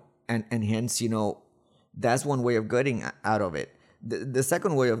 and hence, that's one way of getting out of it. The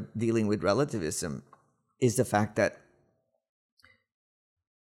second way of dealing with relativism is the fact that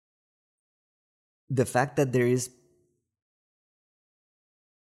there is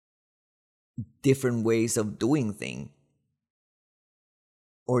different ways of doing things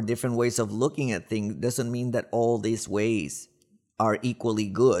or different ways of looking at things doesn't mean that all these ways are equally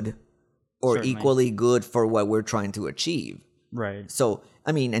good or Certainly. equally good for what we're trying to achieve. Right. So,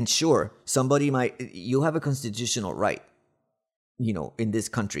 and sure, you have a constitutional right, in this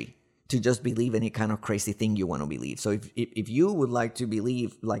country to just believe any kind of crazy thing you want to believe. So if you would like to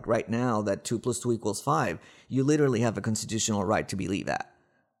believe, like right now, that 2 + 2 = 5, you literally have a constitutional right to believe that.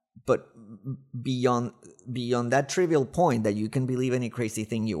 But beyond that trivial point that you can believe any crazy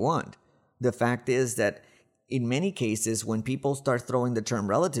thing you want, the fact is that in many cases, when people start throwing the term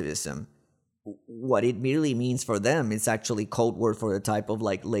relativism, what it merely means for them is actually code word for a type of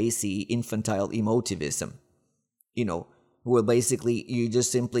like lazy, infantile emotivism. Where basically you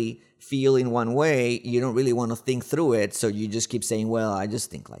just simply feel in one way, you don't really want to think through it, so you just keep saying, well, I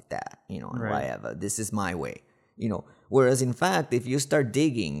just think like that, and Right. whatever, this is my way. Whereas in fact, if you start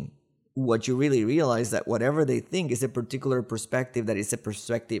digging, what you really realize that whatever they think is a particular perspective that is a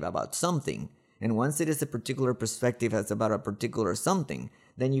perspective about something. And once it is a particular perspective that's about a particular something,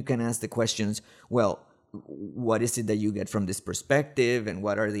 then you can ask the questions, well, what is it that you get from this perspective, and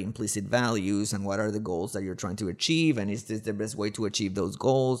what are the implicit values, and what are the goals that you're trying to achieve, and is this the best way to achieve those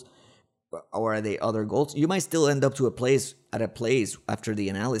goals, or are they other goals? You might still end up at a place after the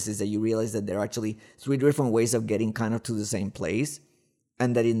analysis that you realize that there are actually 3 different ways of getting kind of to the same place,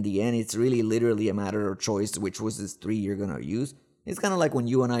 and that in the end it's really literally a matter of choice which was this 3 you're going to use. It's kind of like when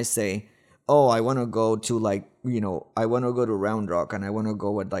you and I say, oh, I want to go to I want to go to Round Rock, and I want to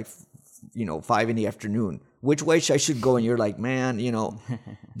go at 5 in the afternoon. Which way I should go? And you're like, man,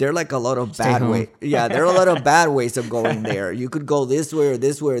 there are like a lot of bad ways. Yeah, there are a lot of bad ways of going there. You could go this way or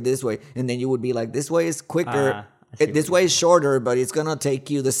this way or this way. And then you would be like, this way is quicker. This way is shorter, but it's going to take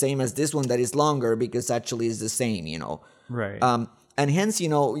you the same as this one that is longer, because actually it's the same, Right. And hence,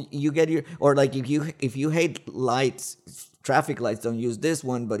 you get or like if you hate lights, traffic lights, don't use this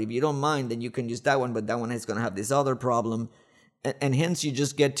one. But if you don't mind, then you can use that one. But that one is going to have this other problem. And hence you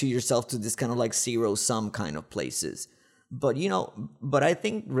just get to yourself to this kind of like zero sum kind of places. But, but I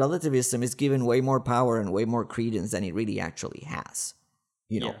think relativism is given way more power and way more credence than it really actually has,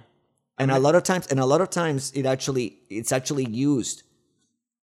 Yeah. And a lot of times it's actually used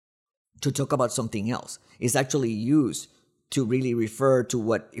to talk about something else. It's actually used to really refer to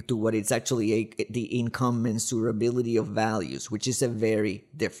what it's actually the incommensurability of values, which is a very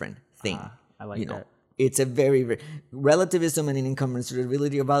different thing. I like that. It's a very, very relativism and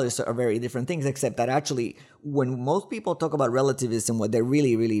incommensurability of values are very different things, except that actually when most people talk about relativism, what they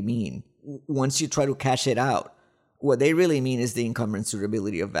really, really mean, once you try to cash it out, what they really mean is the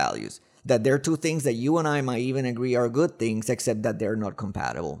incommensurability of values. That there are 2 things that you and I might even agree are good things, except that they're not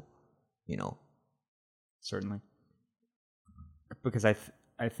compatible, Certainly. Because I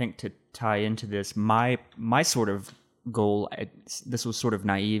think to tie into this, my sort of goal, this was sort of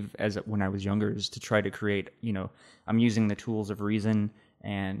naive when I was younger, is to try to create, I'm using the tools of reason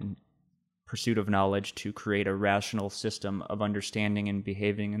and pursuit of knowledge to create a rational system of understanding and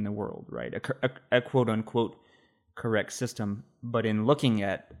behaving in the world, right? A quote unquote correct system. But in looking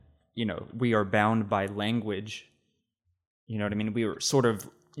at, we are bound by language, you know what I mean? We were sort of,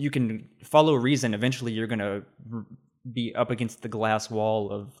 you can follow reason. Eventually you're going to be up against the glass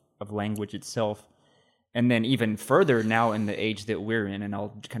wall of language itself. And then even further now in the age that we're in, and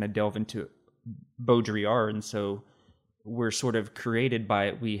I'll kind of delve into Baudrillard, and so we're sort of created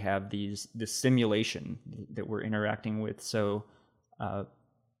by, we have this simulation that we're interacting with. So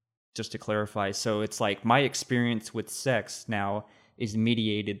just to clarify, so it's like my experience with sex now is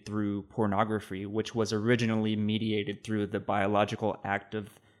mediated through pornography, which was originally mediated through the biological act of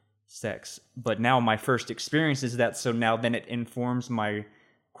sex. But now my first experience is that, so now then it informs my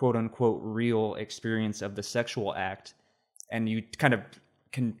quote-unquote real experience of the sexual act. And you kind of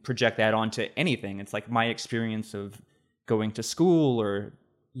can project that onto anything. It's like my experience of going to school or,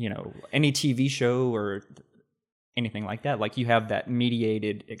 any TV show or anything like that. Like you have that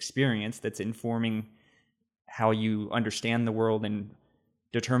mediated experience that's informing how you understand the world and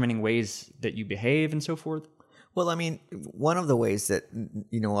determining ways that you behave and so forth. Well, I mean, one of the ways that,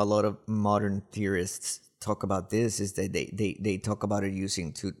 a lot of modern theorists talk about this is that they talk about it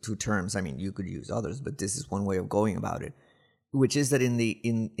using two terms. I mean, you could use others, but this is one way of going about it, which is that in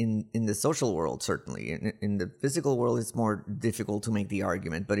the social world, certainly in the physical world, it's more difficult to make the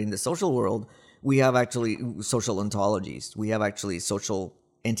argument. But in the social world, we have actually social ontologies. We have actually social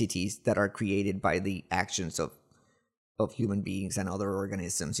entities that are created by the actions of human beings and other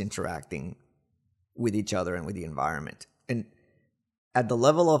organisms interacting with each other and with the environment. And at the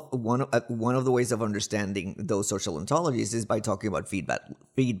level of one of the ways of understanding those social ontologies is by talking about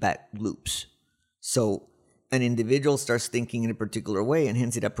feedback loops. So an individual starts thinking in a particular way, and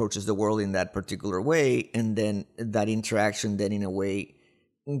hence it approaches the world in that particular way, and then that interaction then in a way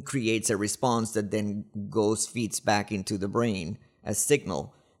creates a response that then feeds back into the brain as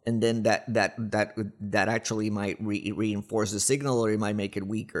signal. And then that actually might reinforce the signal, or it might make it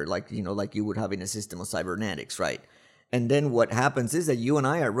weaker, like you would have in a system of cybernetics, right? And then what happens is that you and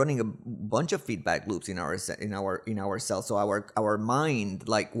I are running a bunch of feedback loops in our cells. So our mind,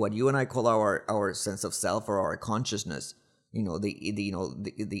 like what you and I call our sense of self or our consciousness,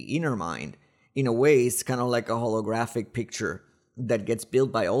 the inner mind, in a way, is kind of like a holographic picture that gets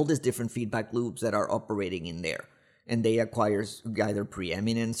built by all these different feedback loops that are operating in there. And they acquire either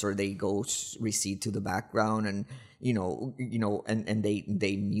preeminence or they recede to the background, and and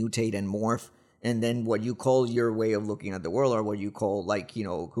they mutate and morph. And then what you call your way of looking at the world, or what you call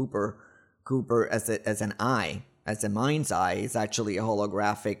Cooper as an eye, as a mind's eye, is actually a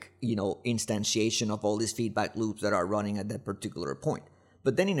holographic instantiation of all these feedback loops that are running at that particular point.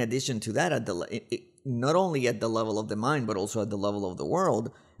 But then in addition to that, not only at the level of the mind, but also at the level of the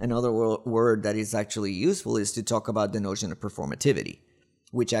world, another word that is actually useful is to talk about the notion of performativity,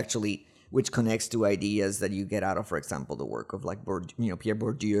 which connects to ideas that you get out of, for example, the work of Pierre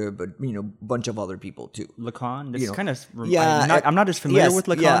Bourdieu, but a bunch of other people too. Lacan, this kind of I'm not as familiar with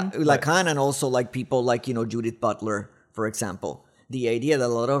Lacan. Yeah, Lacan, and also people like Judith Butler, for example. The idea that a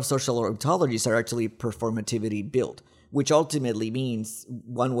lot of social ontologies are actually performativity built, which ultimately means,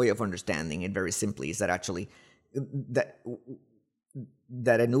 one way of understanding it very simply is that actually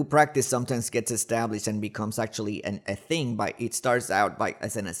that a new practice sometimes gets established and becomes actually a thing it starts out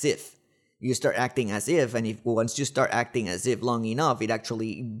as an as if. You start acting as if, and once you start acting as if long enough, it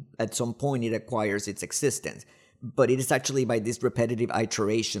actually, at some point, it acquires its existence. But it is actually by this repetitive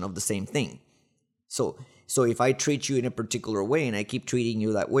iteration of the same thing. So if I treat you in a particular way, and I keep treating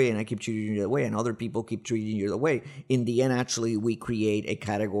you that way, and I keep treating you that way, and other people keep treating you that way, in the end, actually, we create a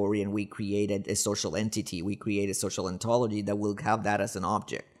category, and we create a social entity. We create a social ontology that will have that as an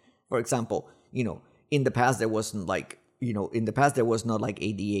object. For example, in the past, there was not like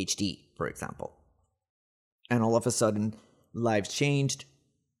ADHD, for example. And all of a sudden, lives changed.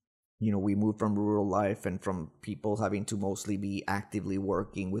 We moved from rural life and from people having to mostly be actively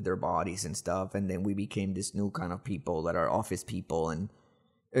working with their bodies and stuff. And then we became this new kind of people that are office people, and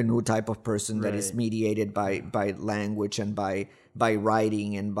a new type of person that is mediated by language and by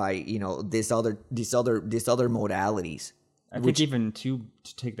writing and by, these other modalities. I think even to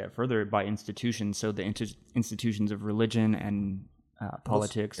take that further, by institutions, so the institutions of religion and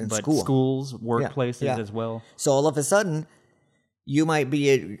politics, and but schools, workplaces as well. So all of a sudden, you might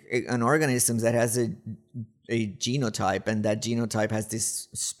be an organism that has a genotype, and that genotype has this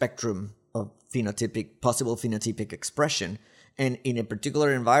spectrum of possible phenotypic expression. And in a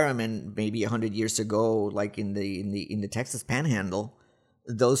particular environment, maybe 100 years ago, like in the Texas Panhandle,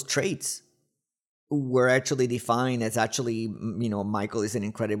 those traits were actually defined as actually, Michael is an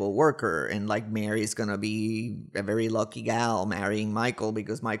incredible worker, and like Mary is gonna be a very lucky gal marrying Michael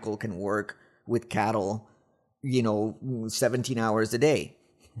because Michael can work with cattle 17 hours a day,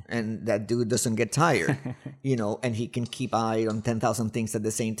 and that dude doesn't get tired, and he can keep eye on 10,000 things at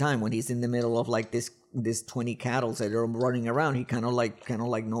the same time. When he's in the middle of like this 20 cattle that are running around, he kind of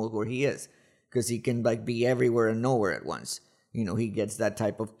like knows where he is, because he can like be everywhere and nowhere at once. He gets that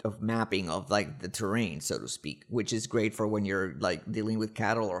type of mapping of like the terrain, so to speak, which is great for when you're like dealing with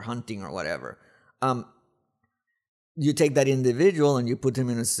cattle or hunting or whatever. You take that individual and you put them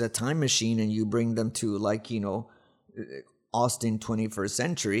in a time machine, and you bring them to Austin 21st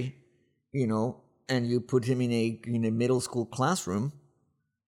century, and you put him in a middle school classroom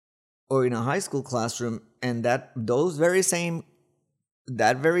or in a high school classroom, and that very same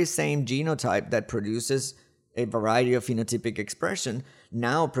genotype that produces a variety of phenotypic expression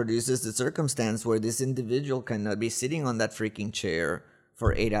now produces the circumstance where this individual cannot be sitting on that freaking chair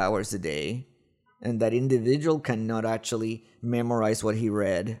for 8 hours a day, and that individual cannot actually memorize what he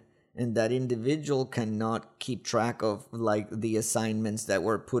read, and that individual cannot keep track of like the assignments that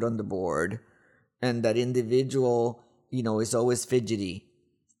were put on the board, and that individual, is always fidgety,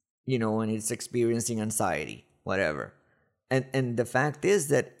 and it's experiencing anxiety, whatever. And the fact is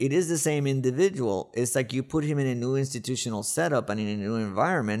that it is the same individual. It's like you put him in a new institutional setup and in a new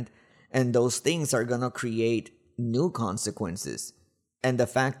environment, and those things are going to create new consequences. And the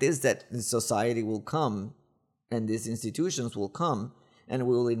fact is that the society will come and these institutions will come and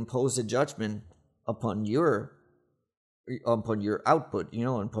will impose a judgment upon your output,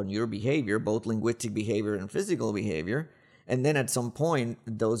 upon your behavior, both linguistic behavior and physical behavior. And then at some point,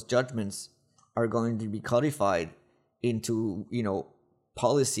 those judgments are going to be codified into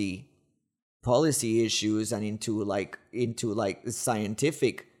policy issues and into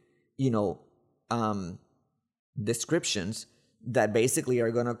scientific descriptions that basically are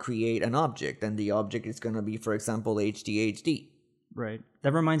going to create an object, and the object is going to be, for example, HDHD. Right.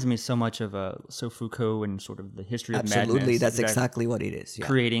 That reminds me so much of Foucault and sort of the history of madness. Absolutely, that's exactly what it is. Yeah.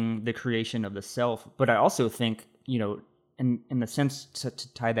 Creating the creation of the self. But I also think, in the sense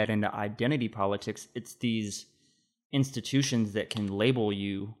to tie that into identity politics, it's these institutions that can label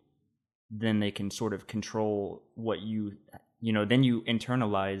you, then they can sort of control what then you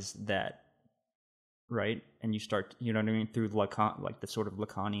internalize that, right? And you start, through like the sort of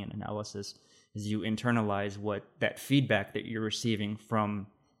Lacanian analysis, is you internalize what that feedback that you're receiving from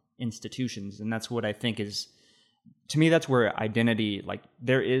institutions. And that's what I think is, to me, that's where identity, like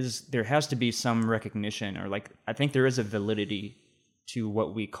there has to be some recognition, or like, I think there is a validity to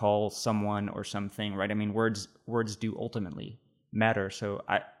what we call someone or something, right? I mean, words do ultimately matter. So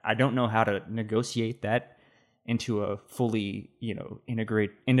I don't know how to negotiate that into a fully,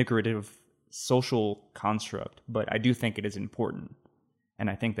 integrative social construct, but I do think it is important. And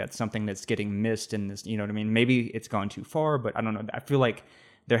I think that's something that's getting missed in this, maybe it's gone too far, but I don't know. I feel like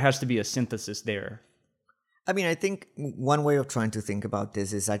there has to be a synthesis there. I mean, I think one way of trying to think about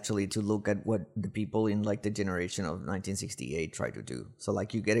this is actually to look at what the people in like the generation of 1968 try to do. So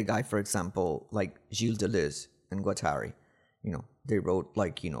like you get a guy, for example, like Gilles Deleuze and Guattari, they wrote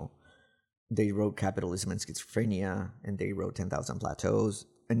they wrote Capitalism and Schizophrenia, and they wrote 10,000 Plateaus.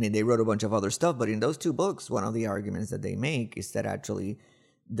 And then they wrote a bunch of other stuff. But in those two books, one of the arguments that they make is that actually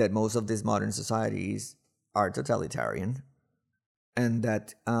that most of these modern societies are totalitarian, and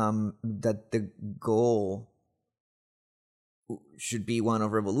that that the goal should be one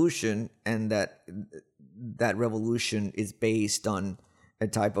of revolution, and that revolution is based on a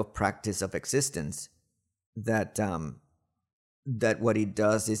type of practice of existence that that what it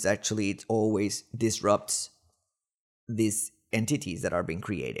does is actually it always disrupts these entities that are being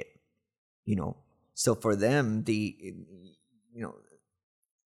created, So for them, the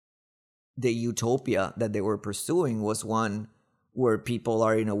utopia that they were pursuing was one where people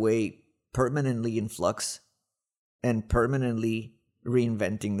are in a way permanently in flux and permanently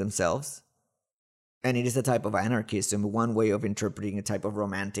reinventing themselves. And it is a type of anarchism, one way of interpreting a type of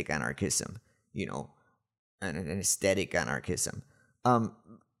romantic anarchism, and an aesthetic anarchism.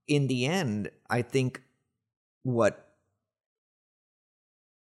 In the end, I think what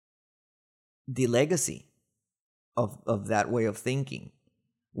the legacy of that way of thinking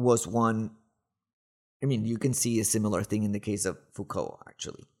was one. I mean, you can see a similar thing in the case of Foucault,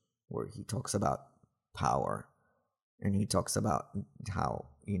 actually, where he talks about power, and he talks about how,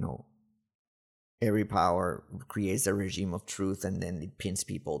 every power creates a regime of truth, and then it pins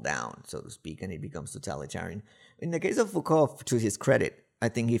people down, so to speak, and it becomes totalitarian. In the case of Foucault, to his credit, I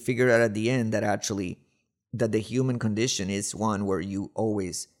think he figured out at the end that actually that the human condition is one where you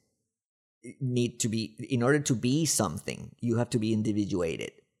always need to be, in order to be something, you have to be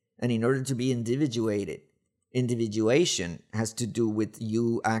individuated. And in order to be individuated, individuation has to do with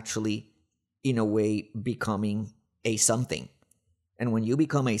you actually, in a way, becoming a something. And when you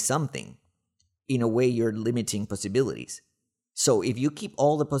become a something, in a way, you're limiting possibilities. So if you keep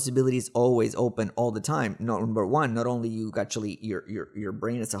all the possibilities always open all the time, number one, not only you actually, your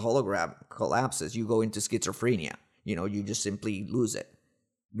brain as a hologram collapses, you go into schizophrenia. You just simply lose it.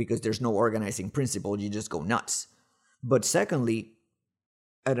 Because there's no organizing principle, you just go nuts. But secondly,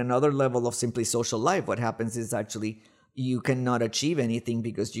 at another level of simply social life, what happens is actually you cannot achieve anything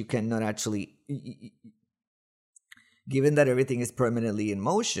because you cannot actually, given that everything is permanently in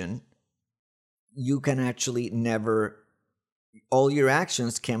motion, you can actually never, all your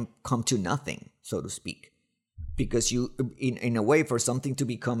actions can come to nothing, so to speak. Because you, in a way, for something to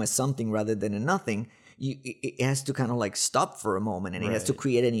become a something rather than a nothing, it has to kind of like stop for a moment, and it has to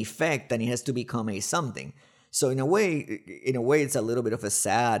create an effect, and it has to become a something. So in a way, it's a little bit of a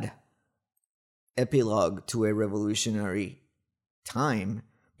sad epilogue to a revolutionary time,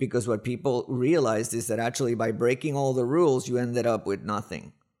 because what people realized is that actually by breaking all the rules, you ended up with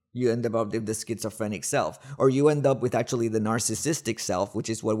nothing. You end up with the schizophrenic self, or you end up with actually the narcissistic self, which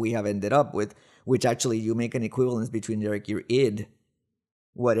is what we have ended up with, which actually you make an equivalence between like your id,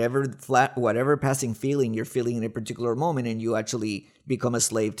 whatever passing feeling you're feeling in a particular moment, and you actually become a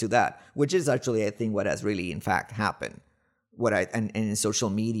slave to that, which is actually, I think, what has really in fact happened. And in social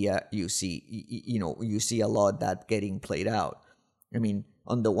media, you see a lot that getting played out. I mean,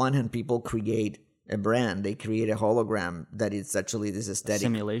 on the one hand, people create a brand, they create a hologram that is actually this aesthetic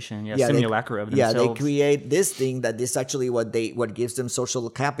simulation, simulacra of themselves. Yeah, they create this thing that is actually what gives them social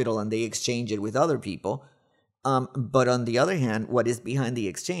capital, and they exchange it with other people. But on the other hand, what is behind the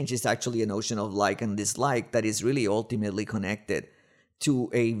exchange is actually a notion of like and dislike that is really ultimately connected to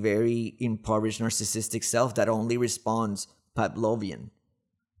a very impoverished narcissistic self that only responds Pavlovian.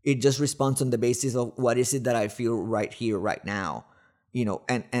 It just responds on the basis of what is it that I feel right here, right now.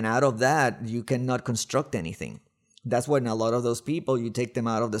 And out of that, you cannot construct anything. That's when a lot of those people, you take them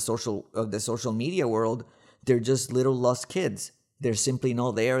out of the social media world, they're just little lost kids. They're simply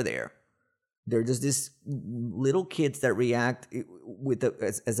not there. They're just these little kids that react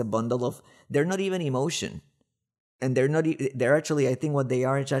as a bundle of, they're not even emotion. And they're actually, I think what they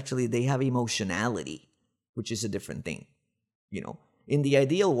are is actually, they have emotionality, which is a different thing. In the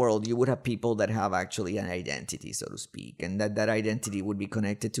ideal world, you would have people that have actually an identity, so to speak, and that identity would be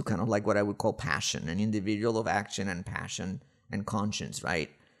connected to kind of like what I would call passion, an individual of action and passion and conscience, right?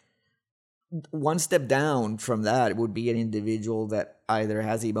 One step down from that would be an individual that either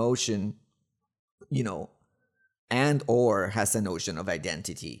has emotion, and or has a notion of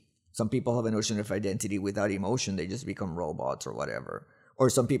identity. Some people have a notion of identity without emotion. They just become robots or whatever. Or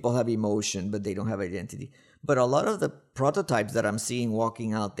some people have emotion, but they don't have identity. But a lot of the prototypes that I'm seeing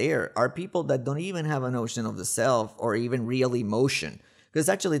walking out there are people that don't even have a notion of the self or even real emotion. Because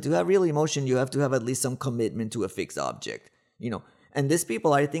actually, to have real emotion, you have to have at least some commitment to a fixed object. And these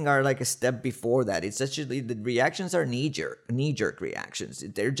people, I think, are like a step before that. It's actually, the reactions are knee-jerk reactions.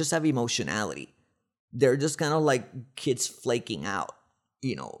 They just have emotionality. They're just kind of like kids flaking out.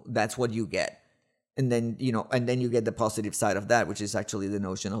 That's what you get. And then, and then you get the positive side of that, which is actually the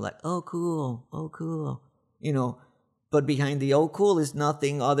notion of like, oh, cool. But behind the oh, cool is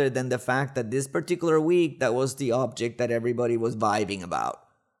nothing other than the fact that this particular week, that was the object that everybody was vibing about.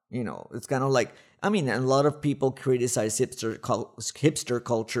 It's kind of like, a lot of people criticize hipster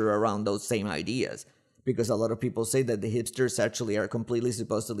culture around those same ideas, because a lot of people say that the hipsters actually are completely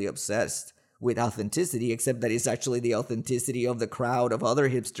supposedly obsessed with authenticity, except that it's actually the authenticity of the crowd of other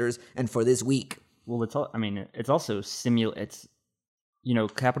hipsters and for this week. Well, it's also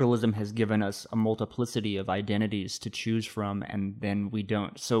capitalism has given us a multiplicity of identities to choose from, and then we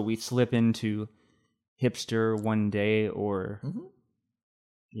don't. So we slip into hipster one day, or,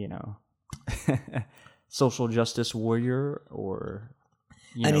 social justice warrior, or,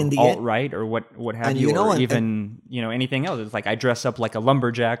 alt-right, or what have you, or even, anything else. It's like I dress up like a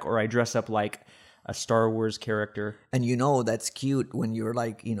lumberjack, or I dress up like a Star Wars character. And that's cute when you're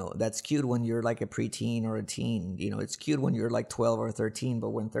like, that's cute when you're like a preteen or a teen. It's cute when you're like 12 or 13,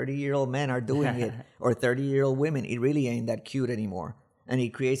 but when 30-year-old men are doing it, or 30-year-old women, it really ain't that cute anymore. And it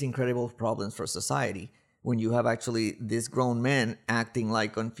creates incredible problems for society when you have actually these grown men acting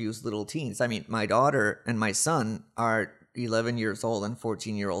like confused little teens. My daughter and my son are 11 years old and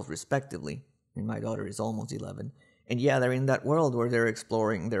 14-year-old respectively. And my daughter is almost 11. And yeah, they're in that world where they're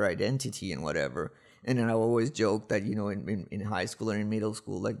exploring their identity and whatever. And then I always joke that, in high school or in middle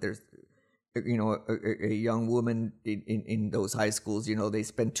school, like there's, a young woman in those high schools, they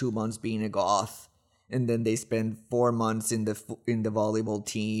spend 2 months being a goth. And then they spend 4 months in the volleyball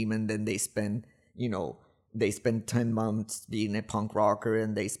team. And then they spend, they spend 10 months being a punk rocker.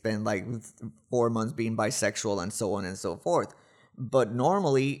 And they spend like 4 months being bisexual and so on and so forth. But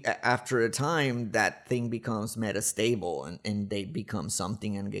normally, after a time, that thing becomes metastable and they become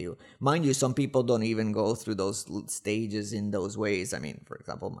something. And mind you, some people don't even go through those stages in those ways. For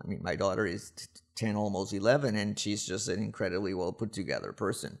example, my daughter is 10, almost 11, and she's just an incredibly well put together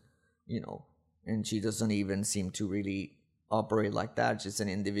person, and she doesn't even seem to really operate like that. She's an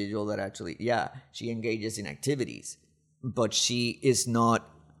individual that actually, she engages in activities, but she is not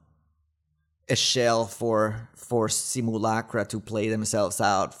a shell for simulacra to play themselves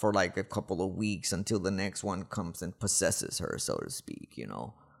out for like a couple of weeks until the next one comes and possesses her, so to speak,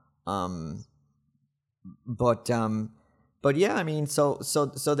 But yeah, I mean, so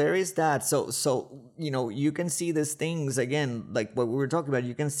there is that. So you can see these things again, like what we were talking about.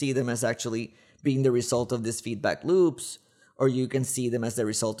 You can see them as actually being the result of these feedback loops, or you can see them as the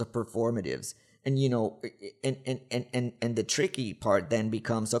result of performatives. And and the tricky part then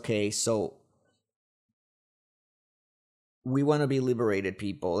becomes, okay, so we want to be liberated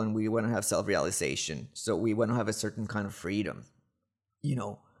people, and we want to have self-realization. So we want to have a certain kind of freedom, you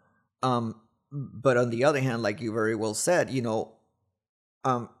know. But on the other hand, like you very well said,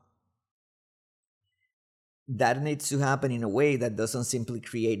 that needs to happen in a way that doesn't simply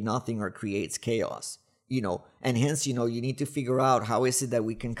create nothing or creates chaos, and hence, you need to figure out how is it that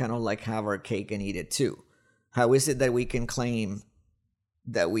we can kind of like have our cake and eat it too. How is it that we can claim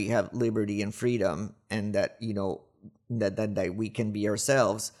that we have liberty and freedom, and that, that we can be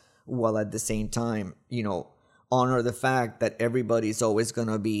ourselves, while at the same time, honor the fact that everybody's always going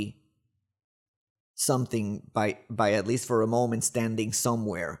to be something by at least for a moment standing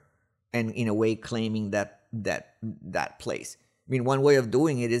somewhere, and in a way claiming that place. I mean, one way of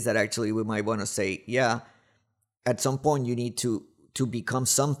doing it is that actually we might want to say, yeah, at some point you need to become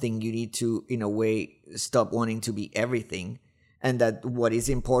something. You need to, in a way, stop wanting to be everything, and that what is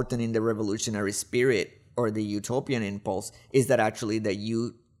important in the revolutionary spirit or the utopian impulse is that actually that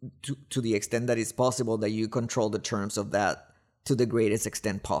you, to the extent that it's possible, that you control the terms of that to the greatest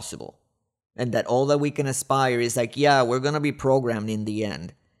extent possible. And that all that we can aspire is like, yeah, we're going to be programmed in the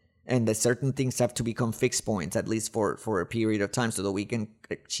end. And that certain things have to become fixed points, at least for a period of time, so that we can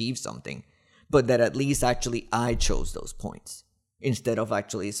achieve something. But that at least actually I chose those points instead of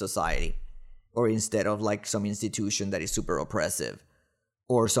actually society, or instead of like some institution that is super oppressive,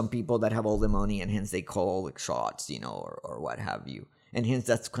 or some people that have all the money and hence they call the shots, or what have you. And hence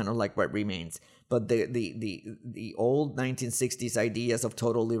that's kind of like what remains. But the old 1960s ideas of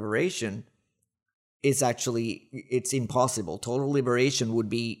total liberation, it's impossible. Total liberation would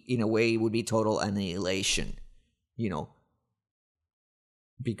be, in a way, would be total annihilation,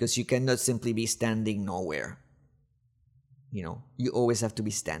 because you cannot simply be standing nowhere. You always have to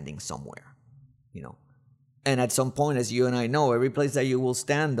be standing somewhere, And at some point, as you and I know, every place that you will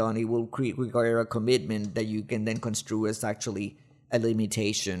stand on, it will require a commitment that you can then construe as actually a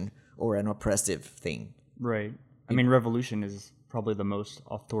limitation or an oppressive thing. Right. I mean, revolution is probably the most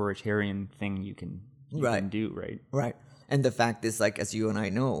authoritarian thing you can do, right? Right. And the fact is, like, as you and I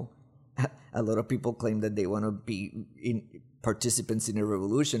know, a lot of people claim that they want to be participants in a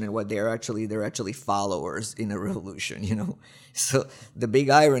revolution, and what they're actually followers in a revolution, So the big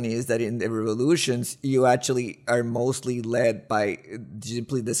irony is that in the revolutions, you actually are mostly led by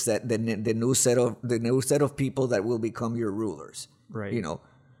simply the new set of people that will become your rulers, right?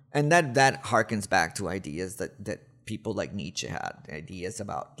 And that harkens back to ideas that people like Nietzsche had, ideas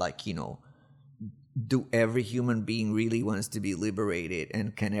about, like, do every human being really wants to be liberated,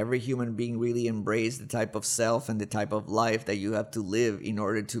 and can every human being really embrace the type of self and the type of life that you have to live in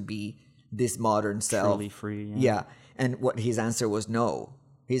order to be this modern self? Truly free. Yeah. And what his answer was no.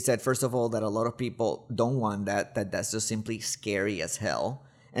 He said, first of all, that a lot of people don't want that's just simply scary as hell.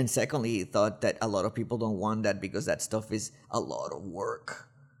 And secondly, he thought that a lot of people don't want that because that stuff is a lot of work.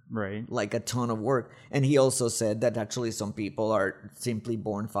 Right. Like a ton of work. And he also said that actually some people are simply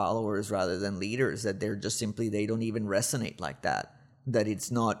born followers rather than leaders, that they're just simply, they don't even resonate like that. That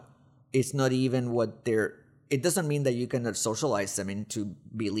it's not even what it doesn't mean that you cannot socialize them into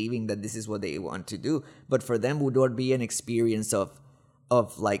believing that this is what they want to do. But for them would not be an experience of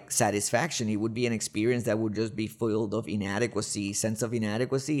like satisfaction. It would be an experience that would just be filled of inadequacy, sense of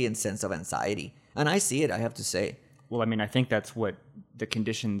inadequacy, and sense of anxiety. And I see it, I have to say. Well, I mean, I think that's what the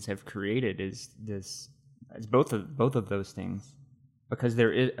conditions have created is both of those things, because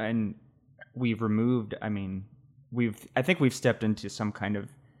there is, and we've removed. I mean, I think we've stepped into some kind of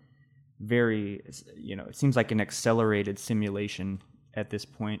very, it seems like an accelerated simulation at this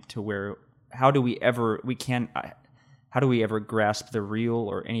point, to where how do we ever grasp the real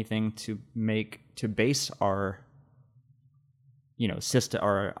or anything to base our system,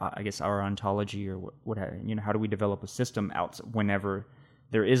 or I guess our ontology, or what how do we develop a system out whenever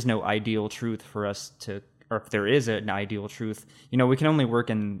there is no ideal truth for us to, or if there is an ideal truth, we can only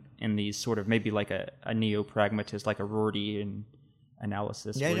work in these sort of, maybe like a neo-pragmatist, like a Rortian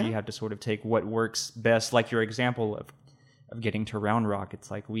analysis, where you have to sort of take what works best, like your example of getting to Round Rock.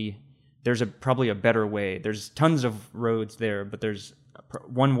 It's like there's probably a better way. There's tons of roads there, but there's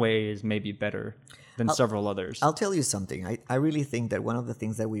one way is maybe better than several others. I'll tell you something. I really think that one of the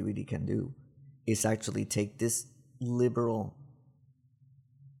things that we really can do is actually take this liberal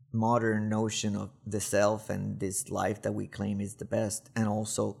modern notion of the self and this life that we claim is the best, and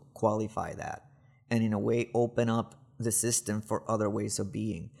also qualify that, and in a way open up the system for other ways of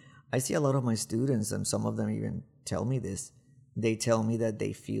being. I see a lot of my students, and some of them even tell me this. They tell me that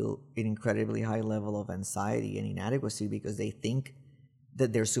they feel an incredibly high level of anxiety and inadequacy because they think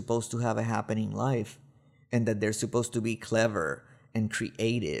that they're supposed to have a happening life and that they're supposed to be clever and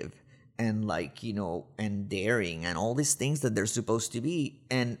creative and and daring and all these things that they're supposed to be.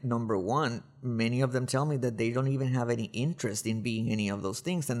 And number one, many of them tell me that they don't even have any interest in being any of those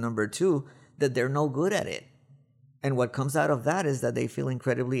things. And number two, that they're no good at it. And what comes out of that is that they feel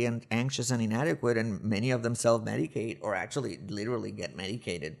incredibly anxious and inadequate, and many of them self-medicate or actually literally get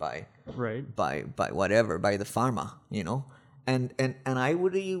medicated by whatever, by the pharma, And I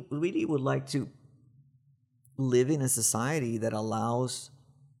really would like to live in a society that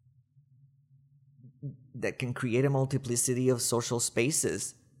can create a multiplicity of social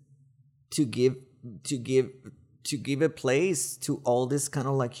spaces to give a place to all this kind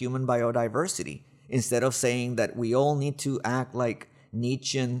of like human biodiversity. Instead of saying that we all need to act like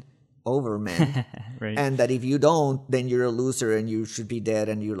Nietzschean overmen, right. And that if you don't, then you're a loser and you should be dead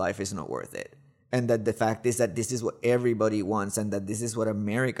and your life is not worth it. And that the fact is that this is what everybody wants and that this is what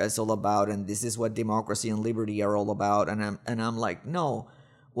America is all about and this is what democracy and liberty are all about. And I'm like, no,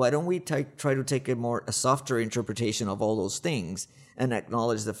 why don't we try to take a softer interpretation of all those things and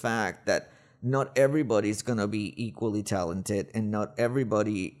acknowledge the fact that not everybody is going to be equally talented and not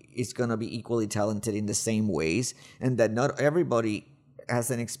everybody is going to be equally talented in the same ways, and that not everybody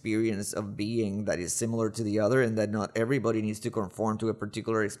has an experience of being that is similar to the other, and that not everybody needs to conform to a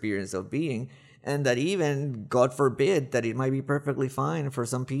particular experience of being, and that even, God forbid, that it might be perfectly fine for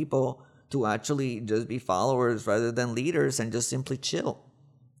some people to actually just be followers rather than leaders and just simply chill,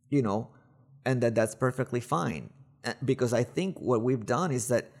 and that's perfectly fine. Because I think what we've done is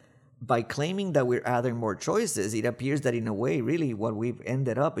that by claiming that we're adding more choices, it appears that in a way, really, what we've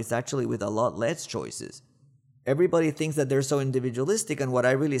ended up is actually with a lot less choices. Everybody thinks that they're so individualistic, and what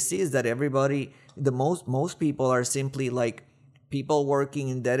I really see is that most people are simply like people working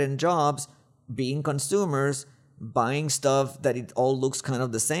in dead-end jobs, being consumers, buying stuff that it all looks kind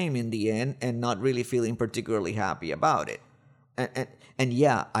of the same in the end, and not really feeling particularly happy about it. And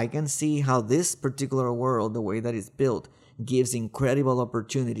yeah, I can see how this particular world, the way that it's built, gives incredible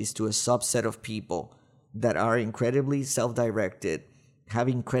opportunities to a subset of people that are incredibly self-directed, have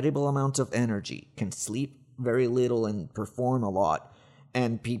incredible amounts of energy, can sleep very little and perform a lot,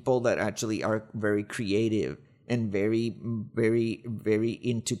 and people that actually are very creative and very, very, very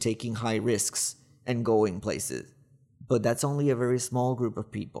into taking high risks and going places. But that's only a very small group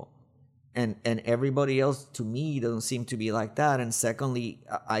of people. And everybody else, to me, doesn't seem to be like that. And secondly,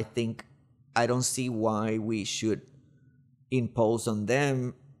 I think I don't see why we should impose on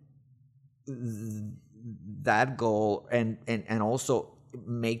them that goal and also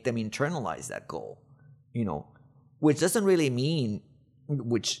make them internalize that goal, which doesn't really mean,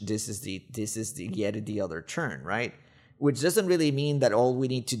 which this is yet the other turn, right? Which doesn't really mean that all we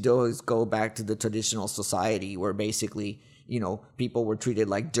need to do is go back to the traditional society where basically, people were treated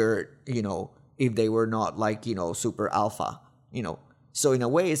like dirt, if they were not like, super alpha, So in a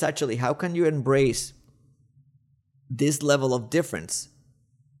way, it's actually, how can you embrace this level of difference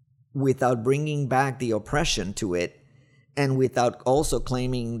without bringing back the oppression to it, and without also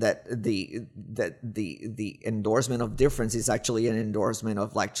claiming that the endorsement of difference is actually an endorsement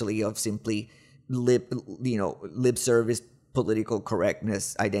of simply lip service, political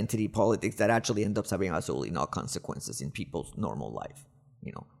correctness, identity politics that actually end up having absolutely no consequences in people's normal life,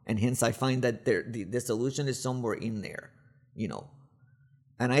 and hence I find that the solution is somewhere in there,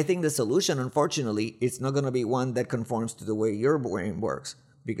 And I think the solution, unfortunately, it's not going to be one that conforms to the way your brain works.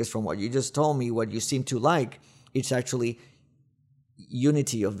 Because from what you just told me, what you seem to like, it's actually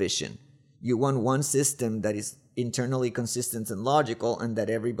unity of vision. You want one system that is internally consistent and logical, and that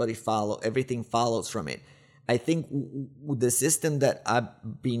everything follows from it. I think the system that I've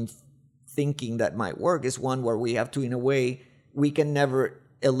been thinking that might work is one where we have to, in a way, we can never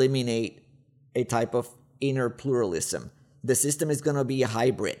eliminate a type of inner pluralism. The system is going to be a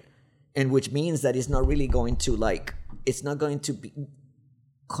hybrid, and which means that it's not really going to be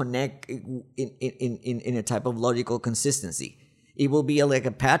connect in a type of logical consistency. It will be like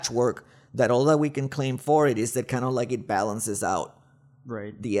a patchwork that all that we can claim for it is that kind of like it balances out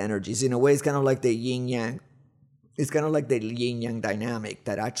the energies. In a way, it's kind of like the yin yang. It's kind of like the yin yang dynamic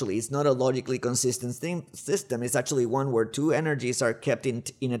that actually is not a logically consistent system. It's actually one where two energies are kept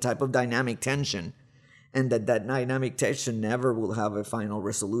in a type of dynamic tension. And that dynamic tension never will have a final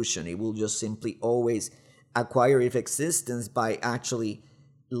resolution. It will just simply always acquire its existence by actually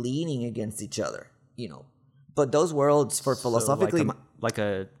leaning against each other, But those worlds, for philosophically, like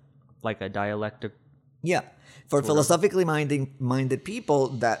a dialectic Yeah, for philosophically minded people,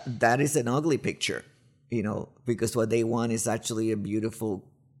 that is an ugly picture, because what they want is actually a beautiful,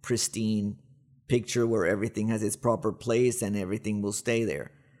 pristine picture where everything has its proper place and everything will stay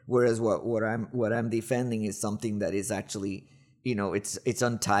there. Whereas what I'm defending is something that is actually, it's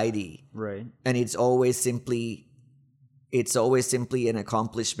untidy, Right. and it's always simply an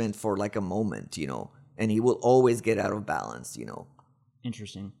accomplishment for like a moment, and it will always get out of balance.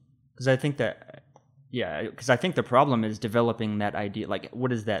 Interesting. Because I think that, because I think the problem is developing that idea. Like,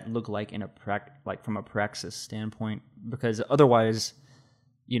 what does that look like in from a praxis standpoint? Because otherwise,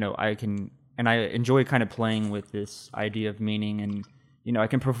 I enjoy kind of playing with this idea of meaning, and I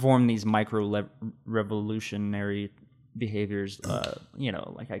can perform these micro revolutionary behaviors.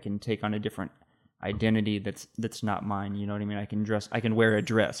 Like I can take on a different identity that's not mine. You know what I mean? I can wear a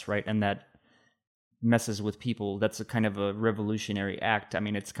dress, right? And that messes with people. That's a kind of a revolutionary act. I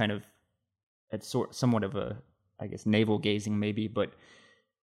mean, it's somewhat of a, I guess, navel gazing maybe, but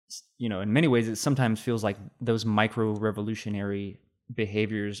in many ways it sometimes feels like those micro revolutionary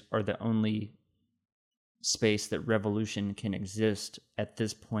behaviors are the only space that revolution can exist at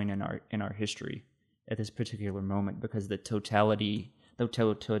this point in our history, at this particular moment, because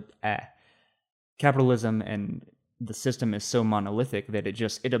capitalism and the system is so monolithic that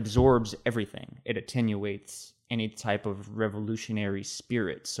it absorbs everything. It attenuates any type of revolutionary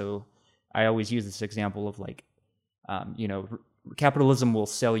spirit. So I always use this example of capitalism will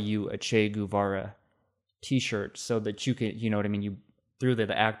sell you a Che Guevara T-shirt so that you can, what I mean, you through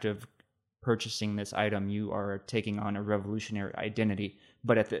the act of purchasing this item, you are taking on a revolutionary identity.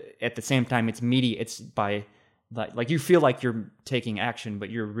 But at the same time, it's media. It's by like you feel like you're taking action, but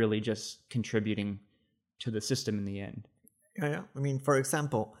you're really just contributing to the system in the end. Yeah. I mean, for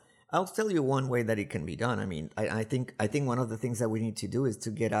example, I'll tell you one way that it can be done. I mean, I think one of the things that we need to do is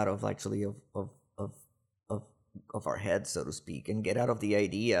to get out of our heads, so to speak, and get out of the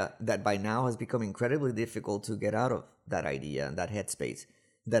idea that by now has become incredibly difficult to get out of that idea and that headspace.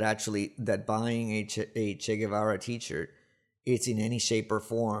 That buying a Che Guevara t-shirt is in any shape or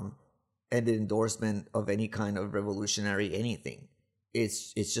form an endorsement of any kind of revolutionary anything.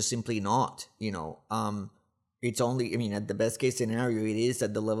 It's just simply not. It's only, I mean, at the best case scenario, it is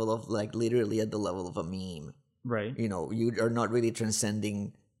at the level of literally at the level of a meme. Right. You are not really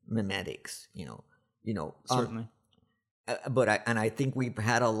transcending memetics. Certainly. But I think we've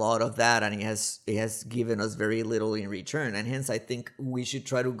had a lot of that, and it has given us very little in return, and hence I think we should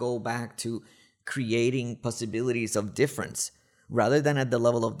try to go back to creating possibilities of difference rather than at the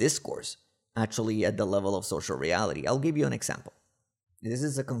level of discourse, actually at the level of social reality. I'll give you an example. This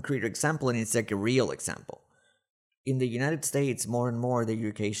is a concrete example, and it's like a real example. In the United States, more and more the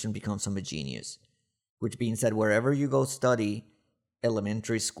education becomes homogeneous, which means that wherever you go study,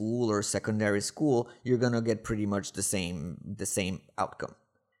 elementary school or secondary school, you're going to get pretty much the same outcome.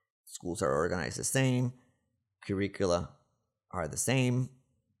 Schools are organized the same, curricula are the same.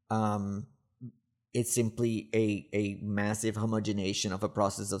 It's simply a massive homogenization of a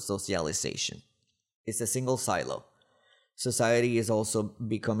process of socialization. It's a single silo. Society is also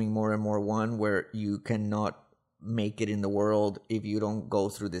becoming more and more one where you cannot make it in the world if you don't go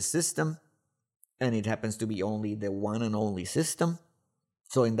through this system, and it happens to be only the one and only system.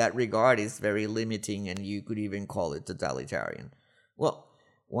 So in that regard, it's very limiting, and you could even call it totalitarian. Well,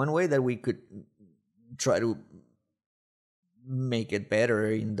 one way that we could try to make it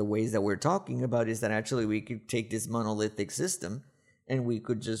better in the ways that we're talking about is that actually we could take this monolithic system and we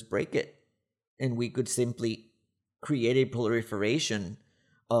could just break it, and we could simply create a proliferation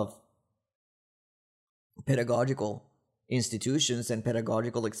of pedagogical institutions and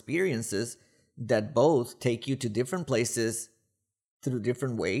pedagogical experiences that both take you to different places through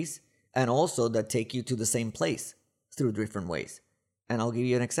different ways, and also that take you to the same place through different ways. And I'll give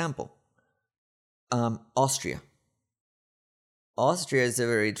you an example. Austria. Austria is a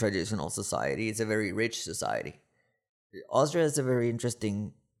very traditional society. It's a very rich society. Austria is a very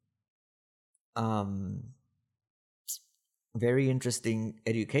interesting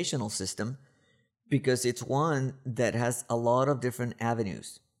educational system, because it's one that has a lot of different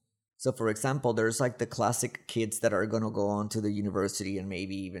avenues. So, for example, there's like the classic kids that are going to go on to the university and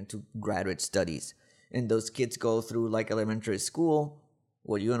maybe even to graduate studies. And those kids go through like elementary school,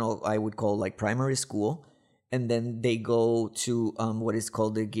 what I would call like primary school. And then they go to what is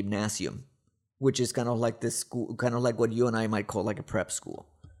called the gymnasium, which is kind of like this school, kind of like what you and I might call like a prep school.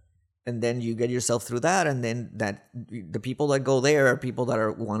 And then you get yourself through that, and then the people that go there are people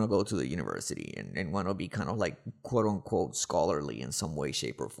that want to go to the university and want to be kind of like quote unquote scholarly in some way,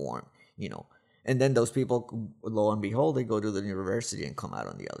 shape, or form, And then those people, lo and behold, they go to the university and come out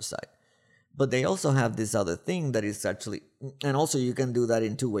on the other side. But they also have this other thing that is actually, and also you can do that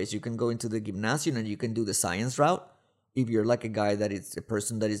in two ways. You can go into the gymnasium and you can do the science route if you're like a guy that is a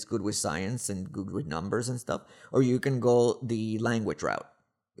person that is good with science and good with numbers and stuff, or you can go the language route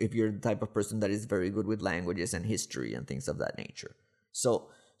if you're the type of person that is very good with languages and history and things of that nature. So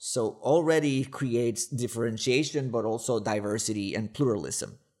already creates differentiation, but also diversity and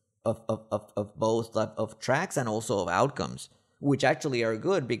pluralism of both of tracks and also of outcomes, which actually are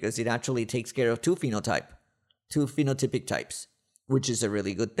good because it actually takes care of two phenotypic types, which is a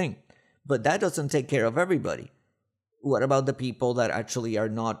really good thing. But that doesn't take care of everybody. What about the people that actually are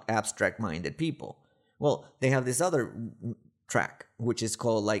not abstract-minded people? Well, they have this other track, which is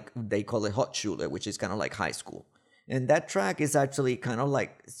called, like, they call it Hochschule, which is kind of like high school. And that track is actually kind of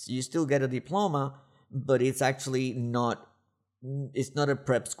like, you still get a diploma, but it's actually not, it's not a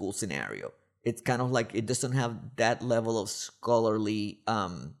prep school scenario. It's kind of like, it doesn't have that level of scholarly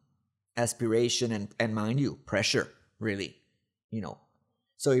aspiration and mind you, pressure, really, you know.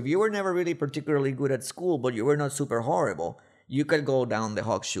 So if you were never really particularly good at school, but you were not super horrible, you could go down the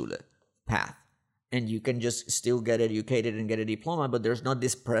Hochschule path. And you can just still get educated and get a diploma, but there's not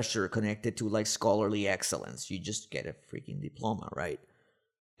this pressure connected to like scholarly excellence. You just get a freaking diploma, right?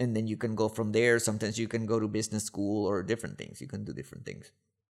 And then you can go from there. Sometimes you can go to business school or different things. You can do different things.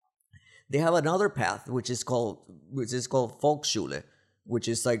 They have another path, which is called Volksschule, which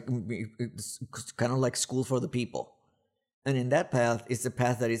is like kind of like school for the people. And in that path, it's a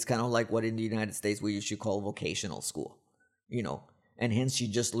path that is kind of like what in the United States we usually call vocational school, you know. And hence you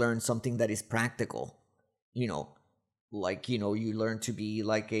just learn something that is practical, you know, like, you know, you learn to be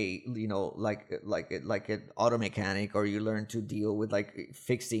like a, you know, like an auto mechanic, or you learn to deal with like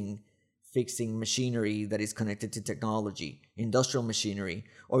fixing machinery that is connected to technology, industrial machinery,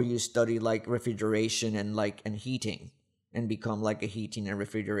 or you study like refrigeration and heating and become like a heating and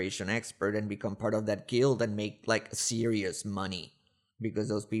refrigeration expert and become part of that guild and make like serious money, because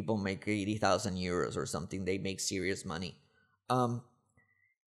those people make 80,000 euros or something. They make serious money.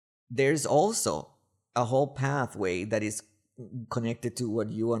 There's also a whole pathway that is connected to what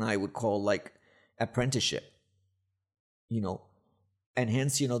you and I would call like apprenticeship, you know, and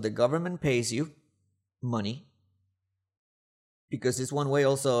hence, you know, the government pays you money because it's one way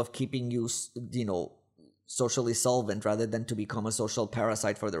also of keeping you, you know, socially solvent rather than to become a social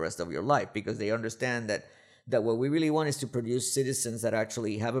parasite for the rest of your life, because they understand that what we really want is to produce citizens that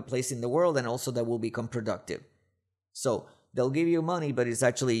actually have a place in the world and also that will become productive. So they'll give you money, but it's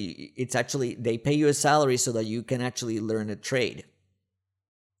actually they pay you a salary so that you can actually learn a trade.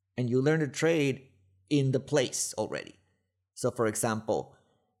 And you learn a trade in the place already. So for example,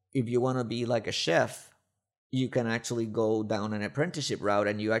 if you want to be like a chef, you can actually go down an apprenticeship route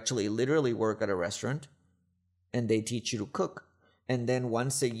and you actually literally work at a restaurant and they teach you to cook. And then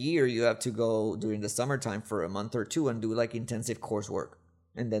once a year you have to go during the summertime for a month or two and do like intensive coursework.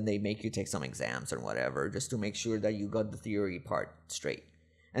 And then they make you take some exams or whatever, just to make sure that you got the theory part straight.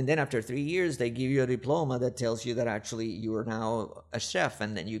 And then after 3 years, they give you a diploma that tells you that actually you are now a chef,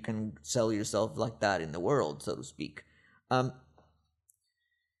 and then you can sell yourself like that in the world, so to speak.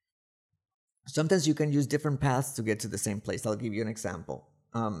 Sometimes you can use different paths to get to the same place. I'll give you an example.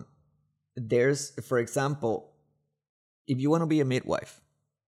 There's, for example, if you want to be a midwife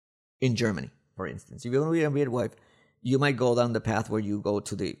in Germany, for instance, if you want to be a midwife, you might go down the path where you go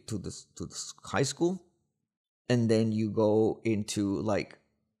to the high school, and then you go into like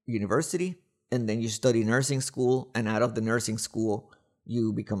university, and then you study nursing school, and out of the nursing school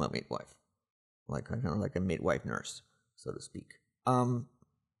you become a midwife, like kind of like a midwife nurse, so to speak.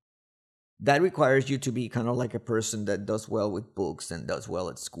 That requires you to be kind of like a person that does well with books and does well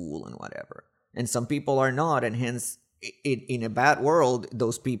at school and whatever. And some people are not, and hence in a bad world,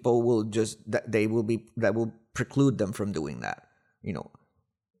 those people will just that will preclude them from doing that. You know,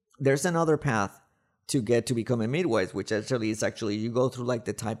 there's another path to get to become a midwife, which actually is you go through like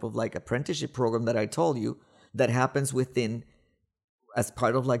the type of like apprenticeship program that I told you that happens within as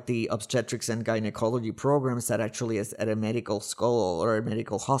part of like the obstetrics and gynecology programs that actually is at a medical school or a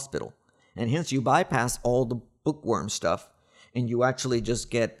medical hospital. And hence you bypass all the bookworm stuff and you actually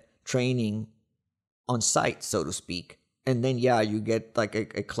just get training on site, so to speak. And then, you get like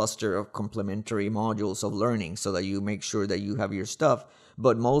a cluster of complementary modules of learning so that you make sure that you have your stuff.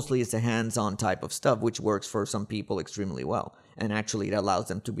 But mostly it's a hands-on type of stuff, which works for some people extremely well. And actually it allows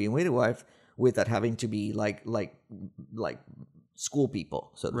them to be a midwife without having to be like school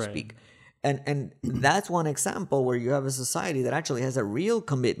people, so to speak. And that's one example where you have a society that actually has a real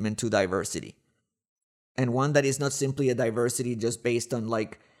commitment to diversity. And one that is not simply a diversity just based on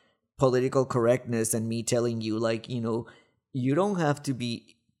like political correctness and me telling you like, you know, you don't have to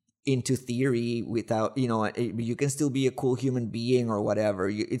be into theory without, you can still be a cool human being or whatever.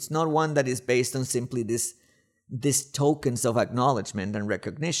 It's not one that is based on simply this tokens of acknowledgement and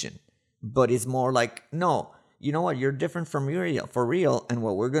recognition, but it's more like, no, you know what, you're different from real, for real, and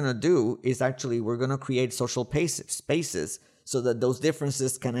what we're going to do is actually we're going to create social spaces so that those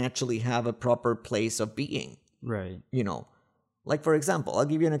differences can actually have a proper place of being. Right. Like, for example, I'll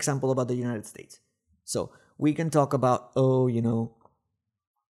give you an example about the United States. So we can talk about, I'm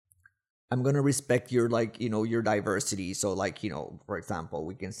going to respect your, your diversity. So, for example,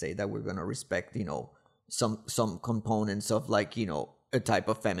 we can say that we're going to respect, some components of, a type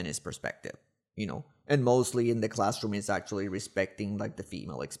of feminist perspective, and mostly in the classroom is actually respecting, the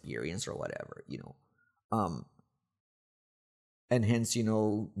female experience or whatever, and hence,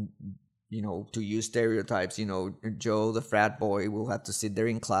 to use stereotypes, Joe, the frat boy, will have to sit there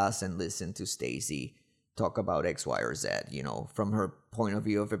in class and listen to Stacy talk about X, Y, or Z, from her point of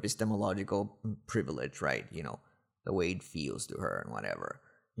view of epistemological privilege, right? The way it feels to her and whatever,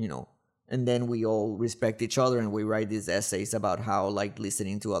 and then we all respect each other and we write these essays about how,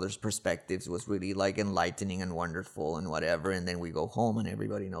 listening to others' perspectives was really, enlightening and wonderful and whatever, and then we go home and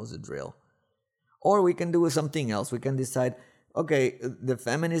everybody knows the drill. Or we can do something else. We can decide, okay, the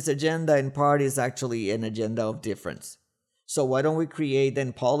feminist agenda in part is actually an agenda of difference. So why don't we create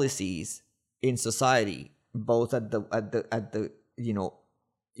then policies in society, both at the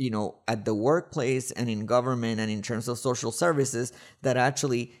workplace and in government and in terms of social services, that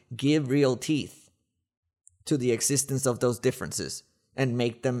actually give real teeth to the existence of those differences and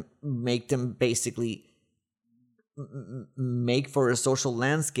make them basically make for a social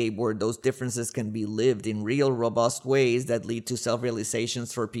landscape where those differences can be lived in real robust ways that lead to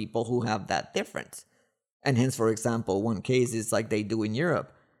self-realizations for people who have that difference. And hence, for example, one case is like they do in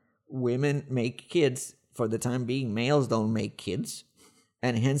Europe. Women make kids. For the time being, males don't make kids.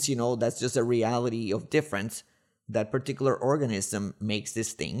 And hence, that's just a reality of difference. That particular organism makes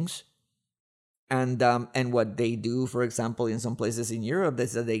these things. And what they do, for example, in some places in Europe,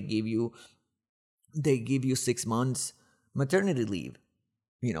 is that they give you 6 months maternity leave.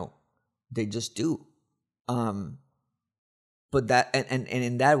 They just do. But that, and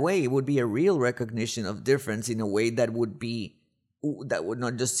in that way, it would be a real recognition of difference in a way that would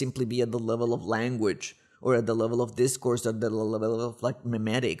not just simply be at the level of language or at the level of discourse, or at the level of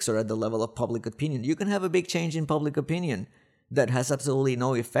memetics, or at the level of public opinion. You can have a big change in public opinion that has absolutely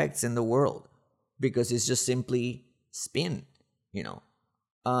no effects in the world because it's just simply spin,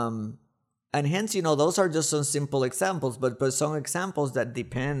 And hence, those are just some simple examples, but some examples that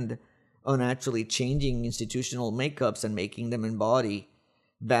depend on actually changing institutional makeups and making them embody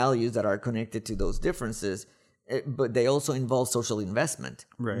values that are connected to those differences. But they also involve social investment.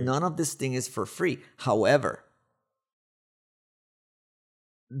 Right. None of this thing is for free. However,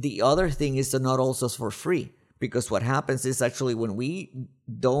 the other thing is not also for free, because what happens is actually when we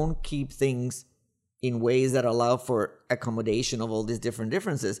don't keep things in ways that allow for accommodation of all these different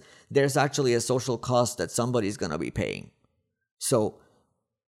differences, there's actually a social cost that somebody's going to be paying. So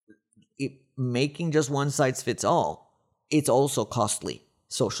making just one size fits all, it's also costly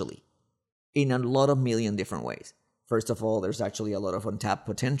socially in a lot of million different ways. First of all, there's actually a lot of untapped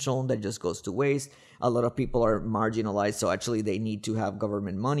potential that just goes to waste. A lot of people are marginalized, so actually they need to have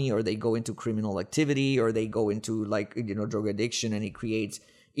government money, or they go into criminal activity, or they go into drug addiction, and it creates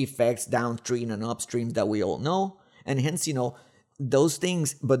effects downstream and upstream that we all know. And hence, those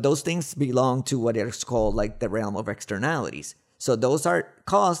things belong to what is called the realm of externalities. So those are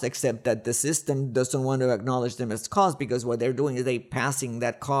costs, except that the system doesn't want to acknowledge them as costs, because what they're doing is they passing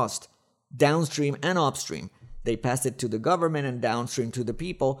that cost downstream and upstream. They pass it to the government and downstream to the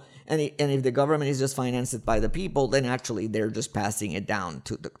people. And if the government is just financed by the people, then actually they're just passing it down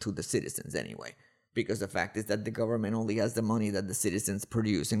to the citizens anyway. Because the fact is that the government only has the money that the citizens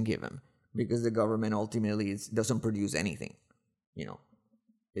produce and give them. Because the government ultimately doesn't produce anything.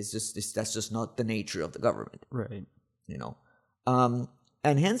 That's just not the nature of the government. Right.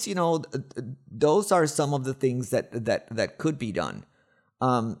 And hence, those are some of the things that could be done.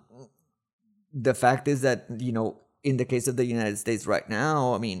 The fact is that, in the case of the United States right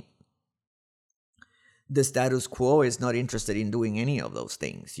now, the status quo is not interested in doing any of those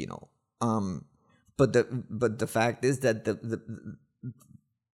things, But the fact is that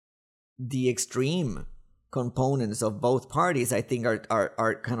the extreme components of both parties, I think,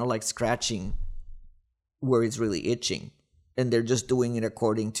 are kind of like scratching where it's really itching, and they're just doing it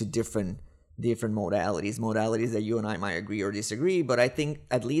according to different modalities that you and I might agree or disagree. But I think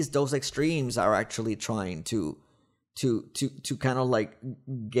at least those extremes are actually trying to kind of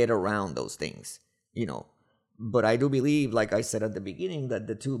get around those things, but I do believe, like I said at the beginning, that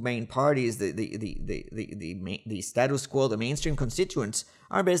the two main parties, the status quo, the mainstream constituents,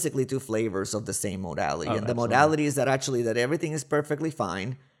 are basically two flavors of the same modality. And the modality is that actually that everything is perfectly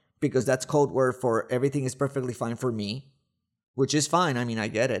fine, because that's code word for everything is perfectly fine for me, which is fine. I mean, I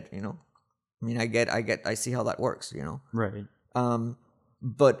get it, you know. I mean, I see how that works, you know. Right.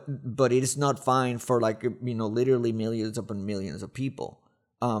 But it is not fine for, like, you know, literally millions upon millions of people.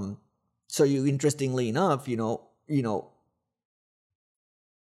 So you, interestingly enough, you know,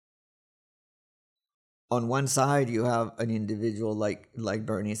 on one side you have an individual like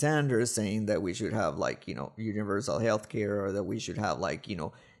Bernie Sanders saying that we should have, like, you know, universal health care, or that we should have, like, you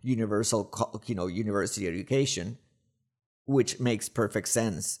know, universal, you know, university education, which makes perfect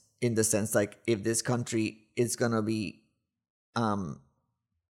sense in the sense, like, if this country is going to be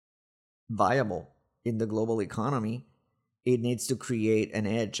viable in the global economy, it needs to create an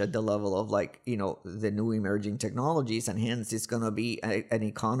edge at the level of, like, you know, the new emerging technologies, and hence it's going to be an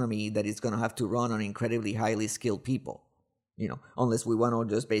economy that is going to have to run on incredibly highly skilled people, you know, unless we want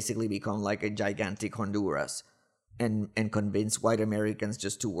to just basically become like a gigantic Honduras and convince white Americans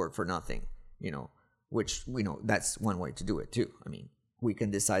just to work for nothing, you know, which, you know, that's one way to do it too. I mean, we can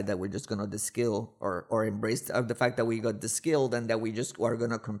decide that we're just going to de-skill or embrace the fact that we got de-skilled and that we just are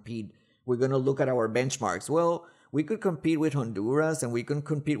going to compete. We're going to look at our benchmarks. Well, we could compete with Honduras and we could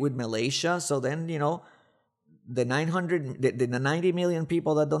compete with Malaysia. So then, you know, the 90 million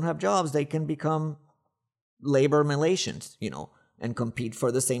people that don't have jobs, they can become labor Malaysians, you know, and compete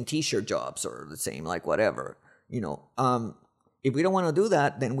for the same t-shirt jobs or the same, like, whatever, you know. If we don't want to do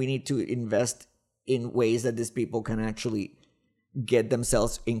that, then we need to invest in ways that these people can actually get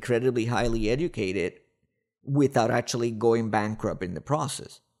themselves incredibly highly educated without actually going bankrupt in the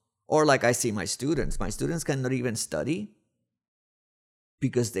process. Or, like, I see my students cannot even study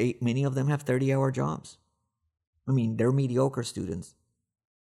because many of them have 30-hour jobs. I mean, they're mediocre students.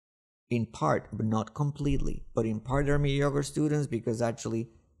 In part, but not completely. But in part, they're mediocre students because actually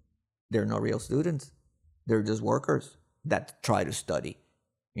they're not real students. They're just workers that try to study,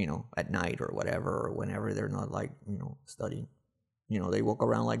 you know, at night or whatever, or whenever they're not, like, you know, studying. You know, they walk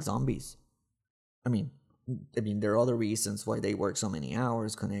around like zombies. I mean, there are other reasons why they work so many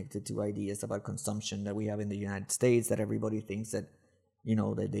hours connected to ideas about consumption that we have in the United States, that everybody thinks that, you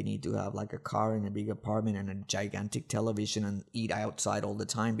know, that they need to have, like, a car and a big apartment and a gigantic television and eat outside all the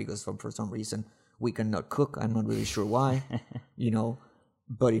time because for some reason we cannot cook. I'm not really sure why, you know.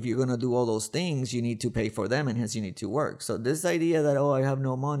 But if you're going to do all those things, you need to pay for them, and hence you need to work. So this idea that, oh, I have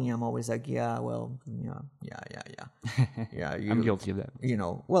no money, I'm always like, yeah. Yeah, I'm guilty of that. You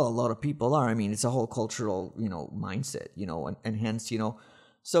know, well, a lot of people are. I mean, it's a whole cultural, you know, mindset, you know, and hence, you know.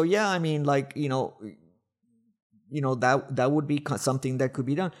 So, yeah, I mean, like, you know, that would be something that could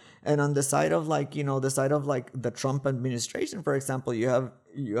be done. And on the side of, like, you know, the Trump administration, for example, you have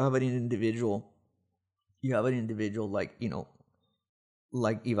an individual like, you know,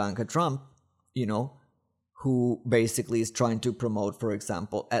 like Ivanka Trump, you know, who basically is trying to promote, for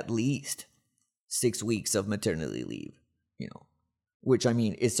example, at least 6 weeks of maternity leave, you know, which, I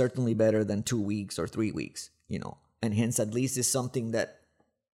mean, is certainly better than 2 weeks or 3 weeks, you know, and hence at least is something that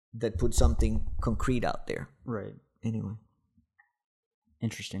puts something concrete out there. Right. Anyway.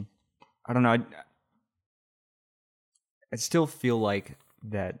 Interesting. I don't know. I still feel like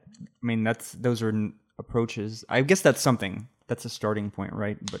that. I mean, those are approaches. I guess that's something. That's a starting point,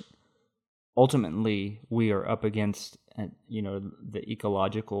 right? But ultimately, we are up against, you know, the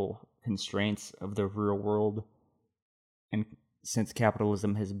ecological constraints of the real world. And since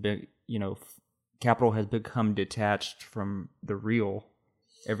capitalism has been, you know, capital has become detached from the real,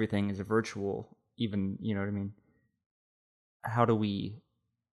 everything is virtual, even, you know what I mean? How do we,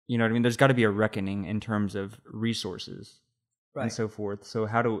 you know what I mean? There's got to be a reckoning in terms of resources. Right. And so forth. So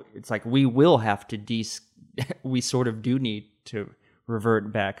it's like we will have to we sort of do need to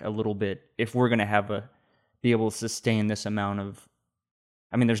revert back a little bit if we're going to be able to sustain this amount of,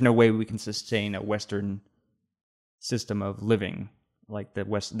 I mean, there's no way we can sustain a Western system of living like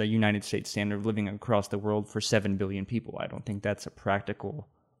the United States standard of living across the world for 7 billion people. I don't think that's a practical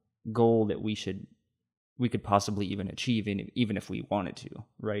goal that we could possibly even achieve, even if we wanted to,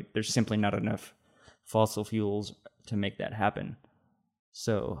 right? There's simply not enough fossil fuels to make that happen.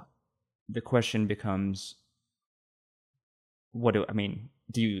 So the question becomes, you have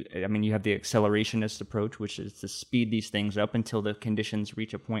the accelerationist approach, which is to speed these things up until the conditions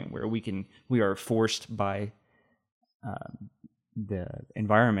reach a point where we are forced by the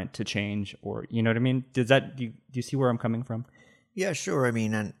environment to change, or, you know what I mean? Do you see where I'm coming from? Yeah, sure. I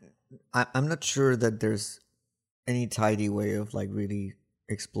mean, and I'm not sure that there's any tidy way of, like, really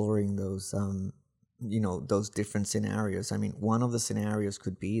exploring those those different scenarios. I mean, one of the scenarios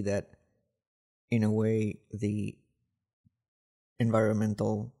could be that, in a way, the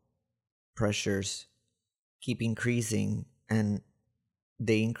environmental pressures keep increasing, and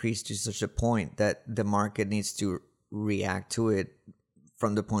they increase to such a point that the market needs to react to it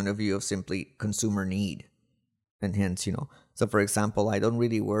from the point of view of simply consumer need. And hence, so for example, I don't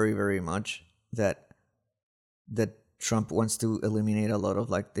really worry very much that Trump wants to eliminate a lot of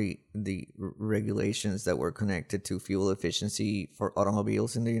like the regulations that were connected to fuel efficiency for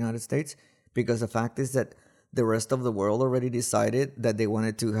automobiles in the United States, because the fact is that the rest of the world already decided that they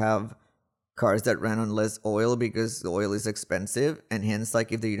wanted to have cars that ran on less oil because the oil is expensive. And hence,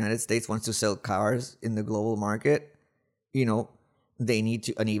 like, if the United States wants to sell cars in the global market, they need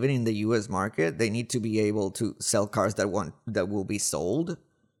to, and even in the US market, they need to be able to sell cars that will be sold.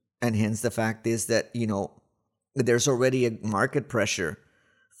 And hence the fact is that, there's already a market pressure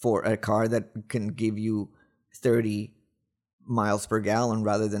for a car that can give you 30 miles per gallon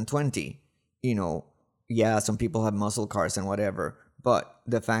rather than 20. Yeah, some people have muscle cars and whatever, but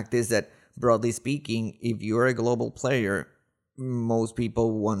the fact is that, broadly speaking, if you're a global player, most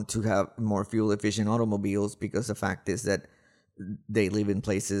people want to have more fuel efficient automobiles, because the fact is that they live in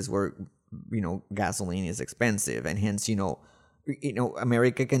places where gasoline is expensive, and hence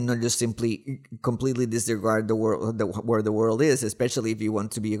America cannot just simply completely disregard the world, where the world is, especially if you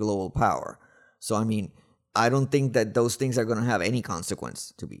want to be a global power. So I mean, I don't think that those things are going to have any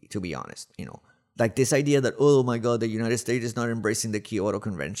consequence, to be honest. Like this idea that, oh my God, the United States is not embracing the Kyoto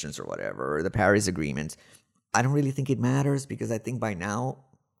Conventions or whatever, or the Paris Agreement. I don't really think it matters, because I think by now,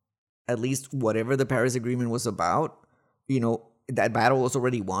 at least whatever the Paris Agreement was about, that battle was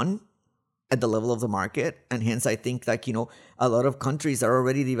already won at the level of the market. And hence I think like, a lot of countries are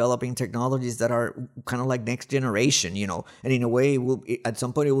already developing technologies that are kind of like next generation, and in a way at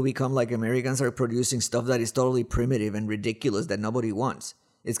some point it will become like Americans are producing stuff that is totally primitive and ridiculous that nobody wants.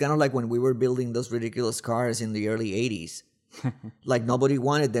 It's kind of like when we were building those ridiculous cars in the early 80s. Like nobody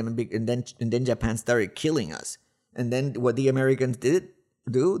wanted them, and then Japan started killing us. And then what the Americans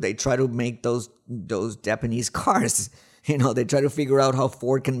do, they try to make those Japanese cars. They try to figure out how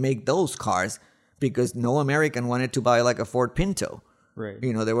Ford can make those cars, because no American wanted to buy like a Ford Pinto. Right.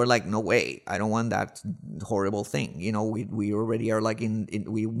 They were like, no way, I don't want that horrible thing. We already are like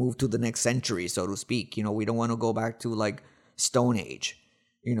we moved to the next century, so to speak. We don't want to go back to like Stone Age.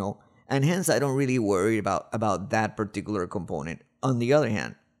 And hence I don't really worry about that particular component. On the other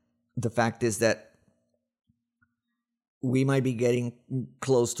hand, the fact is that we might be getting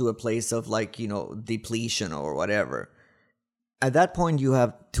close to a place of like, depletion or whatever. At that point, you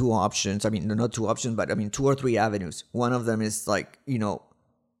have two options. I mean, not two options, but I mean, 2 or 3 avenues. One of them is like,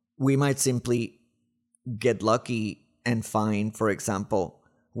 we might simply get lucky and find, for example,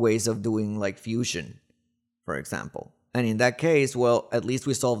 ways of doing like fusion, for example. And in that case, well, at least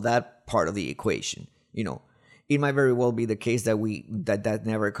we solve that part of the equation. It might very well be the case that that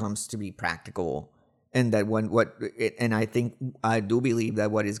never comes to be practical, and that and I do believe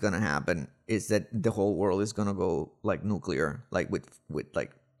that what is going to happen is that the whole world is going to go like nuclear, like with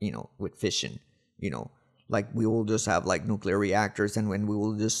fission. Like we will just have like nuclear reactors, and when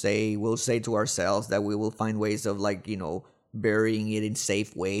we'll say to ourselves that we will find ways of like burying it in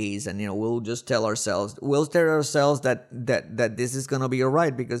safe ways, and we'll tell ourselves that this is gonna be all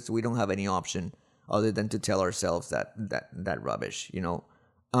right, because we don't have any option other than to tell ourselves that rubbish.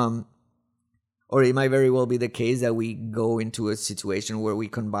 Or it might very well be the case that we go into a situation where we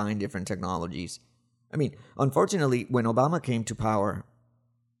combine different technologies. I mean, unfortunately, when Obama came to power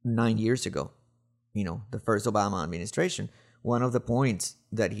 9 years ago, the first Obama administration, one of the points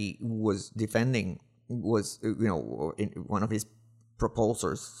that he was defending was, in one of his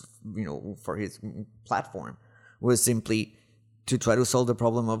proposals, for his platform, was simply to try to solve the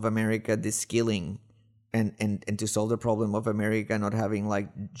problem of America de-skilling, and to solve the problem of America not having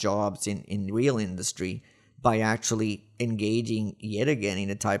like jobs in real industry, by actually engaging yet again in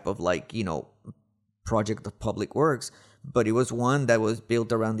a type of like, project of public works. But it was one that was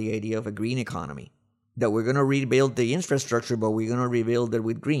built around the idea of a green economy, that we're going to rebuild the infrastructure, but we're going to rebuild it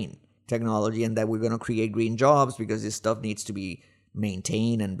with green technology, and that we're going to create green jobs, because this stuff needs to be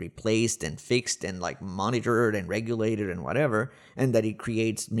maintained and replaced and fixed and like monitored and regulated and whatever, and that it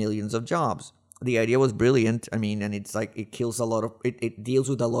creates millions of jobs. The idea was brilliant. I mean, and it's like it deals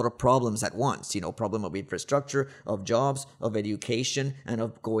with a lot of problems at once, problem of infrastructure, of jobs, of education, and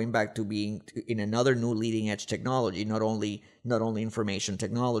of going back to being in another new leading edge technology, not only information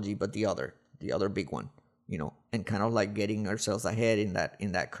technology, but the other big one, and kind of like getting ourselves ahead in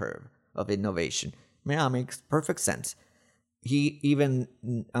that curve of innovation. Yeah, makes perfect sense. He even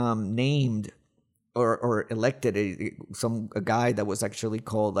named or elected a guy that was actually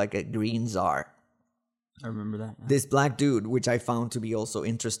called like a green czar. I remember that. Yeah. This black dude, which I found to be also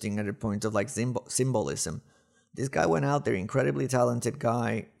interesting at a point of like symbolism. This guy went out there, incredibly talented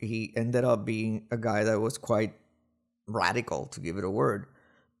guy. He ended up being a guy that was quite radical, to give it a word.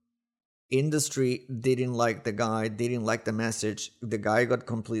 Industry didn't like the guy, didn't like the message. The guy got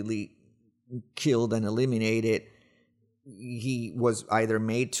completely killed and eliminated. He was either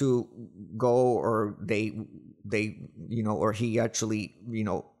made to go, or they or he actually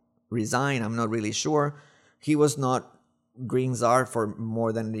resigned. I'm not really sure. He was not green czar for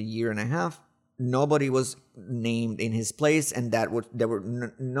more than a year and a half. Nobody was named in his place, and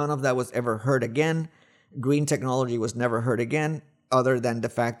none of that was ever heard again. Green technology was never heard again, other than the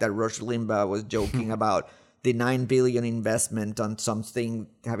fact that Rush Limbaugh was joking about the $9 billion investment on something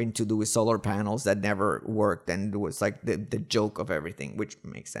having to do with solar panels that never worked, and it was like the joke of everything, which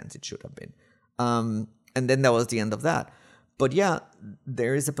makes sense. It should have been. And then that was the end of that. But yeah,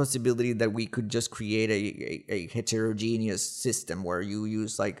 there is a possibility that we could just create a heterogeneous system where you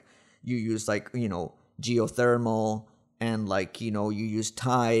use geothermal, and you use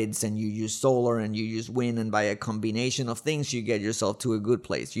tides, and you use solar, and you use wind, and by a combination of things you get yourself to a good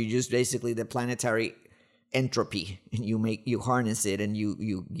place. You use basically the planetary entropy, and you harness it, and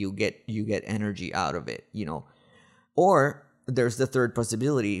you get energy out of it, Or there's the third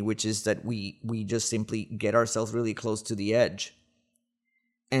possibility, which is that we just simply get ourselves really close to the edge.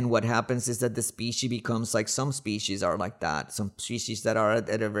 And what happens is that the species becomes like some species are like that. Some species that are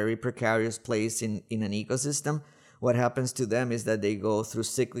at a very precarious place in an ecosystem. What happens to them is that they go through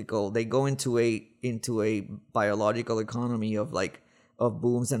they go into a biological economy of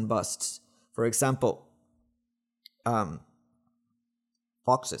booms and busts. For example,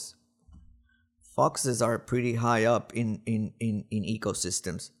 foxes. Foxes are pretty high up in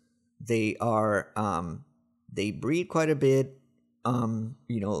ecosystems. They are they breed quite a bit.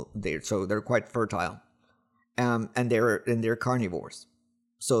 They're quite fertile, and they're carnivores.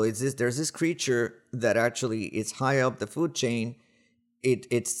 So there's this creature that actually is high up the food chain.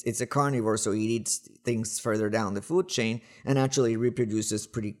 It's a carnivore, so it eats things further down the food chain, and actually reproduces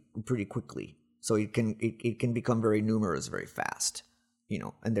pretty quickly. So it can become very numerous very fast,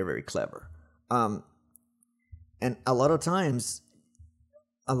 and they're very clever. And a lot of times,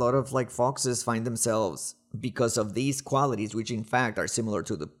 a lot of foxes find themselves, because of these qualities, which in fact are similar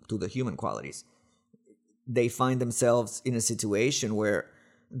to the human qualities, they find themselves in a situation where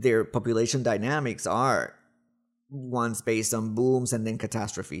their population dynamics are ones based on booms and then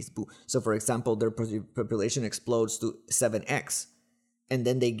catastrophes. So for example, their population explodes to 7x, and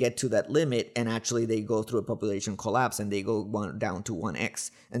then they get to that limit, and actually they go through a population collapse, and they go down to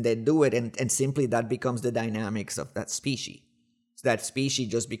 1x, and they do it, and simply that becomes the dynamics of that species. That species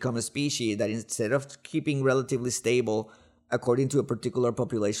just become a species that, instead of keeping relatively stable according to a particular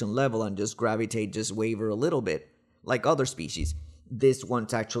population level and just waver a little bit like other species, this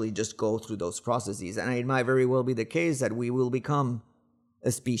won't actually just go through those processes. And it might very well be the case that we will become a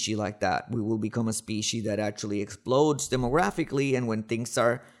species like that. We will become a species that actually explodes demographically, and when things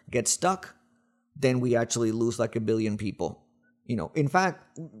get stuck, then we actually lose 1 billion people. In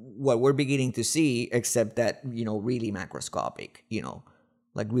fact, what we're beginning to see, except that, really macroscopic,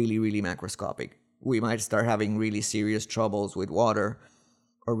 really, really macroscopic, we might start having really serious troubles with water,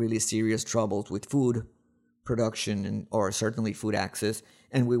 or really serious troubles with food production, or certainly food access.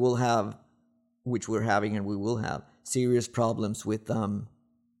 And we will have, which we're having, and we will have serious problems with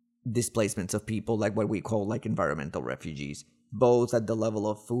displacements of people, like what we call environmental refugees, both at the level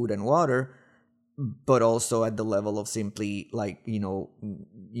of food and water, but also at the level of simply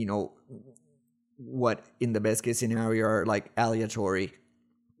what in the best case scenario are aleatory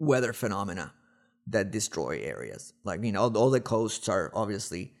weather phenomena that destroy areas. All the coasts are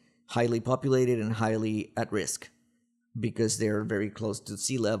obviously highly populated and highly at risk because they're very close to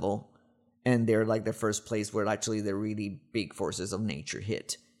sea level, and they're the first place where actually the really big forces of nature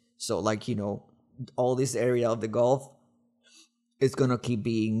hit. So all this area of the Gulf, it's going to keep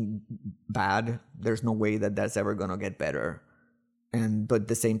being bad. There's no way that that's ever going to get better. But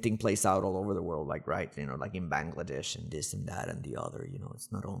the same thing plays out all over the world, in Bangladesh and this and that and the other.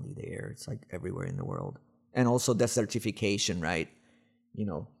 It's not only there, it's everywhere in the world. And also desertification, right?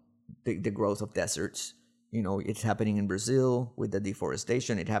 The growth of deserts. It's happening in Brazil with the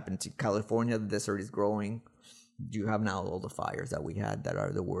deforestation. It happens in California. The desert is growing. You have now all the fires that we had that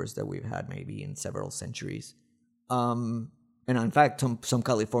are the worst that we've had maybe in several centuries. And in fact, some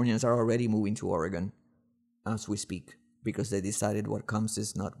Californians are already moving to Oregon as we speak, because they decided what comes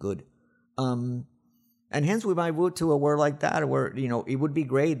is not good. And And hence we might move to a world like that where, you know, it would be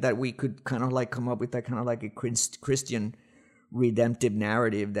great that we could kind of like come up with that kind of like a Christian redemptive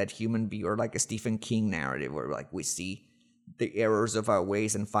narrative that or like a Stephen King narrative where like we see the errors of our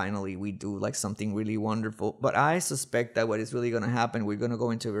ways and finally we do like something really wonderful. But I suspect that what is really going to happen, we're going to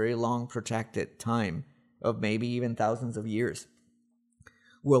go into a very long protracted time of maybe even thousands of years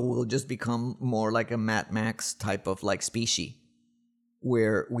where we'll just become more like a Mad Max type of like species,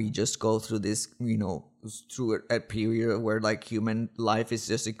 where we just go through this, you know, through a period where like human life is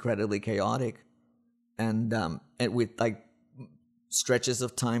just incredibly chaotic, and with like stretches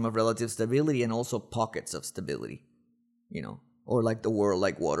of time of relative stability and also pockets of stability, you know, or like the world,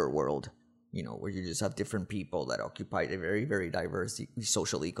 like Water World, you know, where you just have different people that occupy a very, very diverse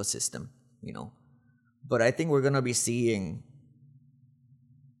social ecosystem, you know. But I think we're going to be seeing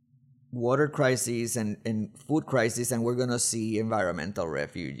water crises and food crises, and we're going to see environmental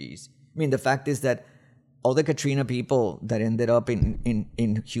refugees. I mean, the fact is that all the Katrina people that ended up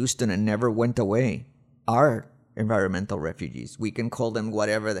in Houston and never went away are environmental refugees. We can call them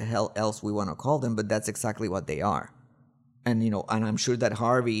whatever the hell else we want to call them, but that's exactly what they are. And, you know, and I'm sure that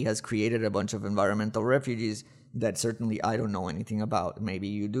Harvey has created a bunch of environmental refugees that certainly I don't know anything about. Maybe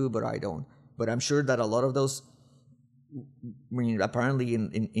you do, but I don't. But I'm sure that a lot of those, I mean, apparently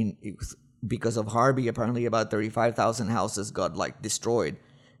because of Harvey, apparently about 35,000 houses got like destroyed.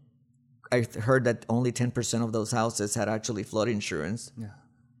 I heard that only 10% of those houses had actually flood insurance. Yeah.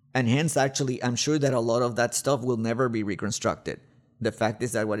 And hence, actually, I'm sure that a lot of that stuff will never be reconstructed. The fact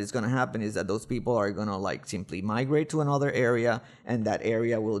is that what is going to happen is that those people are going to like simply migrate to another area, and that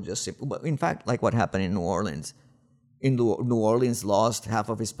area will just in fact, like what happened in New Orleans. New Orleans lost half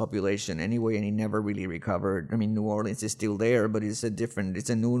of its population anyway, and it never really recovered. I mean, New Orleans is still there, but it's a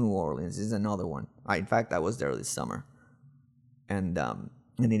new New Orleans. It's another one. In fact, I was there this summer. And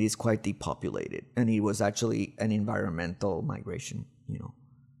it is quite depopulated. And it was actually an environmental migration, you know.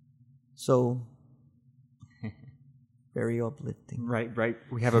 So, very uplifting. Right.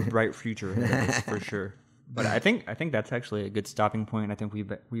 We have a bright future ahead of us for sure. But I think that's actually a good stopping point. I think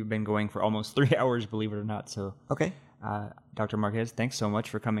we've been going for almost 3 hours, believe it or not. So, okay. Dr. Marquez, thanks so much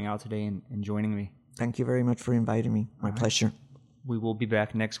for coming out today and joining me. Thank you very much for inviting me. My pleasure. We will be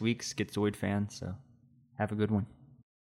back next week, Schizoid Fan. So, have a good one.